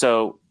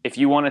 So if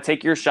you want to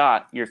take your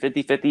shot, your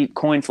 50-50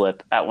 coin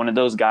flip at one of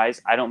those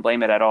guys, I don't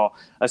blame it at all.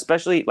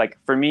 Especially, like,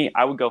 for me,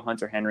 I would go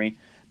Hunter Henry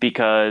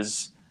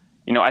because,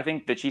 I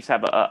think the Chiefs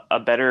have a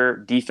better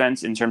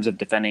defense in terms of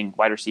defending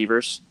wide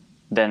receivers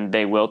than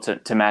they will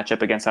to match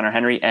up against Hunter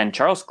Henry. And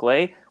Charles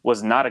Clay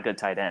was not a good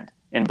tight end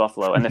in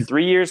Buffalo. And the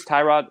 3 years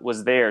Tyrod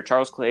was there,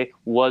 Charles Clay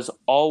was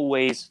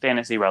always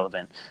fantasy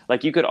relevant.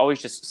 Like, you could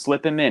always just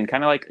slip him in,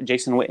 kind of like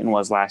Jason Witten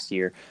was last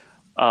year.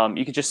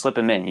 You could just slip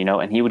him in,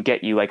 and he would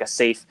get you like a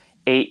safe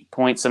 8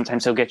 points.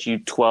 Sometimes he'll get you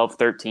 12,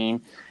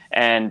 13.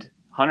 And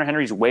Hunter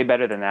Henry's way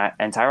better than that.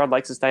 And Tyrod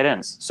likes his tight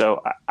ends.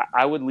 So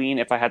I would lean,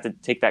 if I had to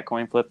take that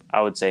coin flip,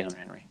 I would say Hunter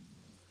Henry.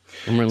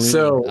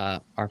 So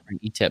our friend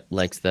E-Tip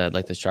likes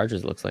the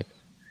Chargers, it looks like.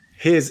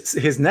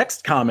 His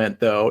next comment,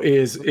 though,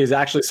 is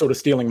actually sort of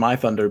stealing my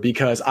thunder,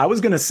 because I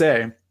was going to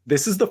say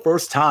this is the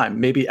first time,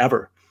 maybe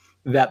ever,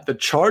 that the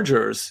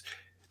Chargers,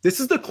 this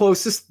is the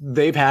closest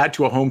they've had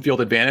to a home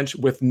field advantage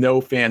with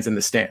no fans in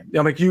the stand.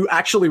 Like, you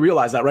actually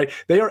realize that, right?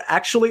 They are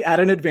actually at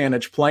an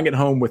advantage playing at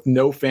home with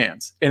no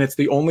fans, and it's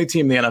the only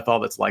team in the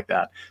NFL that's like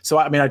that. So,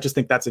 I mean, I just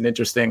think that's an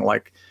interesting,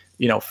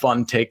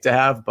 fun take to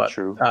have. But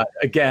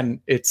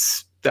again,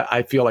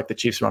 I feel like the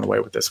Chiefs run away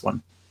with this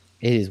one.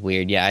 It is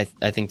weird. Yeah,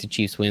 I think the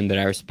Chiefs win, but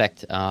I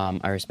respect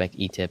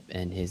E-Tip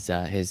and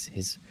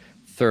his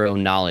thorough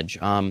knowledge.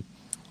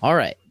 All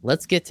right,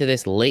 let's get to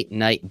this late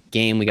night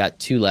game. We got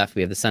two left.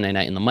 We have the Sunday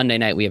night and the Monday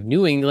night. We have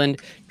New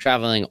England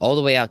traveling all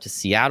the way out to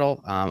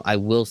Seattle. I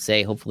will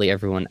say, hopefully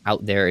everyone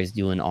out there is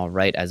doing all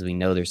right. As we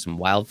know, there's some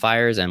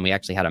wildfires, and we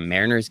actually had a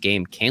Mariners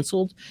game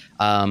canceled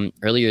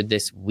earlier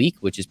this week,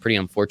 which is pretty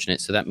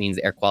unfortunate. So that means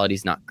the air quality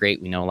is not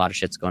great. We know a lot of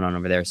shit's going on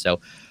over there. So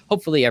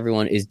hopefully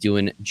everyone is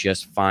doing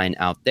just fine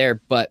out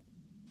there. But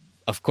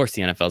of course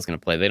the NFL is going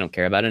to play. They don't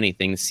care about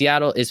anything.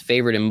 Seattle is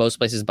favored in most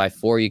places by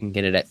 4. You can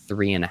get it at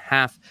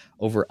 3.5,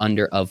 over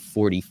under of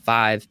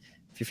 45.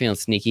 If you're feeling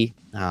sneaky,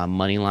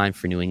 money line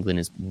for New England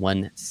is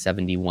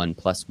 171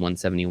 plus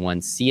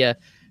 171. Sia,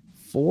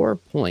 4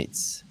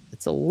 points.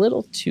 It's a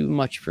little too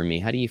much for me.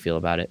 How do you feel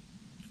about it?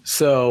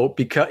 So,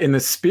 because in the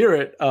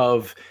spirit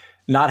of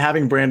not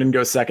having Brandon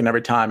go second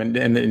every time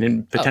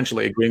and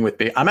potentially agreeing with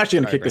me, I'm actually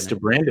going to kick this to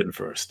Brandon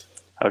first.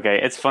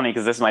 Okay, it's funny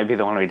because this might be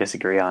the one we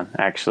disagree on,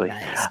 actually.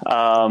 Nice.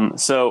 One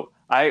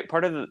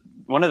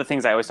of the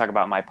things I always talk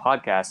about in my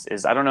podcast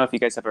is, I don't know if you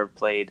guys have ever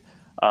played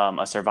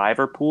a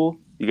Survivor pool.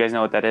 You guys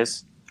know what that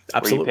is?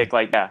 Absolutely. Where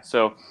you pick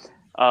So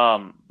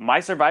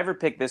my Survivor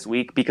pick this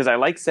week, because I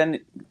like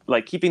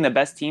keeping the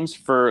best teams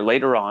for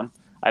later on.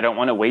 I don't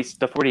want to waste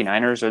the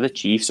 49ers or the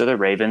Chiefs or the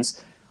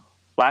Ravens.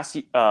 Last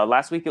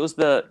week it was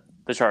the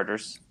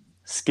Chargers.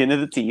 Skin of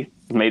the teeth,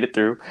 made it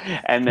through.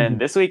 And then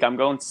this week I'm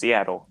going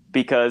Seattle,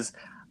 because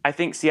I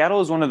think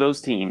Seattle is one of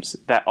those teams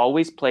that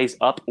always plays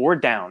up or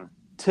down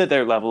to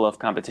their level of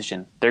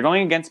competition. They're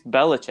going against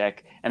Belichick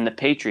and the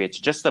Patriots.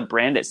 Just the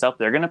brand itself,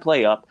 they're going to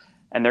play up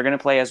and they're going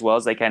to play as well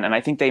as they can. And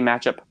I think they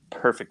match up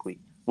perfectly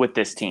with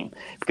this team,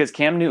 because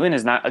Cam Newton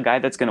is not a guy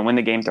that's going to win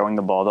the game throwing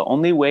the ball. The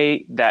only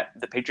way that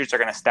the Patriots are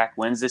going to stack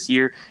wins this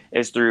year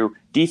is through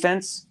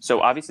defense.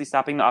 So obviously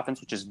stopping the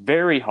offense, which is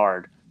very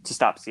hard to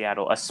stop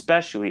Seattle,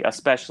 especially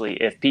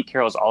if Pete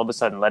Carroll is all of a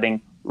sudden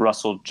letting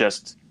Russell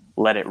just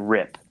let it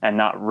rip and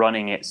not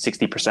running it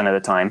 60% of the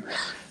time.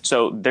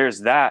 So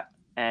there's that.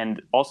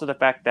 And also the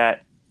fact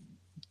that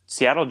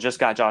Seattle just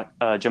got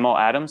Jamal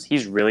Adams.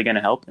 He's really going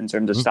to help in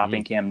terms of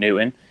stopping Cam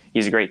Newton.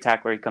 He's a great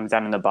tackler. He comes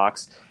down in the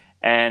box.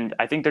 And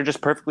I think they're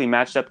just perfectly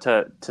matched up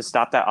to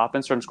stop that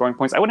offense from scoring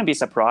points. I wouldn't be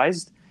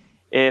surprised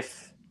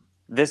if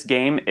this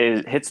game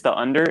hits the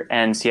under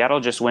and Seattle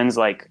just wins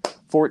like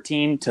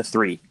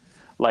 14-3.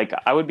 Like,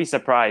 I would be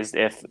surprised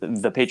if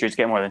the Patriots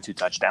get more than 2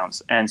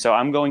 touchdowns. And so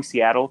I'm going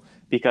Seattle,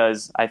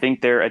 because I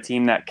think they're a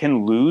team that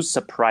can lose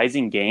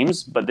surprising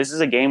games. But this is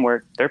a game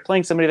where they're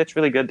playing somebody that's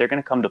really good. They're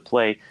going to come to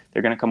play.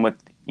 They're going to come with,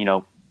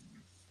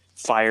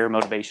 fire,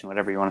 motivation,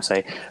 whatever you want to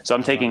say. So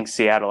I'm taking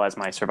Seattle as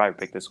my Survivor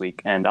pick this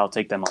week, and I'll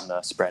take them on the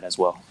spread as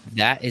well.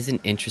 That is an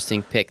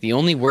interesting pick. The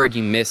only word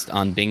you missed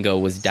on bingo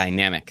was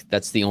dynamic.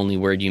 That's the only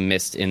word you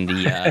missed in the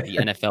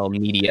NFL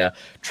media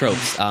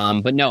tropes.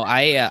 But no,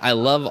 I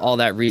love all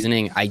that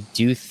reasoning. I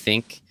do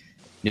think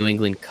New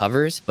England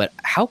covers, but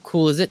how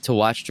cool is it to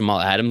watch Jamal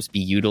Adams be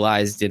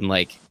utilized in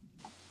like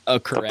a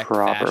correct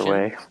proper fashion?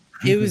 Way.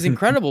 It was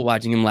incredible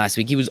watching him last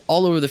week. He was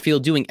all over the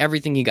field doing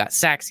everything. He got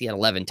sacks. He had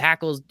 11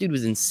 tackles. Dude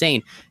was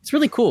insane. It's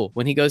really cool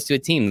when he goes to a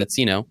team that's,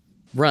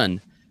 run.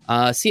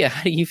 Sia,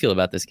 how do you feel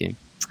about this game?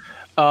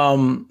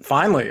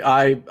 Finally,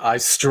 I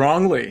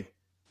strongly,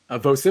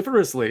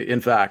 vociferously,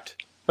 in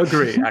fact,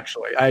 agree,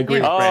 actually. I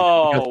agree.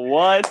 Oh,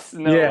 what?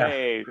 No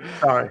way.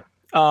 Sorry.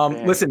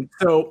 Listen,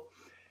 so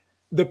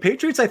the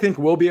Patriots, I think,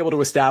 will be able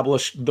to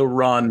establish the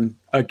run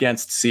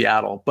against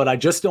Seattle, but I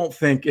just don't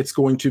think it's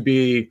going to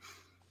be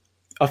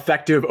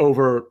effective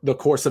over the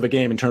course of a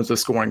game in terms of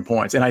scoring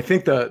points. And I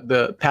think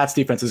the Pats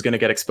defense is going to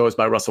get exposed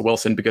by Russell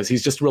Wilson, because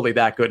he's just really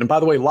that good. And by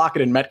the way,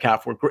 Lockett and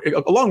Metcalf were,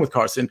 along with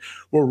Carson,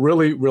 were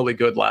really, really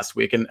good last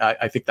week. And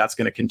I think that's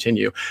going to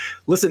continue.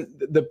 Listen,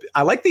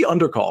 I like the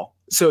undercall.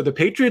 So the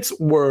Patriots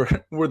were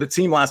the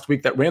team last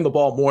week that ran the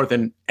ball more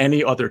than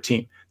any other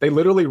team. They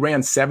literally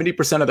ran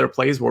 70% of their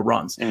plays were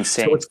runs.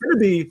 Insane. So it's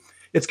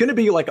going to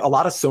be like a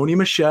lot of Sony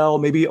Michel,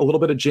 maybe a little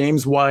bit of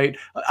James White.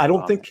 I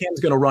don't think Cam's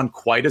going to run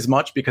quite as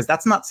much, because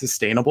that's not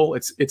sustainable.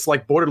 It's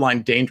like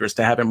borderline dangerous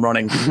to have him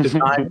running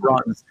design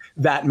runs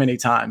that many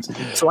times.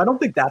 So I don't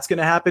think that's going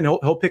to happen.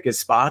 He'll pick his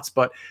spots,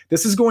 but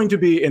this is going to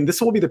be, and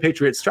this will be the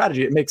Patriots'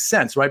 strategy. It makes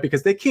sense, right?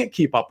 Because they can't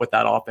keep up with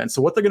that offense.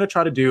 So what they're going to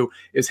try to do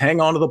is hang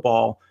on to the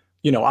ball,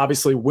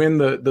 obviously win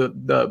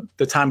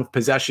the time of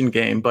possession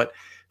game. But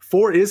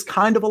 4 is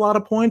kind of a lot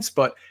of points,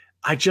 but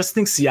I just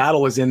think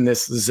Seattle is in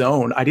this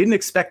zone. I didn't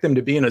expect them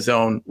to be in a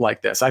zone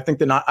like this. I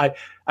think I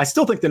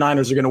still think the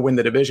Niners are going to win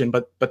the division,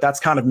 but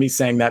that's kind of me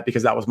saying that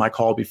because that was my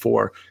call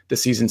before the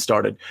season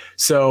started.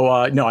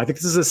 So no, I think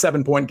this is a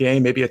 7-point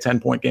game, maybe a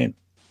 10-point game.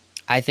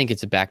 I think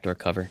it's a backdoor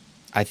cover.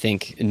 I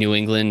think New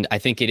England, I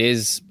think it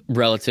is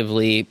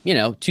relatively,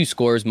 2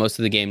 scores most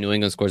of the game. New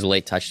England scores a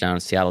late touchdown.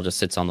 Seattle just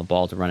sits on the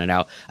ball to run it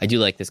out. I do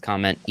like this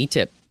comment.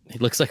 E-tip. It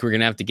looks like we're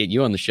going to have to get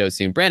you on the show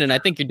soon. Brandon, I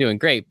think you're doing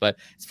great, but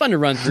it's fun to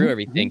run through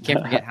everything. Can't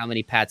forget how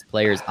many Pats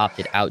players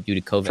opted out due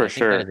to COVID. For I think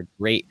sure. that is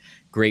a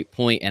great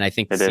point, and I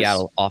think the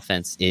Seattle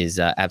offense is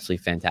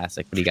absolutely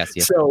fantastic. What do you guys see?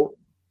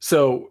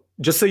 So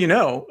just so you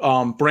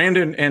know,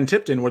 Brandon and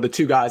Tipton were the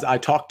 2 guys I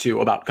talked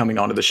to about coming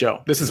onto the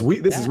show. This is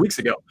weeks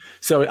ago.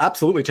 So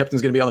absolutely,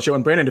 Tipton's going to be on the show.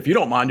 And Brandon, if you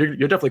don't mind,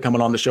 you're definitely coming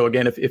on the show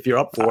again if you're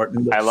up for it.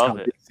 And I love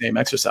it. Same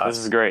exercise.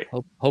 This is great.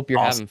 Hope you're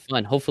having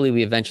fun. Hopefully,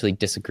 we eventually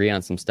disagree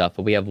on some stuff.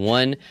 But we have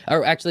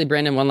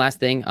Brandon, one last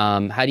thing.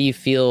 How do you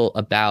feel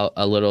about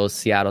a little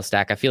Seattle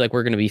stack? I feel like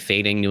we're going to be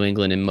fading New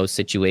England in most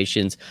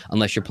situations,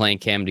 unless you're playing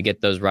Cam to get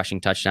those rushing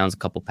touchdowns, a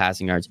couple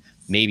passing yards.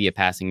 maybe a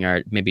passing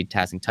yard, maybe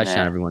passing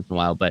touchdown every once in a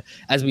while. But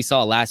as we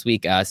saw last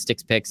week,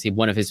 Sticks Picks,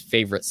 one of his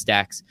favorite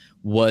stacks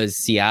was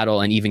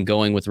Seattle, and even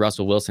going with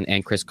Russell Wilson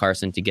and Chris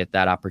Carson to get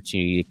that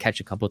opportunity to catch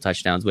a couple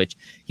touchdowns, which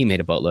he made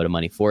a boatload of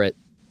money for it.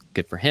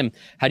 Good for him.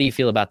 How do you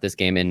feel about this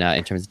game in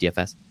terms of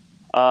DFS?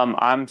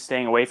 I'm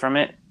staying away from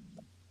it,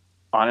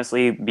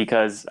 honestly,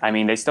 because, I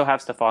mean, they still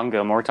have Stephon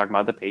Gilmore, talking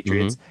about the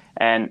Patriots,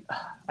 and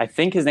I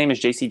think his name is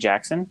J.C.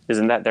 Jackson.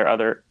 Isn't that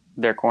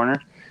their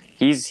corner?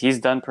 He's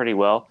done pretty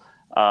well.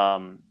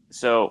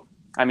 So,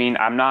 I mean,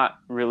 I'm not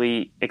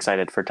really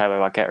excited for Tyler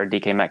Lockett or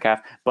DK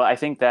Metcalf, but I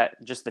think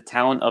that just the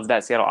talent of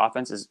that Seattle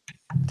offense is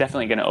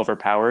definitely going to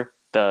overpower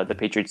the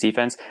Patriots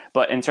defense.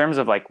 But in terms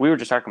of, like, we were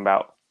just talking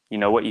about, you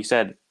know, what you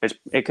said,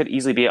 it could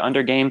easily be an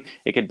under game.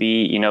 It could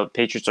be, you know,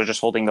 Patriots are just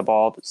holding the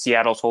ball.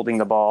 Seattle's holding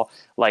the ball.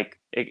 Like,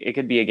 it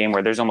could be a game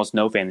where there's almost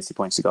no fantasy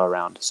points to go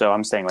around. So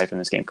I'm staying away from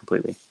this game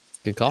completely.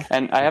 Good call.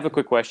 And I have a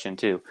quick question,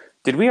 too.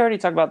 Did we already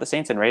talk about the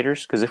Saints and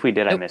Raiders? Because if we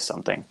did, I missed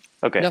something.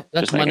 Okay. No,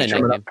 that's Monday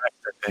night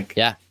game.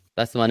 Yeah,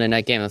 that's the Monday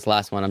night game. That's the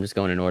last one. I'm just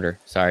going in order.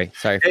 Sorry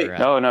for...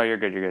 No, you're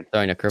good.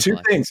 Throwing a curveball. Two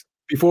things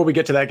before we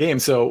get to that game.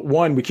 So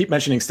one, we keep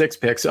mentioning Sticks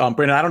Picks.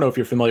 Brandon, I don't know if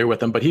you're familiar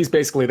with him, but he's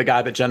basically the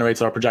guy that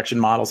generates our projection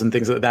models and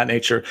things of that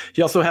nature.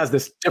 He also has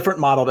this different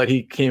model that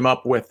he came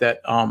up with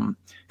that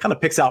kind of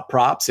picks out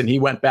props, and he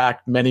went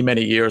back many,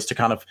 many years to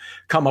kind of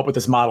come up with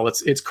this model.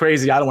 It's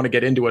crazy. I don't want to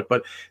get into it,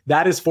 but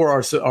that is for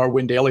our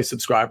Win Daily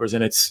subscribers,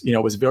 and it's, you know,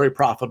 it was very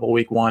profitable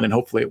week one, and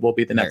hopefully it will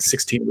be the next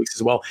 16 weeks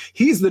as well.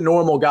 He's the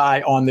normal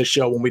guy on this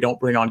show when we don't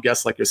bring on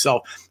guests like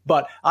yourself.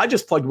 But I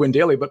just plugged Win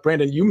Daily. But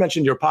Brandon, you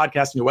mentioned your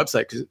podcast and your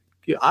website, because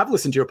I've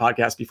listened to your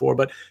podcast before,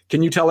 but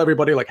can you tell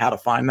everybody like how to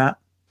find that?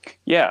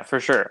 Yeah, for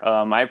sure.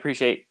 I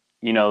appreciate,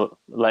 you know,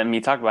 letting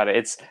me talk about it.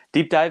 It's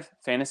Deep Dive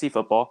Fantasy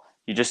Football.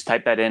 You just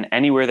type that in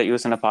anywhere that you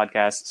listen to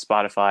podcasts,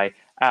 Spotify,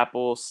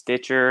 Apple,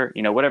 Stitcher,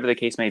 you know, whatever the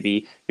case may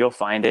be, you'll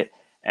find it.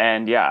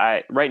 And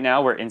yeah, right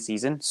now we're in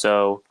season.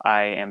 So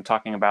I am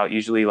talking about,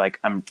 usually, like,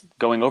 I'm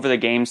going over the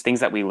games, things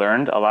that we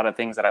learned. A lot of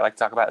things that I like to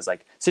talk about is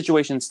like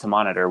situations to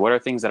monitor. What are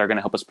things that are going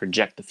to help us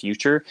project the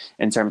future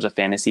in terms of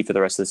fantasy for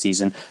the rest of the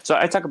season? So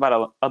I talk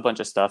about a bunch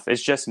of stuff.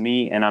 It's just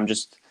me, and I'm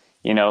just,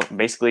 you know,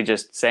 basically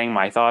just saying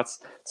my thoughts.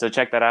 So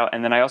check that out.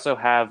 And then I also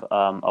have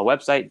a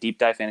website,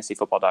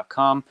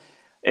 deepdivefantasyfootball.com.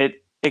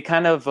 It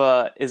kind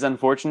of is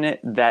unfortunate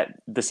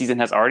that the season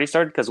has already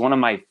started, because one of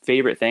my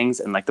favorite things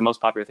and like the most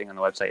popular thing on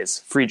the website is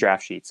free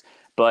draft sheets.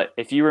 But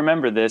if you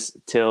remember this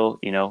till,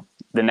 you know,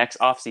 the next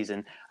off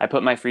season, I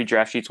put my free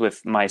draft sheets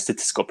with my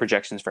statistical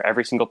projections for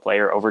every single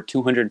player, over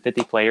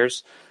 250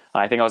 players.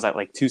 I think I was at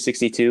like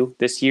 262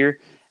 this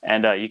year,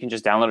 and you can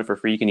just download it for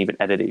free. You can even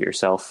edit it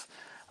yourself.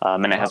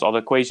 And it has all the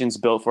equations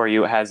built for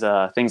you. It has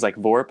things like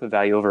VORP,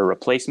 value over a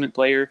replacement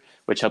player,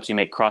 which helps you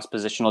make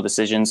cross-positional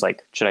decisions,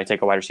 like should I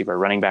take a wide receiver or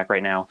running back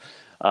right now?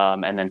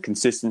 And then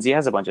consistency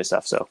has a bunch of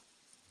stuff. So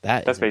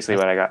that's basically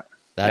what I got.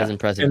 That is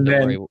impressive. And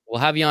don't worry. We'll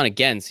have you on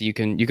again, so you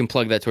can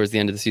plug that towards the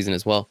end of the season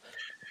as well.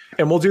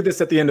 And we'll do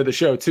this at the end of the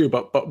show too.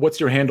 But what's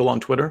your handle on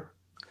Twitter?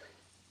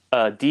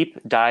 Deep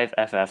Dive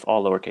FF,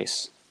 all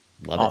lowercase.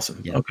 Love awesome.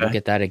 It. Yeah, okay. We'll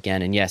get that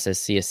again. And yes, as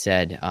Sia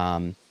said,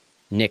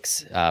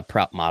 Nick's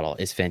prop model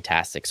is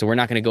fantastic. So we're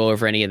not going to go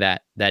over any of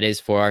that. That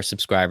is for our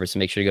subscribers. So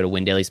make sure to go to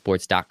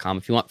windailysports.com.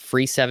 If you want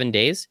free 7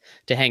 days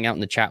to hang out in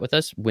the chat with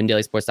us,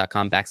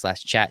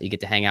 windailysports.com/chat. You get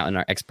to hang out in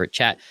our expert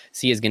chat.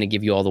 Sia is going to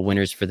give you all the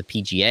winners for the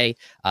PGA,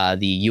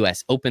 the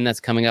US Open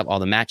that's coming up, all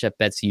the matchup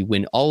bets. So you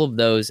win all of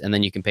those, and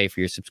then you can pay for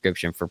your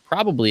subscription for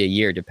probably a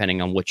year,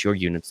 depending on what your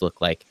units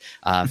look like.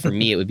 For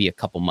me, it would be a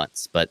couple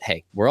months. But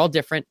hey, we're all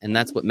different, and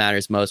that's what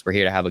matters most. We're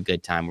here to have a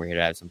good time. We're here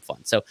to have some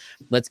fun. So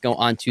let's go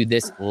on to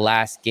this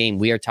last game.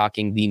 We are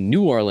talking the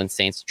New Orleans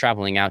Saints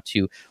traveling out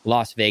to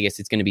Las Vegas.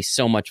 It's going to be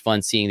so much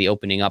fun seeing the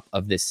opening up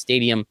of this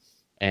stadium.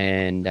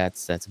 And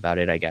that's about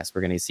it, I guess.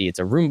 We're going to see it's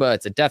a Roomba,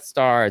 it's a Death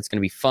Star. It's going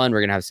to be fun.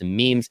 We're going to have some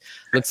memes.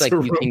 Looks like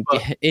you can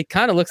get, it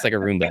kind of looks like a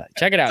Roomba.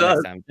 Check it out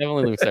next time.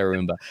 Definitely looks like a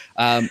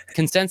Roomba.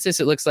 Consensus,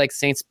 it looks like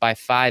Saints by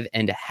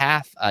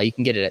 5.5. You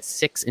can get it at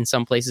 6 in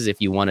some places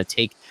if you want to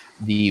take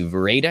the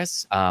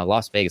Raiders.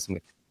 Las Vegas, I'm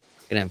going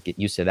to have to get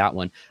used to that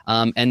one.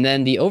 And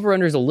then the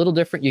over-under is a little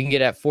different. You can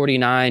get at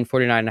 49,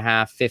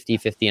 49.5, 50,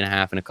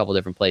 50.5 in a couple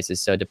different places.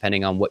 So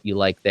depending on what you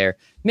like there,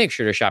 make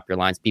sure to shop your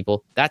lines,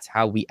 people. That's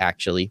how we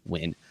actually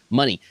win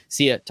money.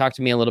 Sia, talk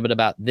to me a little bit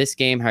about this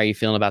game. How are you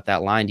feeling about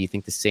that line? Do you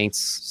think the Saints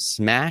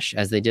smash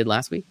as they did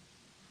last week?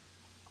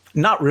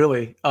 Not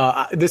really.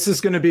 This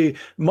is going to be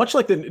much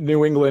like the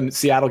New England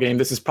Seattle game.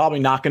 This is probably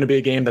not going to be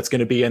a game that's going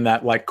to be in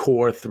that like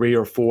core 3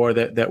 or 4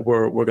 that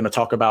we're going to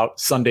talk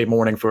about Sunday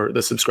morning for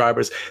the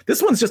subscribers.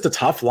 This one's just a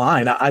tough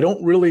line.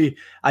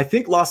 I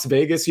think Las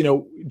Vegas, you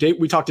know,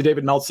 we talked to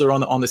David Meltzer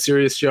on the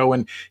Sirius show,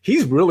 and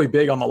he's really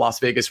big on the Las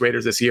Vegas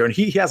Raiders this year. And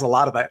he has a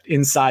lot of that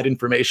inside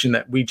information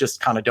that we just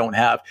kind of don't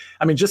have.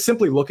 I mean, just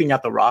simply looking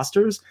at the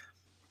rosters,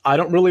 I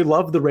don't really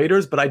love the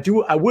Raiders, but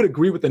I would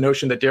agree with the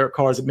notion that Derek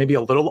Carr is maybe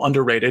a little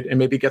underrated and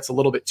maybe gets a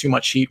little bit too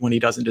much heat when he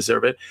doesn't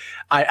deserve it.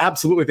 I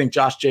absolutely think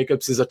Josh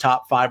Jacobs is a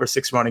top 5 or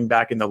 6 running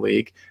back in the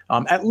league,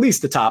 at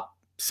least the top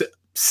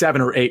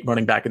 7 or 8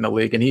 running back in the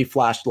league, and he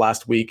flashed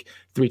last week,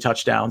 3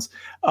 touchdowns.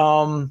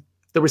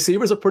 The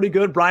receivers are pretty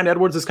good. Bryan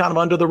Edwards is kind of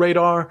under the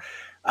radar.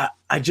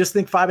 I just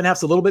think 5.5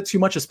 is a little bit too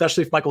much,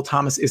 especially if Michael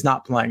Thomas is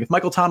not playing. If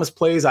Michael Thomas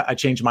plays, I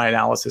change my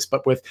analysis.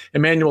 But with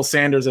Emmanuel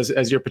Sanders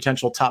as your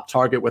potential top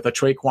target, with a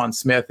Traquan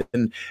Smith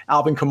and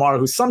Alvin Kamara,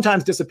 who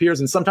sometimes disappears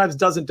and sometimes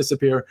doesn't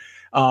disappear,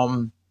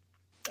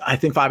 I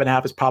think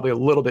 5.5 is probably a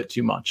little bit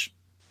too much.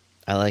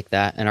 I like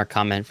that. And our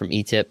comment from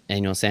E-Tip,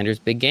 Emmanuel Sanders,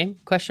 big game, ?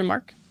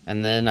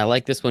 And then I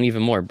like this one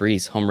even more.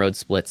 Breeze, home road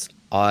splits,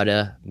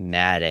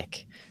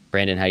 automatic.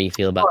 Brandon, how do you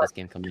feel about this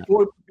game coming up?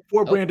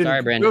 Before Brandon,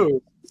 sorry, Brandon.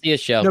 goes, See a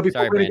show. no,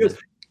 Sorry, Brandon.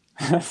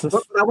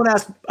 I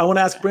want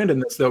to ask Brandon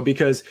this though,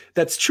 because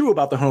that's true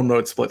about the home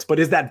road splits, but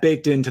is that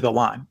baked into the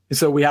line? And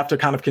so we have to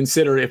kind of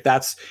consider if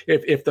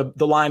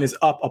the line is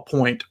up a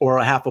point or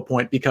a half a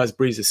point because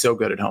Breeze is so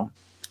good at home.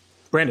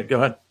 Brandon, go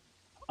ahead.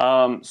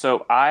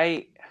 So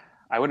I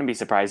wouldn't be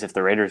surprised if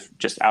the Raiders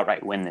just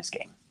outright win this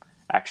game.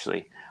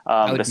 Actually,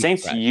 the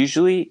Saints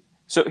usually.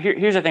 So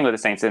here's the thing with the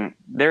Saints, and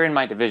they're in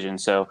my division,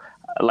 so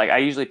like I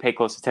usually pay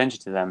close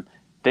attention to them.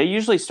 They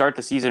usually start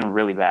the season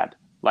really bad.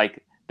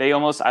 Like they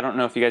almost, I don't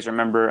know if you guys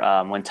remember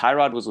when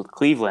Tyrod was with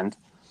Cleveland,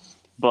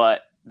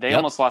 but they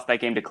almost lost that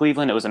game to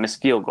Cleveland. It was a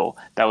missed field goal.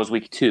 That was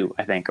week 2,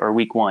 I think, or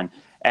week 1.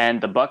 And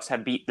the Bucs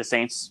have beat the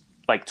Saints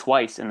like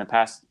twice in the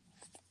past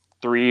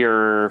 3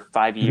 or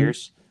 5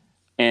 years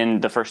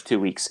in the first 2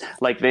 weeks.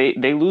 Like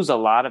they lose a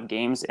lot of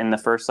games in the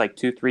first like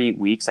 2-3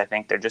 weeks. I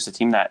think they're just a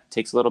team that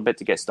takes a little bit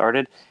to get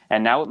started.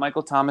 And now with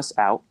Michael Thomas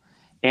out,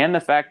 and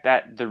the fact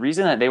that the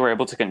reason that they were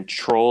able to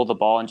control the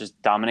ball and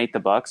just dominate the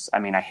Bucs, I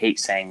mean, I hate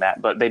saying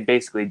that, but they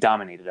basically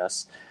dominated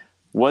us,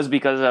 was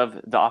because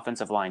of the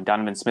offensive line.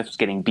 Donovan Smith was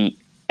getting beat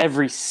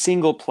every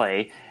single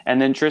play.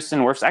 And then Tristan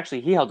Wirfs, actually,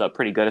 he held up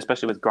pretty good,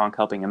 especially with Gronk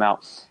helping him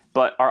out.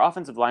 But our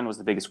offensive line was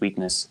the biggest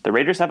weakness. The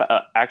Raiders have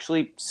a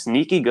actually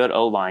sneaky good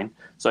O-line,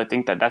 so I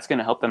think that that's going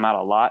to help them out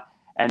a lot.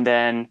 And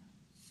then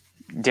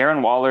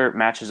Darren Waller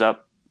matches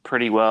up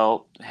pretty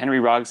well. Henry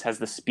Ruggs has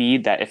the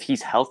speed that if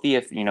he's healthy,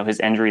 if his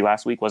injury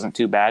last week wasn't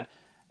too bad,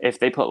 if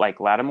they put like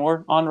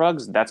Lattimore on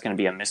Ruggs, that's going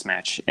to be a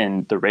mismatch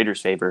in the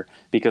Raiders' favor,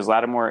 because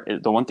Lattimore,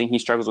 the one thing he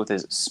struggles with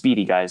is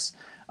speedy guys,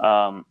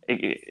 at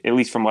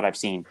least from what I've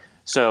seen.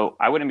 So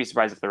I wouldn't be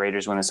surprised if the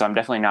Raiders win this. So I'm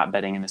definitely not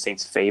betting in the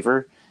Saints'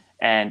 favor.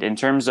 And in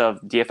terms of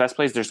DFS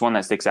plays, there's one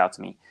that sticks out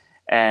to me.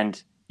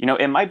 And,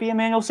 it might be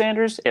Emmanuel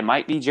Sanders, it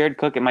might be Jared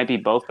Cook, it might be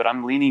both, but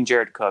I'm leaning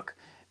Jared Cook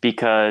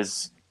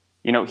because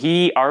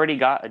he already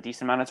got a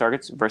decent amount of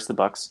targets versus the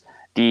Bucs.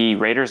 The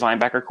Raiders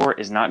linebacker core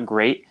is not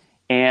great.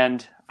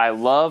 And I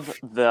love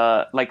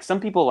some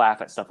people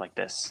laugh at stuff like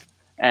this.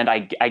 And I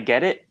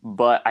get it,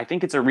 but I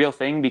think it's a real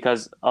thing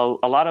because a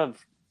lot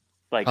of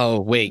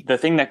the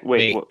thing that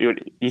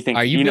you think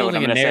are you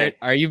building a narrative?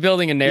 Are you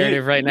building a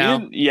narrative right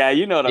now?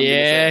 You know what I'm gonna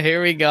say. Yeah,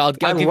 here we go.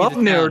 I love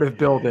narrative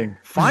building.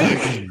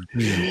 Finally.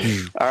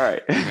 All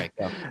right.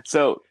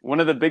 So one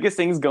of the biggest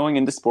things going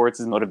into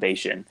sports is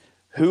motivation.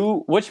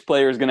 Which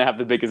player is going to have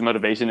the biggest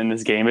motivation in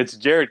this game? It's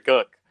Jared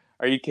Cook.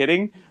 Are you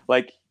kidding?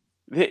 Like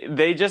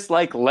they just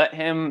let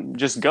him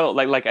just go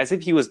like as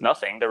if he was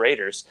nothing, the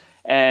Raiders.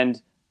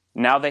 And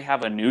now they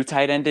have a new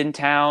tight end in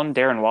town,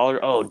 Darren Waller.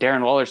 Oh,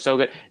 Darren Waller's so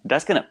good.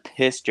 That's going to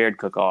piss Jared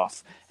Cook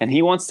off. And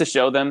he wants to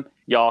show them,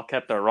 y'all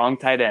kept the wrong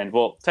tight end.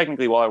 Well,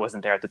 technically Waller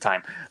wasn't there at the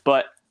time.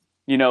 But,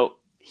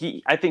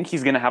 I think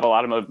he's going to have a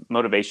lot of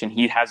motivation.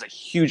 He has a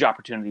huge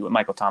opportunity with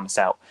Michael Thomas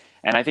out.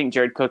 And I think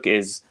Jared Cook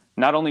is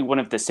not only one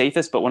of the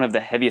safest, but one of the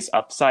heaviest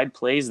upside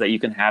plays that you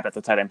can have at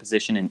the tight end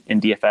position in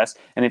DFS.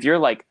 And if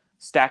you're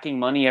stacking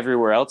money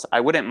everywhere else, I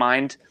wouldn't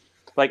mind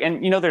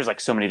there's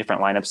so many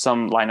different lineups.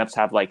 Some lineups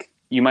have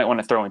you might want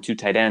to throw in 2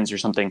 tight ends or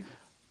something.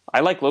 I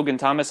like Logan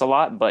Thomas a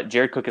lot, but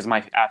Jared Cook is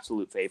my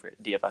absolute favorite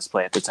DFS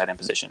play at the tight end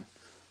position.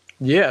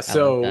 Yeah.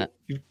 So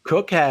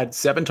Cook had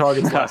 7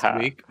 targets last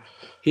week.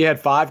 He had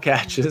 5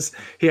 catches.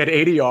 He had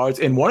 80 yards,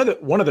 and one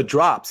of the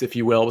drops, if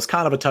you will, was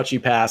kind of a touchy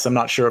pass. I'm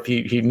not sure if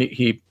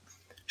he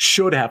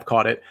should have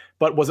caught it,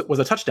 but was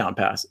a touchdown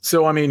pass.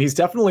 So, I mean, he's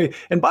definitely,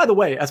 and by the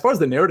way, as far as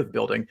the narrative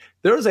building,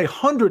 there is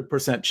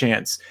 100%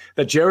 chance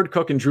that Jared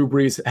Cook and Drew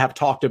Brees have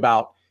talked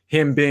about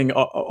him being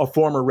a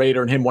former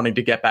Raider and him wanting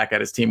to get back at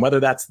his team,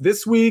 whether that's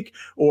this week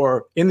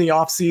or in the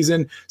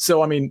offseason.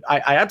 So, I mean,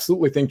 I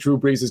absolutely think Drew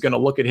Brees is going to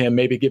look at him,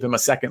 maybe give him a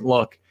second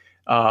look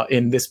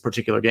in this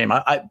particular game.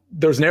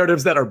 There's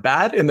narratives that are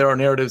bad and there are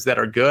narratives that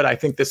are good. I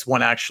think this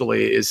one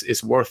actually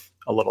is worth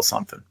a little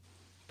something.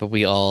 But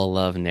we all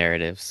love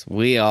narratives.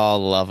 We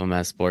all love them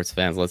as sports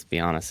fans, let's be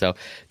honest. So,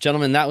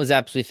 gentlemen, that was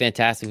absolutely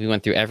fantastic. We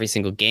went through every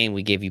single game.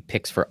 We gave you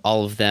picks for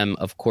all of them.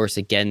 Of course,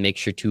 again, make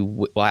sure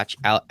to watch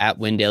out at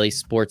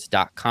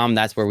windailysports.com.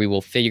 That's where we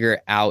will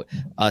figure out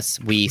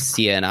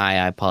Sia and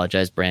I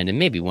apologize, Brandon,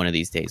 maybe one of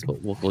these days,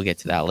 but we'll get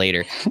to that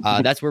later.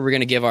 That's where we're going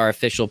to give our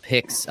official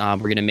picks. We're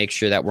going to make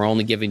sure that we're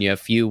only giving you a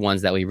few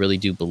ones that we really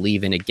do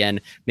believe in.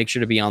 Again, make sure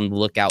to be on the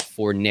lookout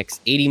for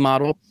Nick's 80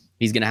 model.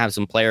 He's going to have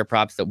some player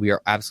props that we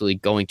are absolutely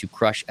going to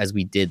crush as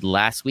we did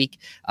last week.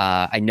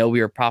 I know we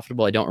were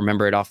profitable. I don't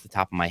remember it off the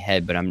top of my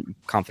head, but I'm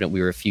confident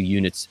we were a few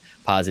units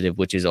positive,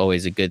 which is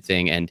always a good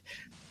thing. And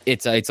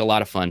it's a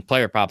lot of fun.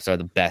 Player props are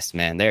the best,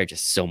 man. They're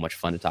just so much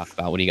fun to talk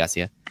about. What do you guys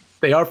see?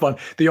 They are fun.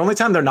 The only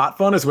time they're not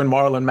fun is when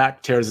Marlon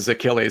Mack tears his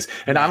Achilles.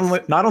 And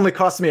not only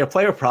cost me a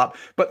player prop,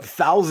 but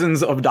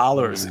thousands of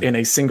dollars in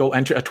a single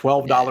entry, a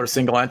 $12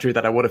 single entry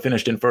that I would have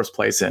finished in first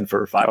place in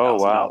for $5,000. Oh,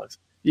 wow.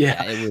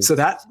 Yeah. So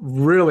that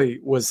really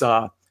was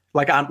I'm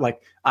not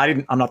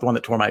the one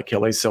that tore my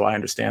Achilles, so I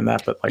understand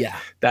that, but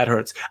that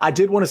hurts. I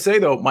did want to say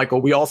though,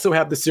 Michael, we also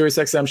have the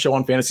SiriusXM show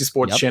on Fantasy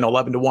Sports Channel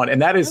 11 to 1,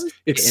 and that is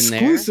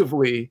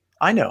exclusively.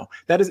 I know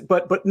that is,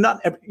 but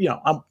not.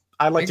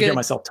 I like to hear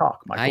myself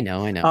talk, Michael.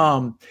 I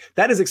know.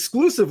 That is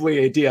exclusively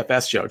a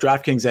DFS show,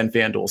 DraftKings and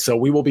FanDuel. So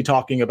we will be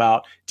talking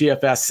about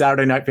DFS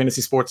Saturday Night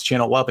Fantasy Sports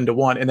Channel 11 to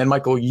 1. And then,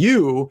 Michael,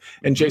 you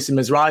and Jason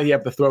Mizrahi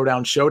have the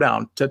Throwdown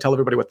Showdown. To tell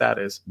everybody what that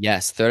is.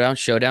 Yes, Throwdown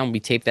Showdown. We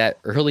tape that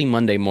early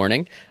Monday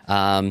morning.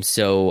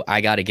 So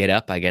I got to get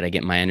up. I got to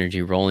get my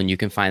energy rolling. You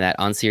can find that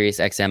on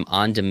SiriusXM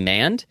on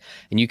demand,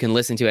 and you can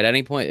listen to it at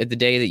any point of the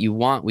day that you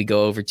want. We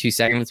go over 2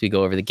 segments. We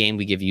go over the game.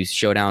 We give you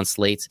showdown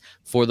slates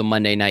for the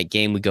Monday night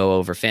game. We go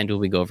over FanDuel.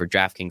 We go over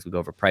DraftKings. We go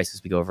over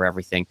prices. We go over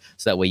everything.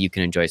 So that way you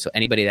can enjoy. So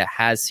anybody that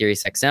has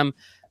SiriusXM,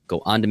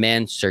 go on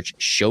demand, search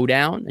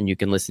Showdown, and you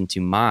can listen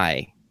to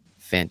my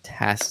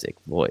fantastic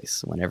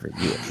voice whenever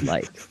you would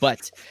like.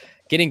 But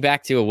getting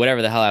back to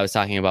whatever the hell I was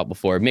talking about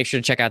before, make sure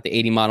to check out the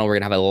 80 model. We're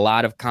going to have a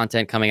lot of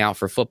content coming out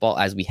for football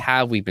as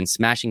we've been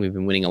smashing. We've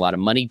been winning a lot of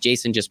money.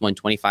 Jason just won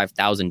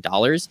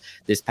 $25,000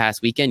 this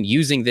past weekend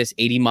using this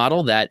 80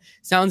 model. That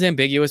sounds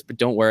ambiguous, but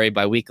don't worry.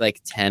 By week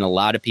 10, a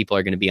lot of people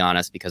are going to be on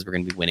us because we're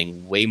going to be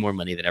winning way more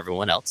money than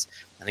everyone else.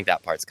 I think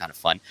that part's kind of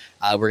fun.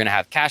 We're going to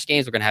have cash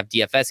games. We're going to have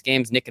DFS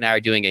games. Nick and I are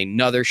doing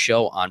another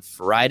show on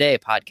Friday, a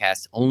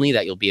podcast only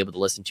that you'll be able to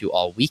listen to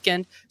all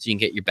weekend. So you can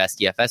get your best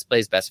DFS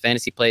plays, best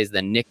fantasy plays.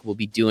 Then Nick will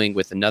be doing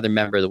with another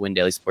member of the Win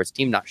Daily Sports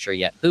team. Not sure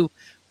yet who.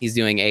 He's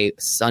doing a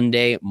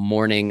Sunday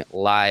morning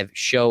live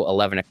show,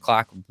 11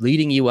 o'clock,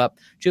 leading you up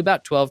to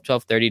about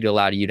 12:30 to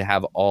allow you to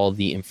have all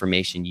the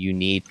information you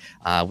need.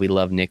 We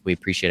love Nick. We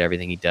appreciate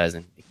everything he does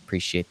and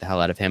appreciate the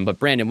hell out of him. But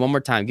Brandon, one more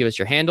time, give us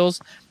your handles.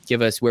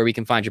 Give us where we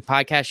can find your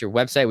podcast, your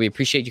website. We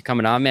appreciate you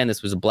coming on, man.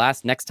 This was a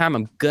blast. Next time,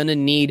 I'm going to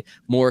need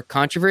more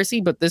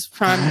controversy, but this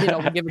time,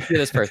 we'll give it to you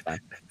this first time.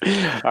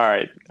 All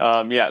right.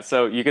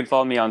 So you can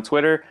follow me on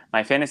Twitter.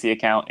 My fantasy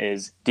account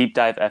is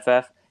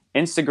DeepDiveFF.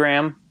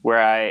 Instagram,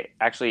 where I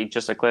actually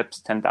just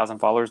eclipsed 10,000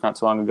 followers not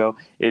so long ago,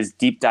 is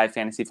Deep Dive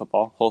Fantasy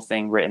Football, whole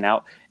thing written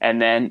out.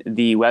 And then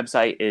the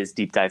website is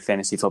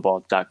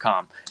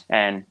deepdivefantasyfootball.com.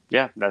 And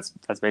yeah, that's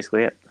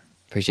basically it.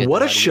 Appreciate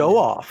what a show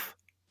off.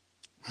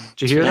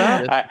 Did you hear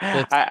that?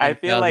 I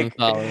feel like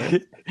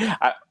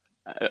I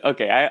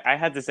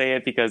had to say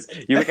it because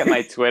you look at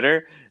my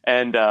Twitter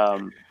and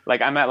I'm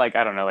at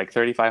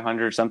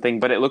 3,500 or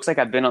something, but it looks like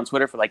I've been on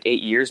Twitter for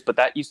 8 years, but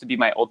that used to be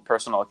my old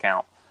personal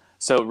account.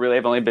 So really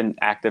I've only been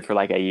active for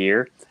a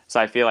year. So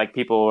I feel like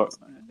people,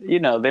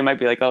 they might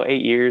be like, oh, 8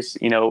 years,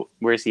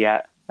 where's he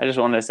at? I just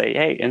wanted to say,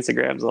 hey,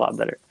 Instagram's a lot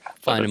better.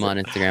 Find him on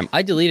Instagram.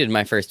 I deleted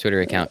my first Twitter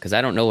account because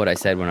I don't know what I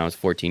said when I was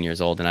 14 years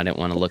old, and I didn't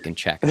want to look and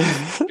check.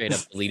 Straight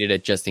up deleted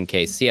it just in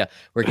case. So yeah,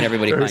 where can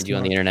everybody find you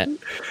on the internet?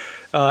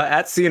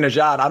 At Sia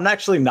Najad. I'm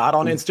actually not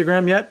on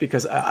Instagram yet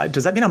because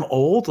does that mean I'm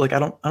old? I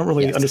don't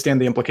really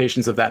understand the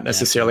implications of that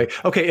necessarily.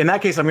 Yeah. Okay, in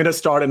that case, I'm going to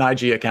start an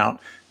IG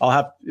account. I'll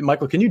have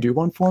Michael. Can you do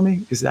one for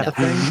me? Is that a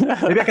thing?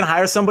 Maybe I can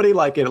hire somebody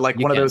one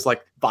of those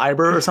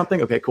Viber or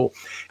something. Okay, cool.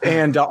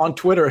 And on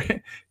Twitter,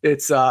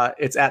 it's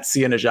at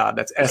Sia Najad.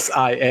 That's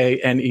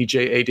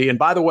SIANEJAD. And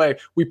by the way,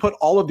 we put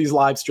all of these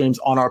live streams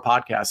on our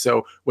podcast.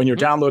 So when you're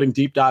downloading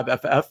Deep Dive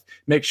FF,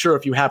 make sure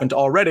if you haven't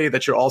already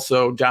that you're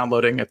also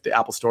downloading at the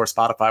Apple Store,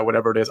 Spotify,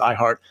 whatever it is,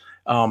 iHeart,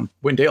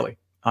 Win Daily.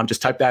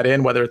 Just type that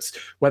in, whether it's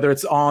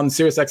on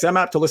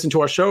SiriusXM app to listen to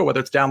our show, or whether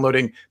it's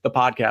downloading the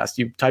podcast.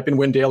 You type in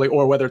Win Daily,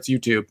 or whether it's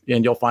YouTube,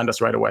 and you'll find us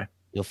right away.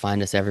 You'll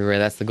find us everywhere.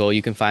 That's the goal.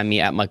 You can find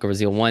me at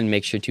MichaelRazil1.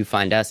 Make sure to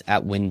find us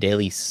at Win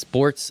Daily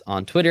Sports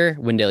on Twitter,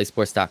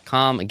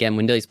 WinDailySports.com. Again,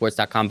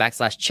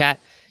 WinDailySports.com/chat.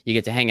 You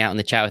get to hang out in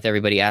the chat with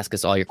everybody, ask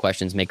us all your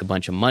questions, make a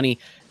bunch of money,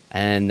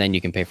 and then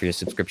you can pay for your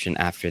subscription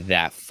after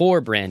that. For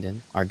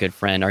Brandon, our good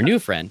friend, our new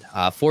friend,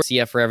 for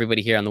CF, for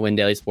everybody here on the Win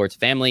Daily Sports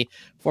family,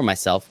 for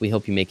myself, we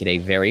hope you make it a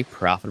very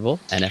profitable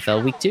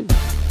NFL Week 2.